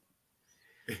shit,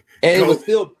 and it was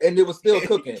still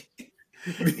cooking.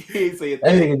 He ain't saying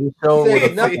that nigga just showed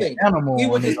with nothing. Animal. He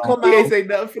would just come He out. ain't say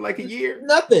nothing for like a year.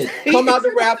 Nothing. Come out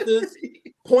the rafters,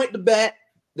 point the bat,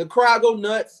 the crowd go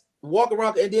nuts, walk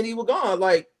around, and then he was gone.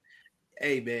 Like,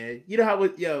 hey man, you know how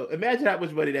much? Imagine how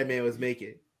much money that man was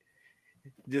making.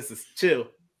 Just to chill.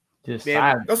 Just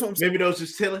man, that's what I'm saying. Maybe those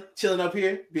just chilling up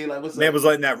here, being like, "What's up?" Man was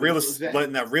letting that real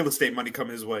estate money come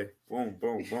his way. Boom,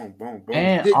 boom, boom, boom, boom.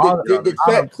 And the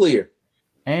check clear.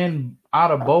 And out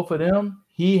of both of them,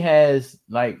 he has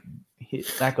like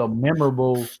a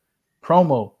memorable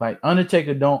promo. Like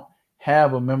Undertaker don't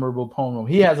have a memorable promo.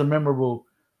 He has a memorable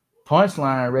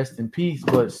punchline. Rest in peace.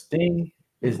 But Sting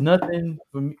is nothing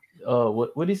for me.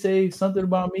 What did he say? Something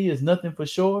about me is nothing for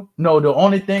sure. No, the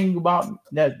only thing about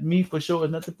that me for sure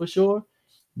is nothing for sure.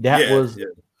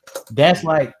 That's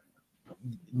like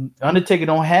Undertaker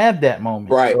don't have that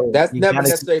moment. Right. So that's never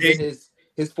necessarily been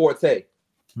his forte.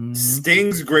 Mm-hmm.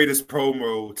 Sting's greatest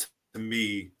promo to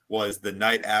me was the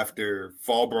night after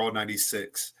Fall Brawl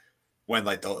 96, when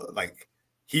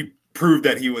he proved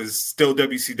that he was still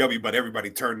WCW, but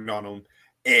everybody turned on him,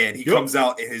 and he comes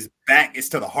out and his back is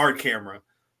to the hard camera.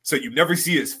 So you never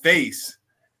see his face,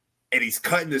 and he's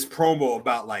cutting this promo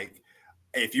about like,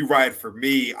 if you ride for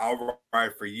me, I'll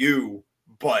ride for you.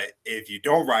 But if you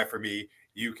don't ride for me,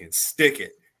 you can stick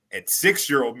it. And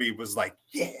 6-year-old me was like,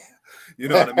 yeah, you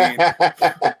know what I mean?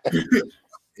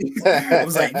 I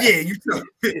was like, yeah, you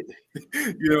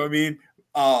know what I mean?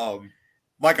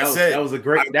 Like I said, that was a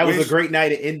great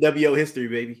night in NWO history,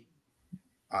 baby.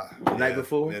 The night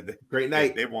before, great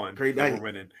night. They won. Great night. They were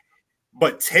winning.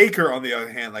 But Taker, on the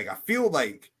other hand, like I feel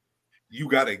like you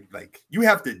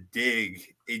have to dig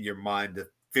in your mind to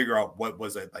figure out what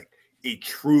was a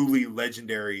truly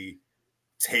legendary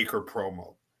Taker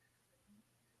promo.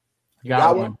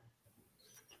 Got one.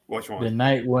 Which one? The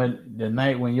night when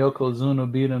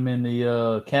Yokozuna beat him in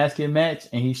the casket match,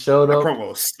 and he showed up. That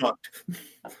promo sucked.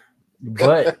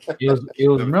 But it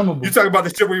was memorable. You talking about the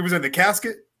shit where he was in the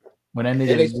casket? When that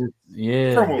nigga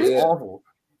the promo was awful.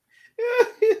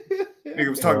 Nigga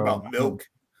was talking about milk.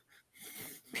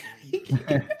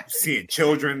 Seeing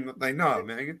children. Like, no,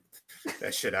 man, get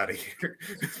that shit out of here.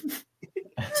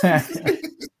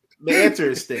 The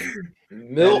answer is Sting.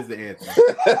 Milk. That is the answer.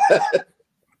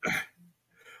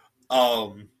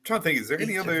 Trying to think, is there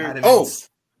any other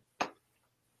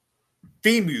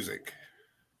theme music?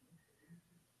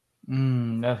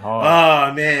 That's hard.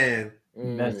 Oh man.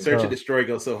 That's Search tough. and Destroy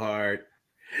goes so hard.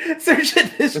 Search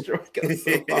and Destroy goes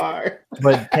so hard.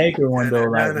 But Taker one though,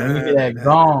 like when you hear that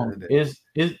gong, it's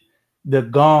the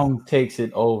gong takes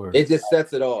it over. It just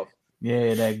sets it off.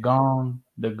 Yeah, that gong,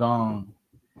 the gong.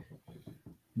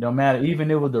 No matter, even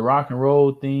if it was the rock and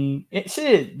roll theme.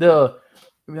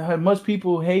 Most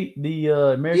people hate the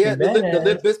American Badass. The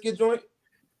Limp Bizkit joint.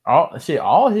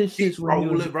 All his shit's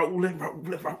rolling.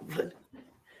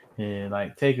 Yeah,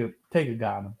 like Taker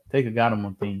got him. Taker got him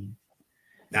on theme.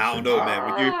 Now I don't know, man.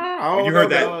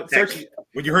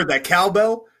 When you heard that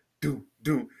cowbell, doom,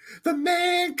 the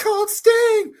man called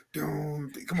Sting.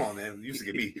 Doom. Come on, man. You used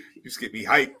to get me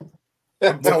hype.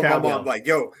 I'm telling my mom, like,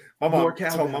 yo,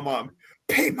 told my mom,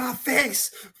 paint my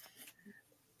face.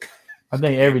 I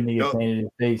think every nigga painted his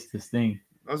face to Sting.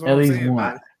 That's what I'm saying,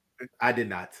 one. I did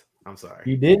not. I'm sorry.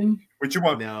 You didn't? What you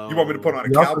want? No. You want me to put on a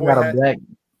You cowboy got hat? a black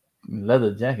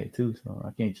leather jacket too, so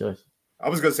I can't trust you. I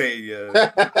was gonna say, you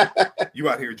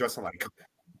out here dressing like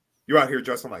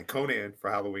Conan for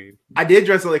Halloween. I did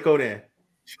dress like Conan.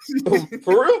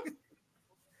 For real?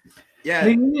 Yeah.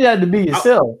 You had to be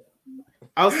yourself.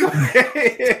 I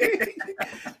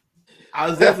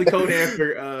was definitely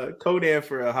Conan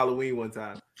for Halloween one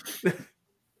time. Okay.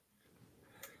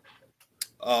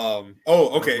 Oh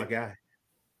my God.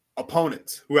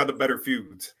 Opponents who had the better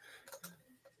feuds.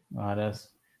 That's.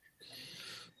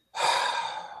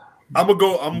 I'm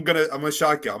gonna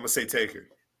shock you. I'm gonna say Taker.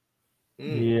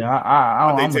 Yeah,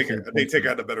 I think Taker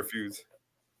had the better feuds.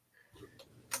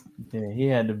 Yeah, he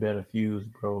had the better feuds,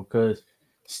 bro. Because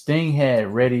Sting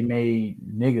had ready-made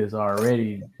niggas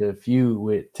already to feud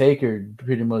with. Taker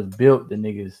pretty much built the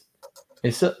niggas.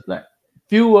 It's like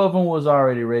few of them was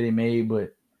already ready-made,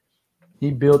 but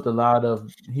he built a lot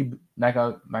of like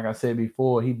I said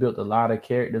before, he built a lot of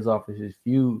characters off of his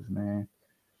feuds, man.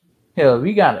 Hell,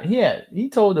 he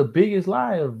told the biggest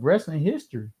lie of wrestling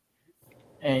history.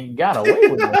 and got away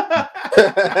with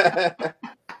it.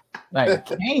 Like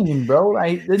Kane, bro.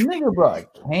 Like the nigga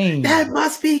brought Kane. That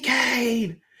must be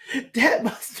Kane. That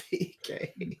must be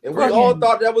Kane. And we all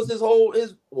thought that was his.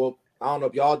 Well, I don't know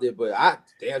if y'all did, but I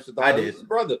damn sure thought it was his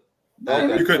brother.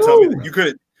 Okay. You couldn't tell me.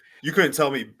 You couldn't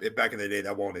tell me back in the day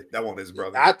that wasn't his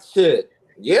brother. That shit.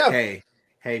 Yeah.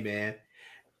 Hey, man.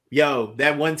 Yo,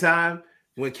 that one time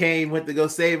when Kane went to go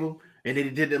save him, and then he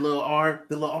did the little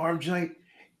arm joint.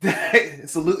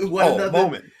 Saluting one another. A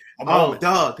moment.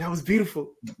 Dog, that was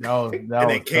beautiful. No, and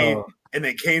then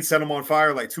Kane set him on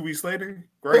fire like 2 weeks later.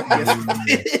 Great. Family.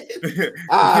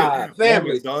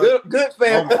 Good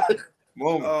family.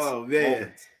 Moments. Oh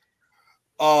man.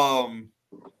 Moments.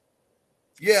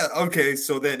 Yeah. Okay.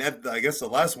 So then, I guess the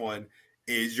last one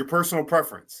is your personal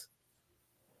preference.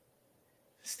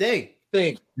 Sting.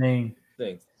 Yeah.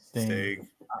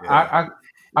 I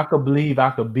could believe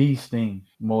I could be Sting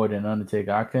more than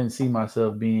Undertaker. I couldn't see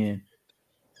myself being.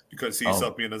 You couldn't see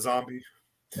yourself being a zombie.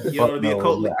 You don't want to be a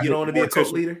cult. You don't want to be a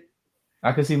cult leader.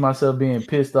 I could see myself being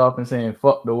pissed off and saying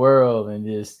 "fuck the world" and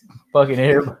just fucking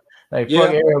everybody. Like fuck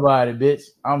everybody, bitch.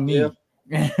 I'm me.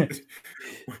 Yeah.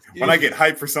 When I get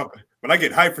hyped for something,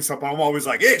 I'm always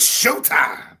like, it's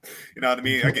showtime. You know what I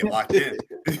mean? I get locked in.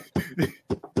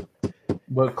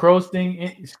 But Crow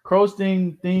Sting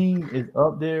thing is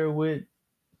up there with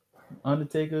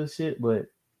Undertaker shit, but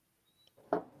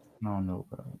I don't know,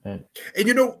 bro. And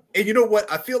you know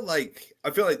what? I feel like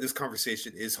this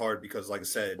conversation is hard because, like I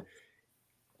said,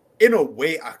 in a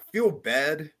way, I feel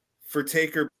bad for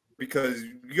Taker because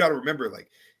you got to remember, like,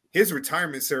 his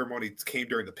retirement ceremony came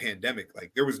during the pandemic.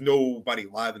 Like, there was nobody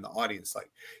live in the audience. Like,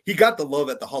 he got the love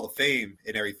at the Hall of Fame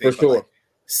and everything. For sure. Like,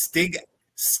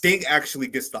 Sting actually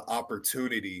gets the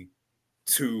opportunity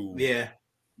to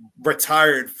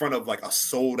retire in front of like a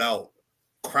sold out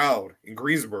crowd in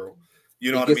Greensboro.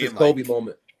 You know what I mean? His Kobe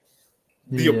moment.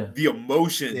 The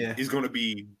emotion is going to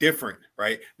be different,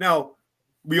 right? Now,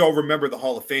 we all remember the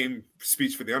Hall of Fame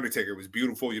speech for The Undertaker. It was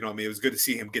beautiful. You know what I mean? It was good to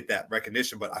see him get that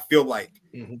recognition. But I feel like,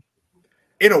 in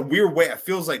a weird way, it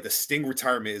feels like the Sting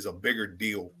retirement is a bigger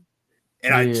deal.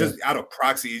 And I just, out of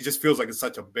proxy, it just feels like it's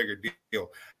such a bigger deal.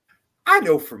 I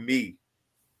know for me,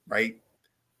 right?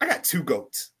 I got two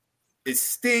GOATs. It's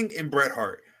Sting and Bret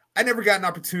Hart. I never got an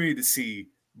opportunity to see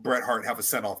Bret Hart have a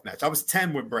send-off match. I was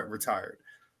 10 when Bret retired.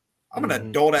 I'm an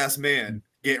adult-ass man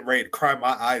getting ready to cry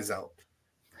my eyes out.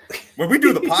 When we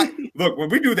do when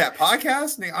we do that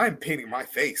podcast, I'm painting my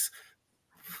face.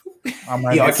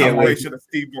 I can't wait.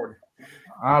 Steve Gordon.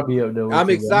 I'll be up there. I'm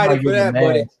excited for that,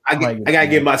 buddy. I gotta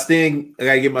get my Sting. I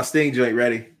gotta get my Sting joint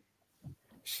ready.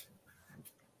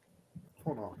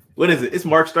 Hold on. What is it? It's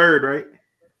March 3rd, right?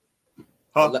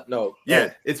 Huh? No.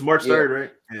 Yeah, it's March 3rd,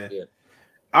 right? Yeah.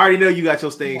 I already know you got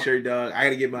your Sting shirt, dog. I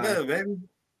gotta get mine. Yeah, baby.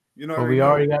 You know, but we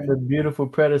already got the beautiful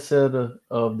predecessor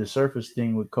of the Surface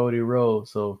Sting with Cody Rhodes,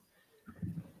 so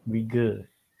we good.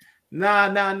 Nah.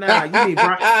 You mean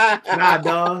Brian? Nah,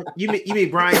 dog. You mean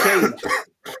Brian Cage?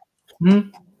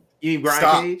 You mean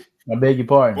Brian Cage? I beg your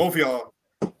pardon. Both of y'all.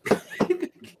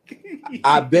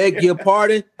 I beg your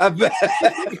pardon.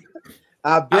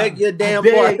 I beg your damn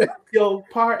pardon. Your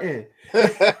pardon.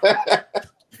 Beg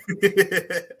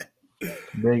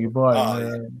your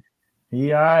pardon, man.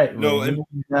 He all right. No, he's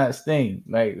not Sting.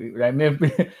 Like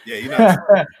Memphis. Yeah, you're not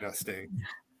Sting.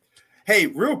 Hey,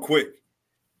 real quick.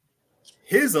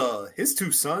 His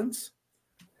two sons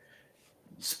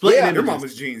split. Yeah, their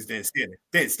mama's jeans didn't stand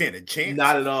a chance.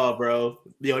 Not at all, bro.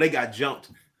 Yo, they got jumped.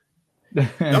 Them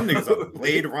niggas are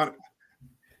Blade Runner.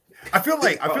 I feel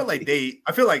like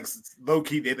low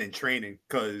key they've been training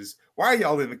because why are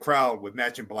y'all in the crowd with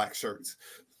matching black shirts?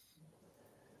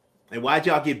 And why'd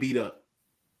y'all get beat up?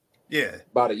 Yeah,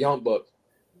 by the Young Bucks.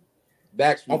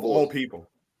 Backstreet of all people.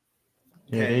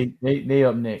 Yeah, they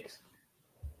up next.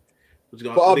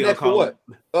 Up next for what?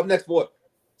 Up next for what?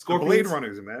 The Blade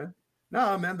Runners, man.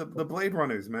 Nah, man, the Blade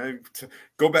Runners, man.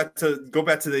 Go back to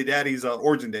their daddy's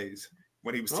origin days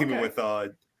when he was teaming with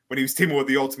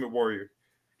the Ultimate Warrior.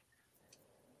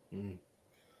 You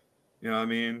know what I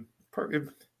mean? It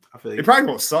probably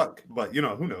won't suck, but you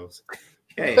know, who knows?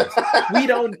 Hey, we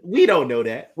don't know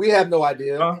that. We have no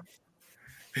idea.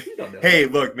 Hey,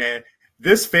 look, man,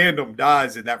 this fandom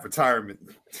dies in that retirement.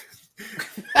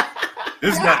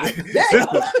 This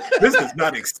does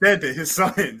not extend to his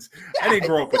sons. I didn't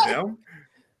grow up with them.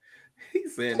 He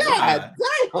said, God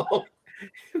damn.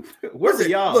 Where's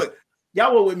y'all? Look,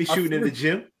 y'all were with me shooting in the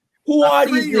gym. Who are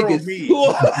these niggas?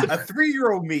 A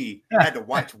 3-year-old me had to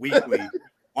watch weekly,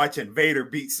 watching Vader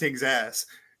beat Sting's ass.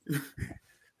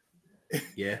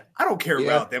 Yeah. I don't care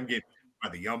about them getting by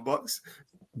the Young Bucks.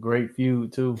 Great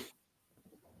feud, too.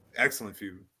 Excellent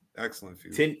feud.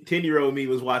 10-year-old me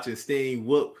was watching Sting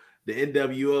whoop the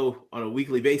NWO on a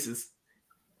weekly basis.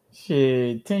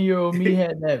 Shit, 10-year-old me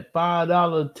had that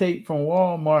 $5 tape from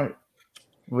Walmart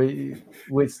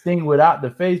with Sting without the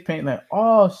face paint. Like,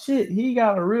 oh shit, he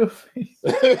got a real face.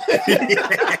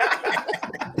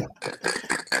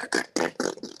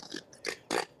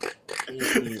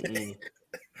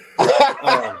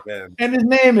 Oh man! And his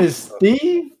name is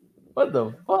Steve. What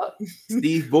the fuck?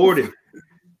 Steve Borden.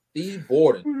 Steve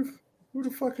Borden. Who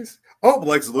the fuck is? Oh,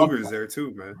 Lex Luger is there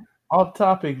too, man. Off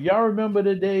topic. Y'all remember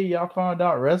the day y'all found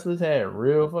out wrestlers had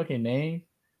real fucking names?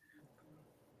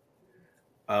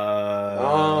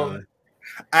 I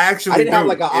didn't have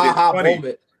like an aha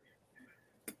moment.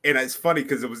 And it's funny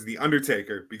because it was the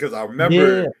Undertaker. Because I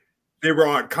remember they were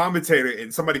on commentator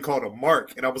and somebody called him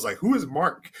Mark, and I was like, "Who is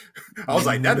Mark?" I was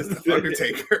like, "That is the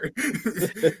Undertaker."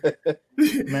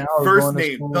 Man, first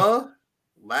name the,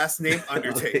 last name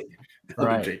Undertaker.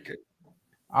 Right. Undertaker.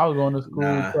 I was going to school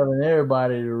telling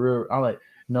everybody the real. I'm like,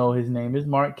 no, his name is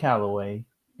Mark Calloway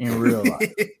in real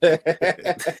life.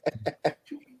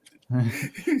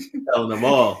 Telling them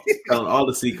all, telling all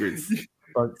the secrets.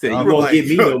 Say, you won't get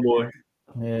me no more.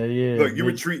 Yeah. Look, you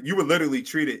would literally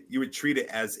treat it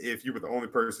as if you were the only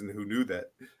person who knew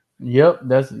that. Yep,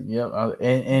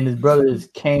 and his brother is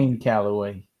Kane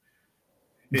Calloway.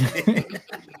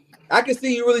 I can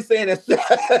see you really saying that.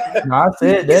 No, I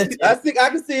said that. I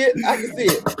can see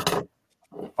it.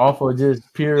 Off of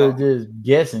just pure just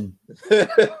guessing.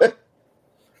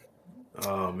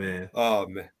 Oh man.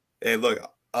 Hey, look,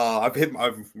 I've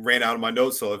ran out of my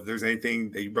notes, so if there's anything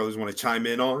that you brothers want to chime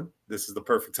in on, this is the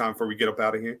perfect time before we get up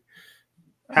out of here.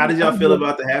 How did y'all feel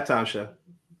about the halftime show?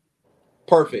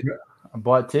 Perfect. I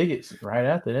bought tickets right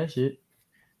after that shit.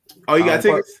 Oh, you got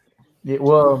tickets? Yeah,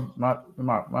 well,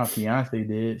 my fiance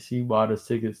did. She bought us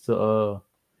tickets to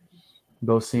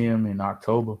go see him in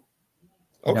October.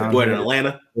 Okay, what, in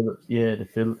Atlanta? Yeah, the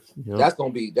Phillips. Yep. That's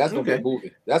gonna be a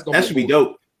movie. That should be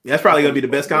dope. That's probably gonna be the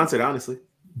best concert, honestly.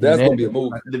 That's gonna be a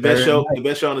movie. The best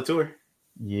show on the tour.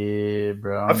 Yeah,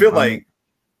 bro. I feel like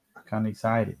I'm kind of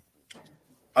excited.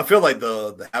 I feel like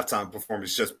the halftime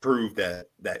performance just proved that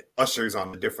Usher's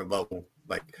on a different level.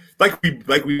 Like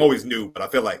we always knew, but I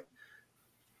feel like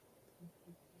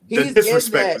the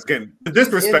disrespect was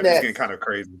getting kind of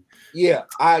crazy. Yeah,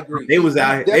 I agree. They was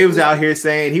out here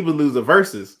saying he would lose the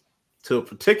verses to a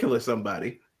particular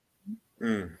somebody.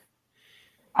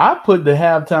 I put the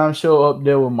halftime show up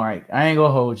there with Mike. I ain't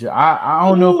gonna hold you. I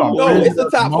don't know if I'm. No, it's a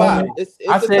top five. It's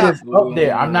up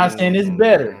there. I'm not saying it's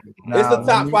better. It's a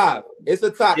top five. It's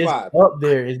a top five. Up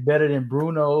there. It's better than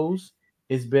Bruno's.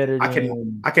 It's better than.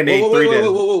 I can name three.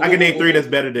 I can name three that's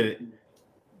better than it.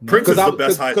 Prince is the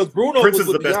best. Prince is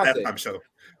the best halftime show.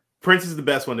 Prince is the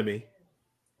best one to me.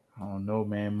 I don't know,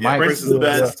 man. Yeah, Prince is the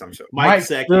best halftime show. Mike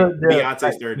second.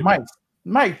 Beyonce's third.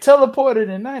 Mike teleported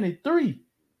in '93.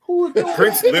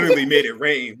 Prince literally made it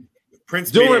rain. Prince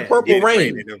during Purple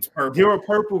Rain. During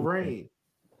Purple Rain.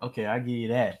 Okay, I give you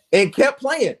that. And kept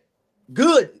playing.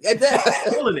 Good at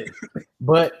that.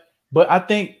 But I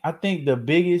think the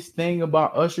biggest thing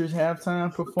about Usher's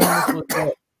halftime performance was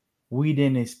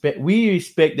that we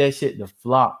expect that shit to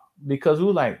flop because we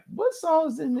were like, what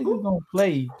songs this nigga gonna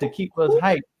play to keep us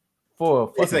hyped for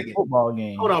a fucking football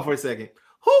game? Hold on for a second.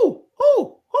 Who?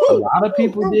 A lot of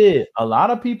people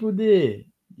did.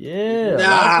 Yeah.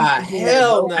 Nah,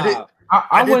 hell nah.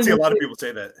 I didn't see a lot of people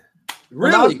say that.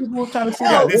 Really? A lot of people were trying to say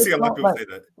that. I didn't see a lot of people say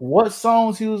that. What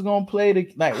songs he was gonna play?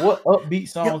 What upbeat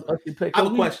songs Usher play? I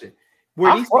have a question.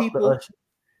 Were these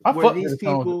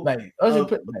people like Usher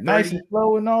play Nice and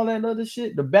Slow and all that other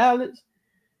shit? The ballads.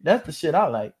 That's the shit I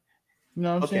like. You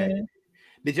know what I'm saying?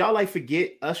 Did y'all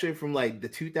forget Usher from the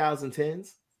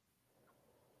 2010s?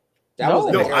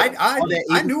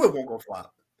 I knew it won't go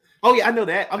flop. Oh yeah, I know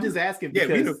that. I'm just asking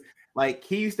because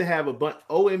he used to have a bunch.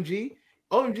 OMG,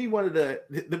 one of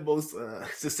the most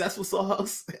successful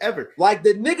songs ever. Like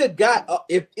the nigga got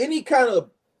if any kind of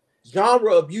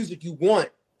genre of music you want,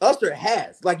 Usher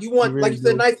has. Like you want, like you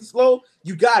said, Nice and Slow,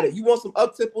 you got it. You want some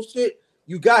up-tempo shit,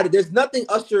 you got it. There's nothing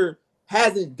Usher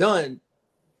hasn't done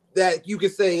that you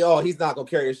can say, oh, he's not gonna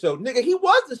carry a show. Nigga, he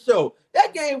was the show.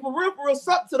 That game for real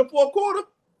sucked to the fourth quarter.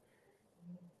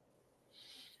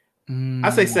 I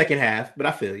say second half, but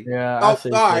I feel you. Yeah. All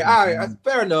right.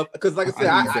 Fair enough. Because like I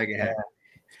said, second half.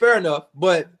 Fair enough.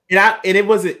 But it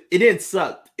didn't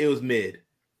suck. It was mid.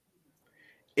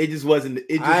 It just wasn't.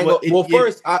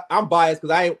 First, I'm biased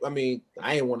because I ain't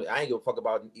give a fuck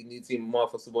about any team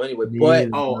motherfuckers anyway.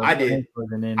 But I did.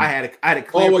 I had a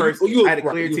clear person. I had a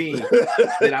clear team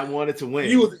that I wanted to win.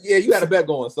 You had a bet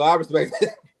going, so I respect it.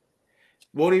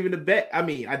 Won't even a bet. I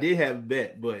mean, I did have a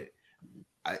bet, but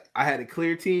I had a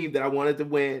clear team that I wanted to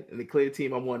win and a clear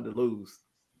team I wanted to lose.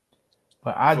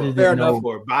 But I just didn't know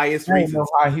for biased I didn't reasons. know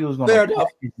how he was gonna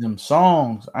package them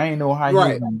songs. I didn't know how he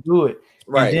was gonna do it.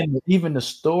 Right. And then even the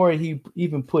story he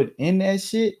even put in that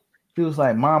shit, he was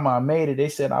like, "Mama, I made it." They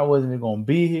said I wasn't even gonna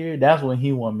be here. That's when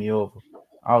he won me over.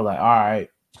 I was like, "All right,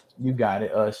 you got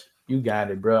it, Ush. You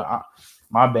got it, bro.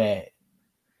 My bad.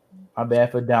 My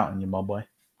bad for doubting you, my boy."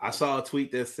 I saw a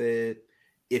tweet that said,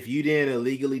 "If you didn't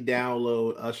illegally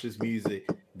download Usher's music,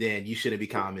 then you shouldn't be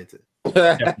commenting."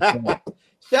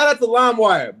 Shout out to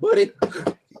LimeWire, buddy.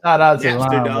 Shout out to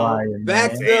LimeWire,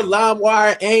 Baxter,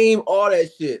 LimeWire, AIM, all that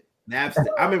shit. Napster.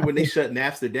 I remember when they shut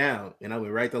Napster down, and I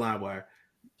went right to LimeWire.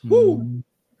 Woo!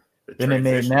 Then they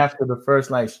made Napster the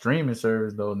first like streaming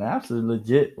service though. Napster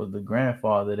legit was the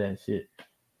grandfather of that shit.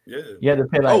 Yeah, you had to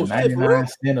pay like 99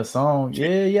 cents a song.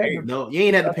 Yeah, yeah. No, you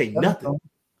ain't had to pay nothing.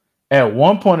 At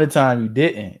one point in time, you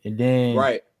didn't, and then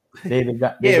they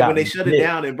got when they shut it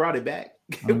down and brought it back.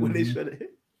 When they shut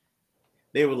it,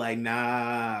 they were like,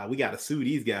 "Nah, we got to sue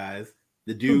these guys."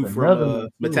 The dude from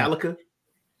Metallica.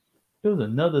 There was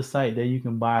another site that you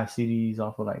can buy CDs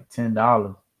off of like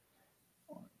 $10.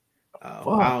 I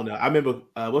don't know. I remember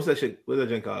what's that shit? What's that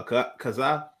thing called?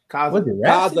 Kaza?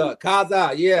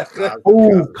 Kaza, yeah.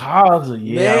 Oh, Kaza,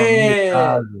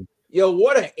 yeah. Man. Yo,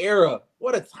 what an era.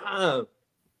 What a time.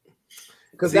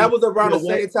 Because that was around the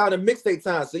same time, the mixtape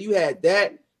time. So you had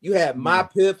that. You had my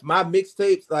Piff, my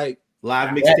mixtapes, like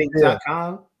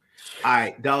livemixtapes.com. All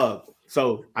right, dog.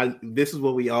 So this is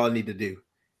what we all need to do.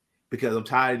 Because I'm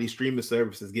tired of these streaming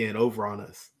services getting over on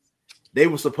us. They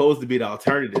were supposed to be the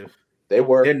alternative.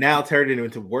 They're now turning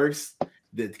into worse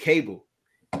than cable.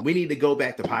 We need to go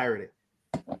back to pirating.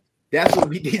 That's what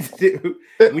we need to do.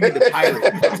 We need to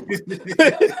pirate.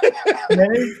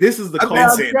 This is the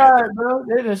concept, bro.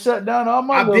 They done shut down all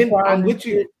my. I'm with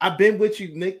you. I've been with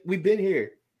you, Nick. We've been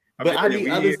here, but I need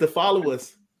others to follow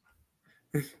us.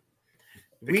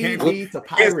 We need to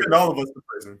pirate. Send all of us to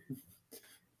prison.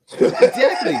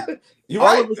 Exactly. You're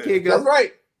right. Of us can't go. That's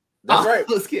right. That's right.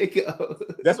 All of us can't go.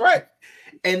 That's right.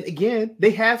 And again, they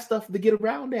have stuff to get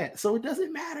around that, so it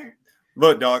doesn't matter.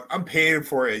 Look, dog, I'm paying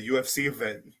for a UFC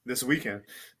event this weekend.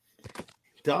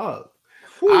 Dog,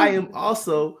 I am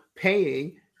also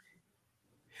paying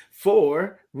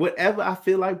for whatever I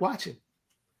feel like watching.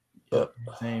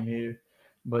 Same here.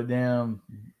 But damn,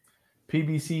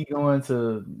 PBC going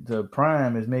to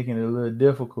Prime is making it a little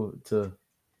difficult to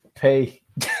pay.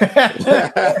 Because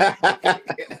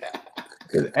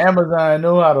Amazon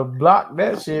know how to block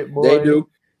that shit, boy. They do.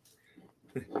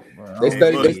 Well, they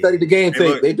study the game tape.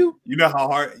 Look, they do. You know how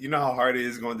hard it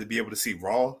is going to be able to see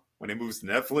Raw when it moves to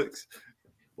Netflix.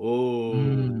 Oh,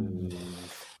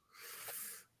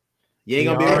 you ain't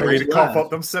gonna be ready to cough up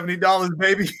them $70,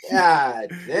 baby.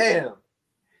 God damn.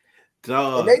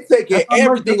 Dog. And they taking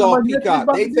everything off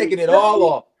Peacock. They taking it all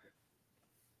off.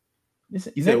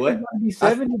 You said what?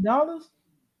 $70?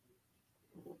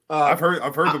 I've heard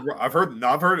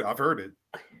it.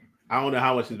 I don't know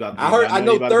how much it's about. I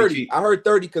know 30. I heard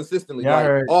 30 consistently. Yeah,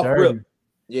 like, off 30. rip.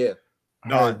 Yeah.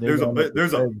 No, there's a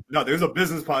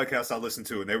business podcast I listened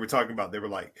to, and they were talking about, they were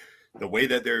like, the way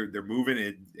that they're moving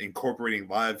and incorporating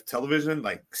live television,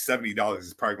 like $70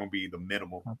 is probably gonna be the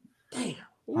minimum. Damn.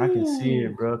 I can see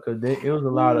it, bro, because it was a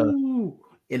lot of, and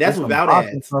that's without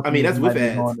ads. I mean, that's with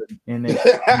ads.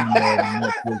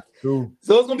 So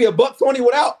it's gonna be $120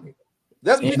 without.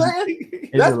 That's what you're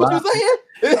saying? That's what you're saying?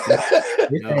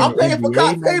 I'm paying for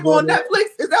Cox Cable on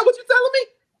Netflix. Is that what you're telling me?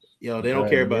 Yo, they don't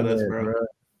care about us, bro.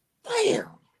 Damn.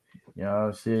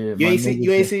 Yo, shit. You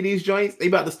ain't see these joints? They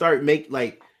about to start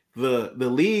the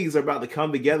leagues are about to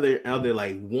come together under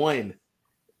like one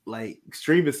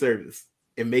streaming service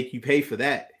and make you pay for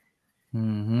that.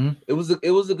 Mm-hmm. It was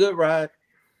a good ride.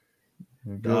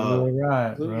 Good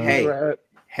ride.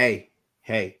 Hey.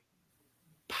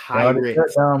 Pirate.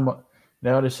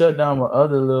 Now they shut down my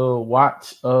other little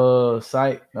watch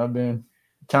site I've been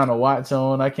trying to watch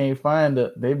on. I can't find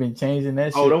it. They've been changing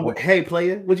that shit. Oh, hey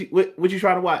player, what you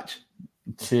trying to watch?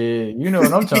 Shit, you know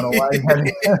what I'm trying to watch.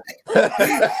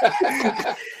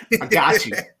 I got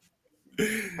you.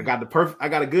 I got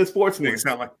a good sportsman.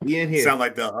 We in here. Sound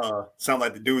like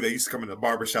the dude that used to come in the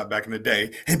barbershop back in the day.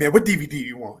 Hey man, what DVD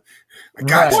you want? I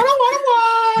got you.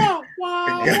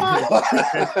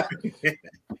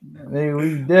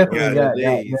 We definitely got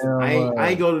that. I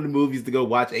ain't go to the movies to go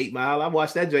watch 8 Mile. I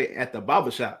watched that joint at the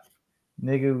barbershop.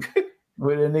 Nigga,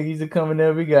 where the niggas used to come in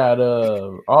there, we got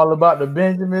All About the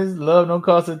Benjamins, Love Don't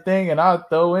Cost a Thing, and I'll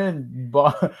throw in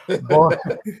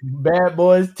Bad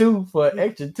Boys 2 for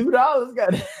extra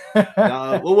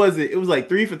 $2. What was it? It was like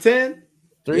 3 for $10.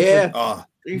 3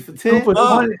 for 10. 2 for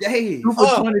 20. 2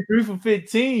 for 20. 3 for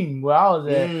 15. Where I was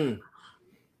at.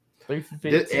 3 for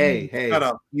 15. Hey.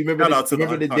 You remember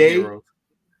the day?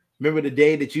 Remember the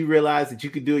day that you realized that you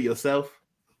could do it yourself?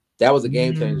 That was a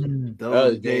game changer.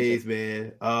 Those days,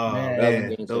 man. Oh,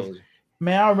 man.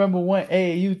 Man, I remember one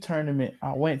AAU tournament.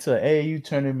 I went to an AAU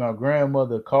tournament. My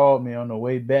grandmother called me on the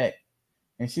way back,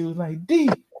 and she was like, "D,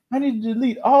 I need to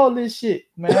delete all this shit,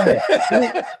 man."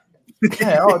 I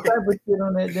had all type of shit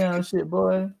on that damn shit,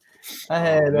 boy. I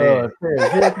had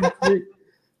shit.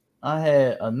 I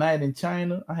had A Night in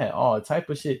China. I had all type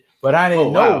of shit, but I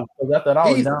didn't know because I thought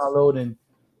I was downloading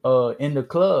in the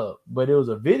club, but it was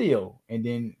a video, and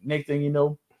then next thing you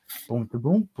know, boom,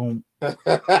 boom, boom.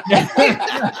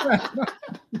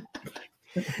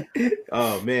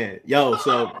 Oh man, yo!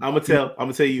 So I'm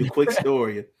gonna tell you a quick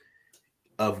story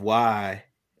of why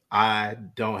I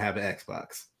don't have an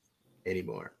Xbox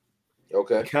anymore.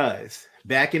 Okay. Because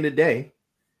back in the day,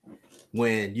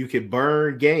 when you could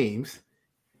burn games,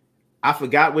 I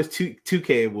forgot what 2K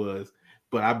it was,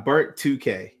 but I burnt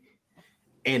 2K,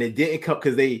 and it didn't come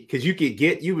because you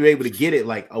were able to get it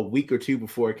like a week or two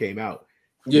before it came out.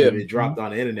 Yeah, it dropped on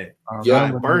the internet. Yeah,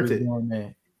 I burnt it.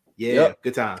 Yeah,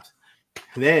 good times.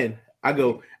 And then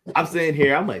I'm sitting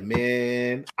here, I'm like,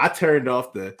 man, I turned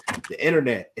off the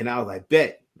internet, and I was like,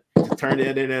 bet, just turn the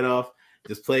internet off,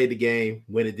 just played the game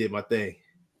when it did my thing.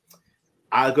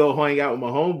 I go hang out with my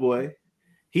homeboy.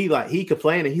 He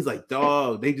complained, and he's like,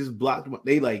 dog, they just blocked my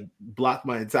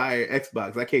entire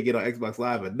Xbox. I can't get on Xbox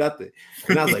Live or nothing.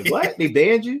 And I was like, what? They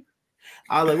banned you?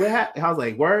 I was like, what happened? I was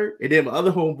like, word. And then my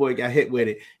other homeboy got hit with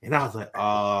it. And I was like,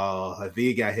 oh, if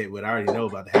he got hit with it, I already know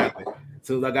about to happen. As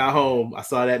soon as I got home, I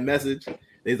saw that message.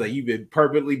 They was like, you've been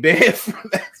permanently banned from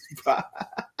Xbox.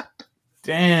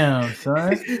 Damn,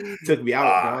 son. Took me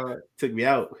out, dog. Took me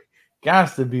out.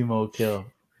 Gots to be more kill.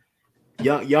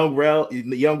 Young Rel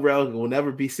will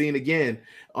never be seen again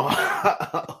on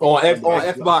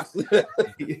Xbox.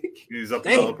 He's up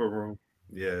in the upper room.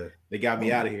 Yeah, they got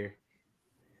me out of here.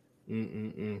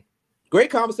 Great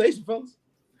conversation, fellas.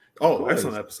 Oh,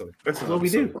 excellent episode. That's what we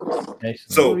do.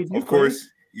 So, of course,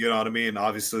 you know what I mean?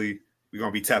 Obviously, we're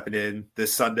going to be tapping in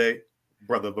this Sunday.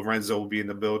 Brother Lorenzo will be in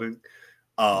the building.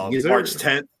 Yes, March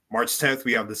 10th,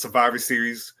 we have the Survivor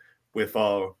Series with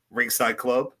Ringside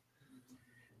Club.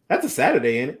 That's a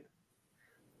Saturday, ain't it?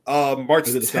 March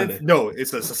 10th. No,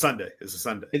 it's a Sunday. It's a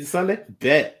Sunday. It's a Sunday?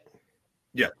 Bet.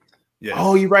 Yeah.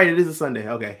 Oh, you're right. It is a Sunday.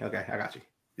 Okay. I got you.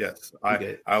 Yes.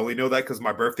 I only know that because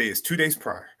my birthday is 2 days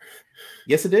prior.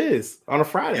 Yes, it is. On a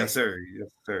Friday. Yes, sir.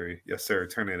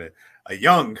 Turning a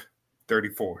young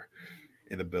 34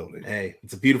 in the building. Hey,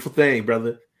 it's a beautiful thing,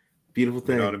 brother. Beautiful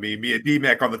thing. You know what I mean? Me and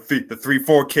DMac on the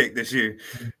 3-4 kick this year.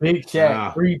 Big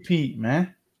chat, repeat,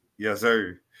 man. Yes,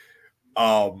 sir.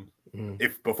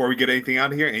 If before we get anything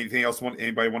out of here, anything else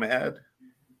anybody want to add?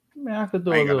 Man, I could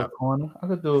do a little corner. I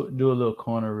could do a little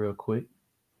corner real quick.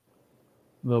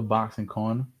 A little boxing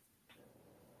corner.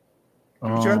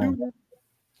 What y'all do?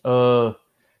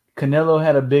 Canelo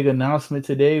had a big announcement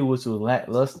today, which was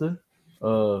lackluster.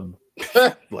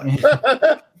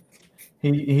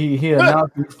 He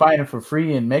announced he's fighting for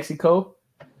free in Mexico,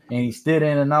 and he still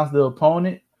didn't announce the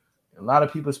opponent. A lot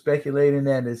of people speculating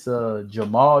that it's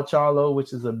Jamal Charlo,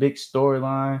 which is a big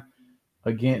storyline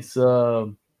against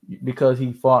because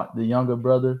he fought the younger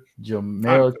brother,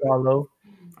 Jamel Charlo.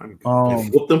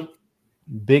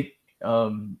 Big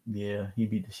yeah, he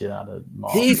beat the shit out of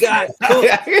Maul. He got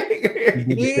cooked.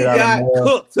 He got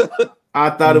cooked. I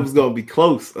thought it was gonna be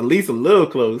close, at least a little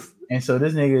close. And so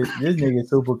this nigga is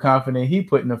super confident. He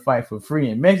putting the fight for free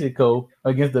in Mexico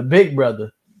against the big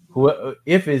brother. Who,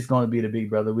 if it's going to be the big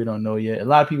brother, we don't know yet. A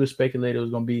lot of people speculated it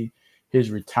was going to be his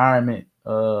retirement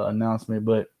announcement,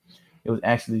 but it was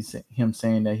actually him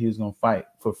saying that he was going to fight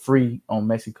for free on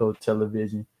Mexico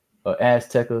television,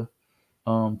 Azteca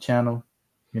channel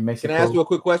in Mexico. Can I ask you a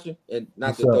quick question? And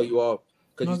not to throw you off,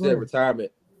 because you said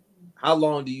retirement. How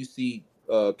long do you see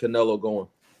Canelo going?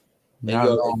 Not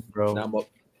long, bro.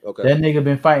 Okay. That nigga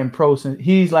been fighting pro since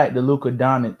he's like the Luka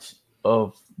Doncic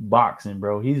of boxing,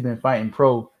 bro. He's been fighting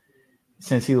pro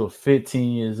since he was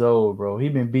 15 years old, bro. He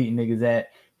been beating niggas at.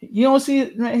 You don't see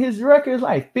it, man, his record is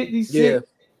like 56,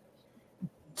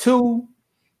 2,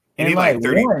 and he like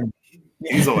 30. 1.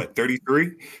 He's on like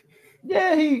 33.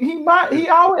 Yeah, he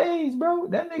our age, bro.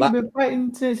 That nigga been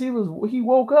fighting since he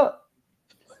woke up.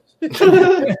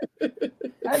 That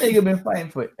nigga been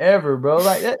fighting forever, bro.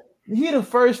 Like that. He the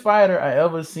first fighter I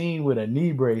ever seen with a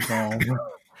knee brace on. This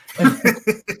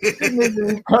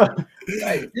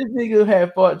nigga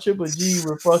had fought Triple G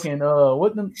with fucking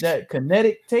that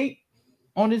kinetic tape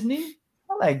on his knee.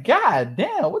 I'm like, God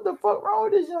damn, what the fuck wrong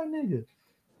with this young nigga?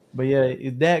 But yeah,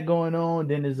 is that going on?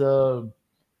 Then is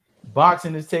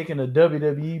boxing is taking a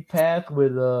WWE path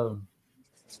with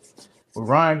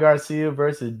Ryan Garcia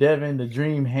versus Devin the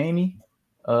Dream Haney.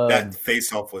 That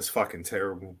face off was fucking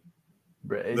terrible.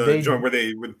 The joint where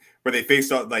they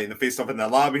faced off, like the face off in the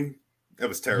lobby, it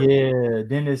was terrible. Yeah,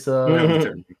 then it's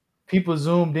people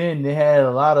zoomed in. They had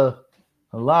a lot of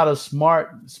smart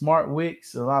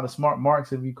wicks, a lot of smart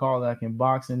marks, if you call it, like in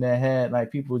boxing, that had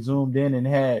like people zoomed in and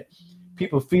had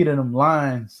people feeding them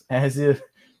lines as if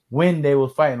when they were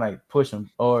fighting, like push them,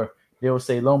 or they would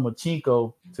say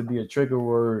Lomachenko to be a trigger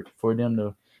word for them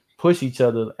to push each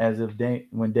other, as if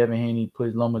when Devin Haney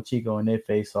pushed Lomachenko in their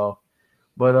face off.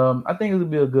 But I think it'll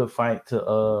be a good fight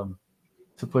to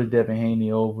push Devin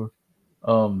Haney over.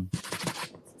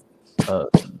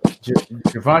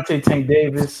 Gervonta Tank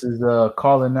Davis is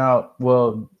called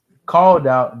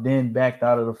out, then backed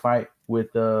out of the fight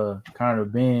with Conor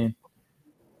Ben,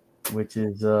 which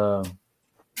is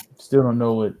still don't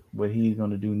know what he's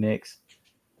gonna do next.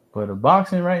 But the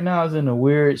boxing right now is in a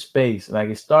weird space. Like,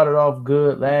 it started off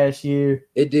good last year.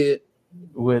 It did,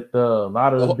 with a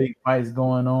lot of the big fights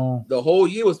going on. The whole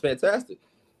year was fantastic.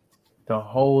 The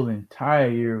whole entire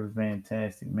year was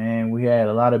fantastic, man. We had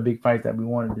a lot of big fights that we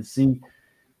wanted to see.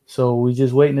 So we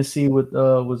just waiting to see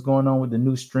what's going on with the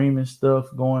new streaming stuff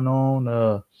going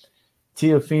on.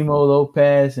 Teofimo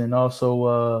Lopez and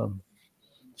also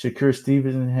Shakur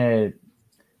Stevenson had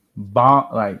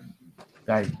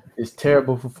like it's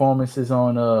terrible performances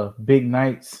on big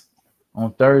nights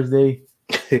on Thursday.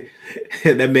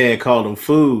 That man called him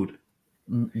food.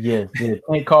 Yes,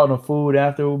 Tank called him food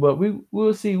after, but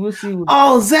we'll see.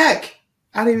 Oh, Zach!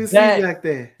 I didn't even see Zach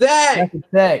there.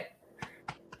 Zach.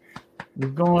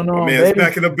 What's going on, man's baby?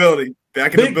 Back in the building.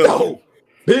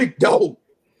 Big dough.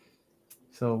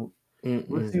 So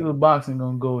we'll see what boxing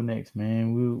gonna go next,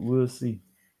 man. We'll see.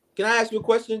 Can I ask you a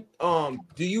question?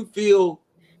 Do you feel,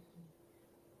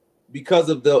 because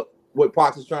of what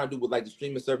Fox is trying to do with like the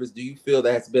streaming service, do you feel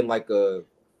that has been like a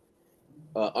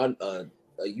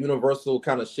universal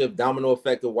kind of shift, domino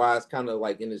effect of why it's kind of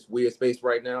like in this weird space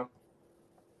right now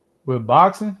with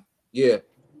boxing? Yeah,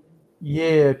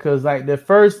 because like the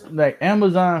first, like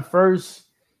Amazon first,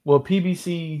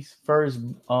 PBC's first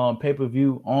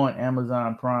pay-per-view on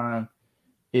Amazon Prime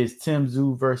is Tim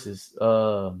Tszyu versus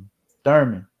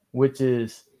Thurman, which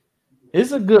it's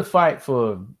a good fight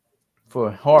for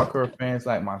hardcore fans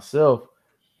like myself.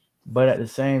 But at the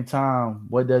same time,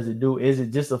 what does it do? Is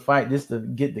it just a fight just to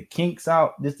get the kinks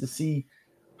out, just to see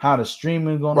how the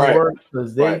streaming is going to work?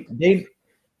 Because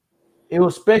it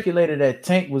was speculated that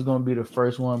Tank was going to be the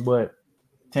first one, but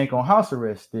Tank on house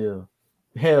arrest still.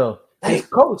 Hell, his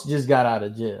coach just got out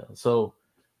of jail, so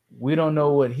we don't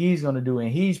know what he's going to do. And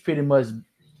he's the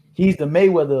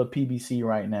Mayweather of PBC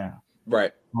right now.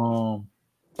 Right.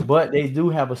 But they do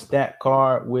have a stacked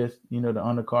card with, the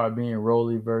undercard being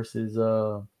Rolly versus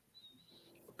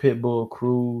Pitbull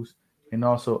Cruz, and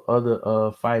also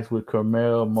other fights with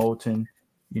Carmelo Moulton,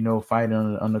 fighting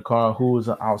on the undercard, who is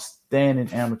an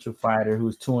outstanding amateur fighter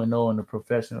who's 2-0 in the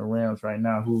professional realms right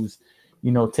now, who's,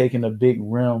 taking a big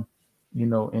rim, in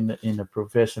the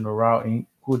professional route, and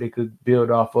who they could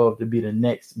build off of to be the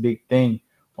next big thing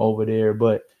over there.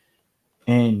 But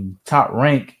in Top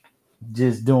Rank,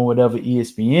 just doing whatever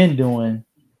ESPN doing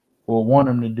or want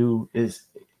them to do is,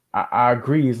 I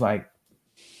agree, is like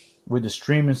with the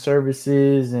streaming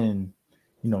services and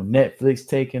Netflix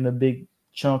taking a big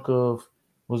chunk of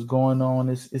what's going on.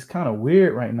 It's kind of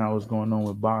weird right now what's going on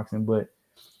with boxing, but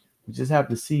we just have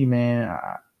to see, man.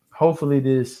 Hopefully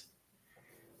this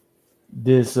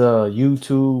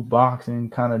YouTube boxing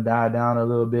kind of die down a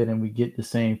little bit and we get the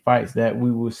same fights that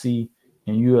we will see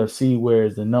in UFC, where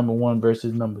it's the number 1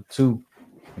 versus number 2,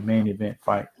 the main event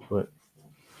fight. But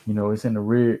it's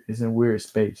in weird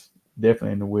space.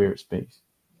 Definitely in the weird space.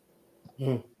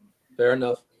 Fair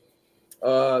enough.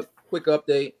 Quick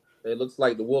update. It looks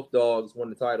like the Wolf Dogs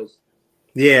won the titles.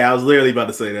 Yeah, I was literally about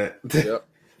to say that. Yep.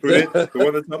 Who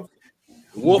won the title?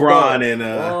 Braun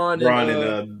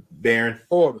and Baron.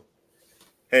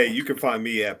 Hey, you can find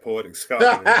me at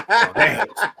PoeticScotland.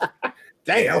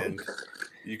 Damn. And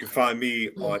you can find me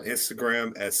on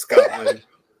Instagram at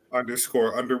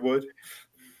Scotland_Underwood.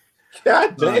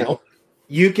 God damn.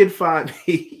 You can find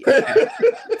me.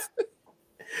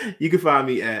 You can find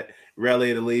me at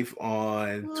Raleoftheleaf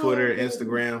on Twitter,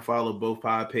 Instagram. Follow both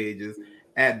pod pages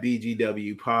at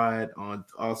bgwpod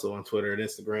also on Twitter and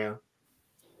Instagram.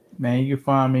 Man, you can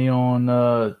find me on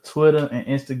Twitter and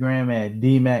Instagram at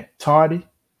DMacTardy.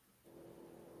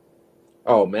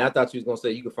 Oh man, I thought you was gonna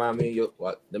say you can find me.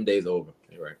 Them days are over.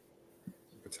 You're right. You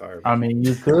can retirement. I mean,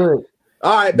 you could.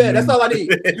 All right, man. That's all I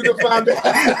need. You can find me.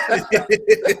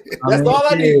 That's all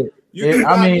I need.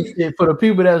 For the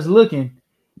people that's looking,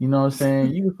 you know what I'm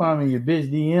saying, you can find me your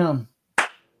bitch DM.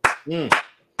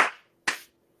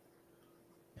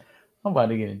 I'm about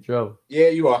to get in trouble. Yeah,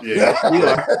 you are. Yeah, you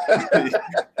are.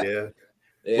 Yeah.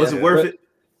 Was it worth it?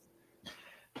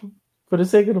 For the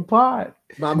sake of the pod.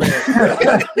 My man.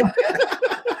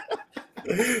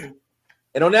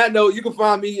 And on that note, you can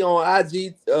find me on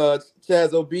IG,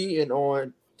 Chaz OB, and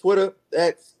on Twitter,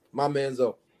 X, my man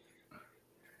Zo.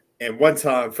 And one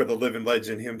time for the living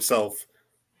legend himself,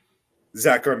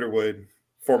 Zach Underwood,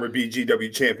 former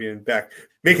BGW champion, back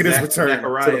making his return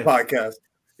to the podcast.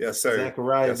 Yes, sir.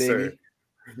 Zachariah, baby. Sir.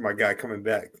 My guy coming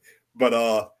back. But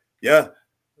yeah,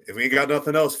 if we ain't got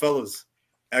nothing else, fellas,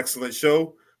 excellent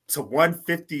show to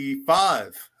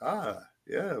 155.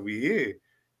 Yeah, we here.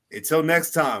 Until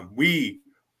next time, we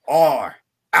are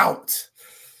out.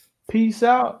 Peace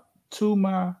out to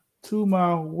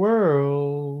my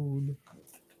world.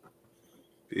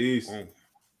 Peace.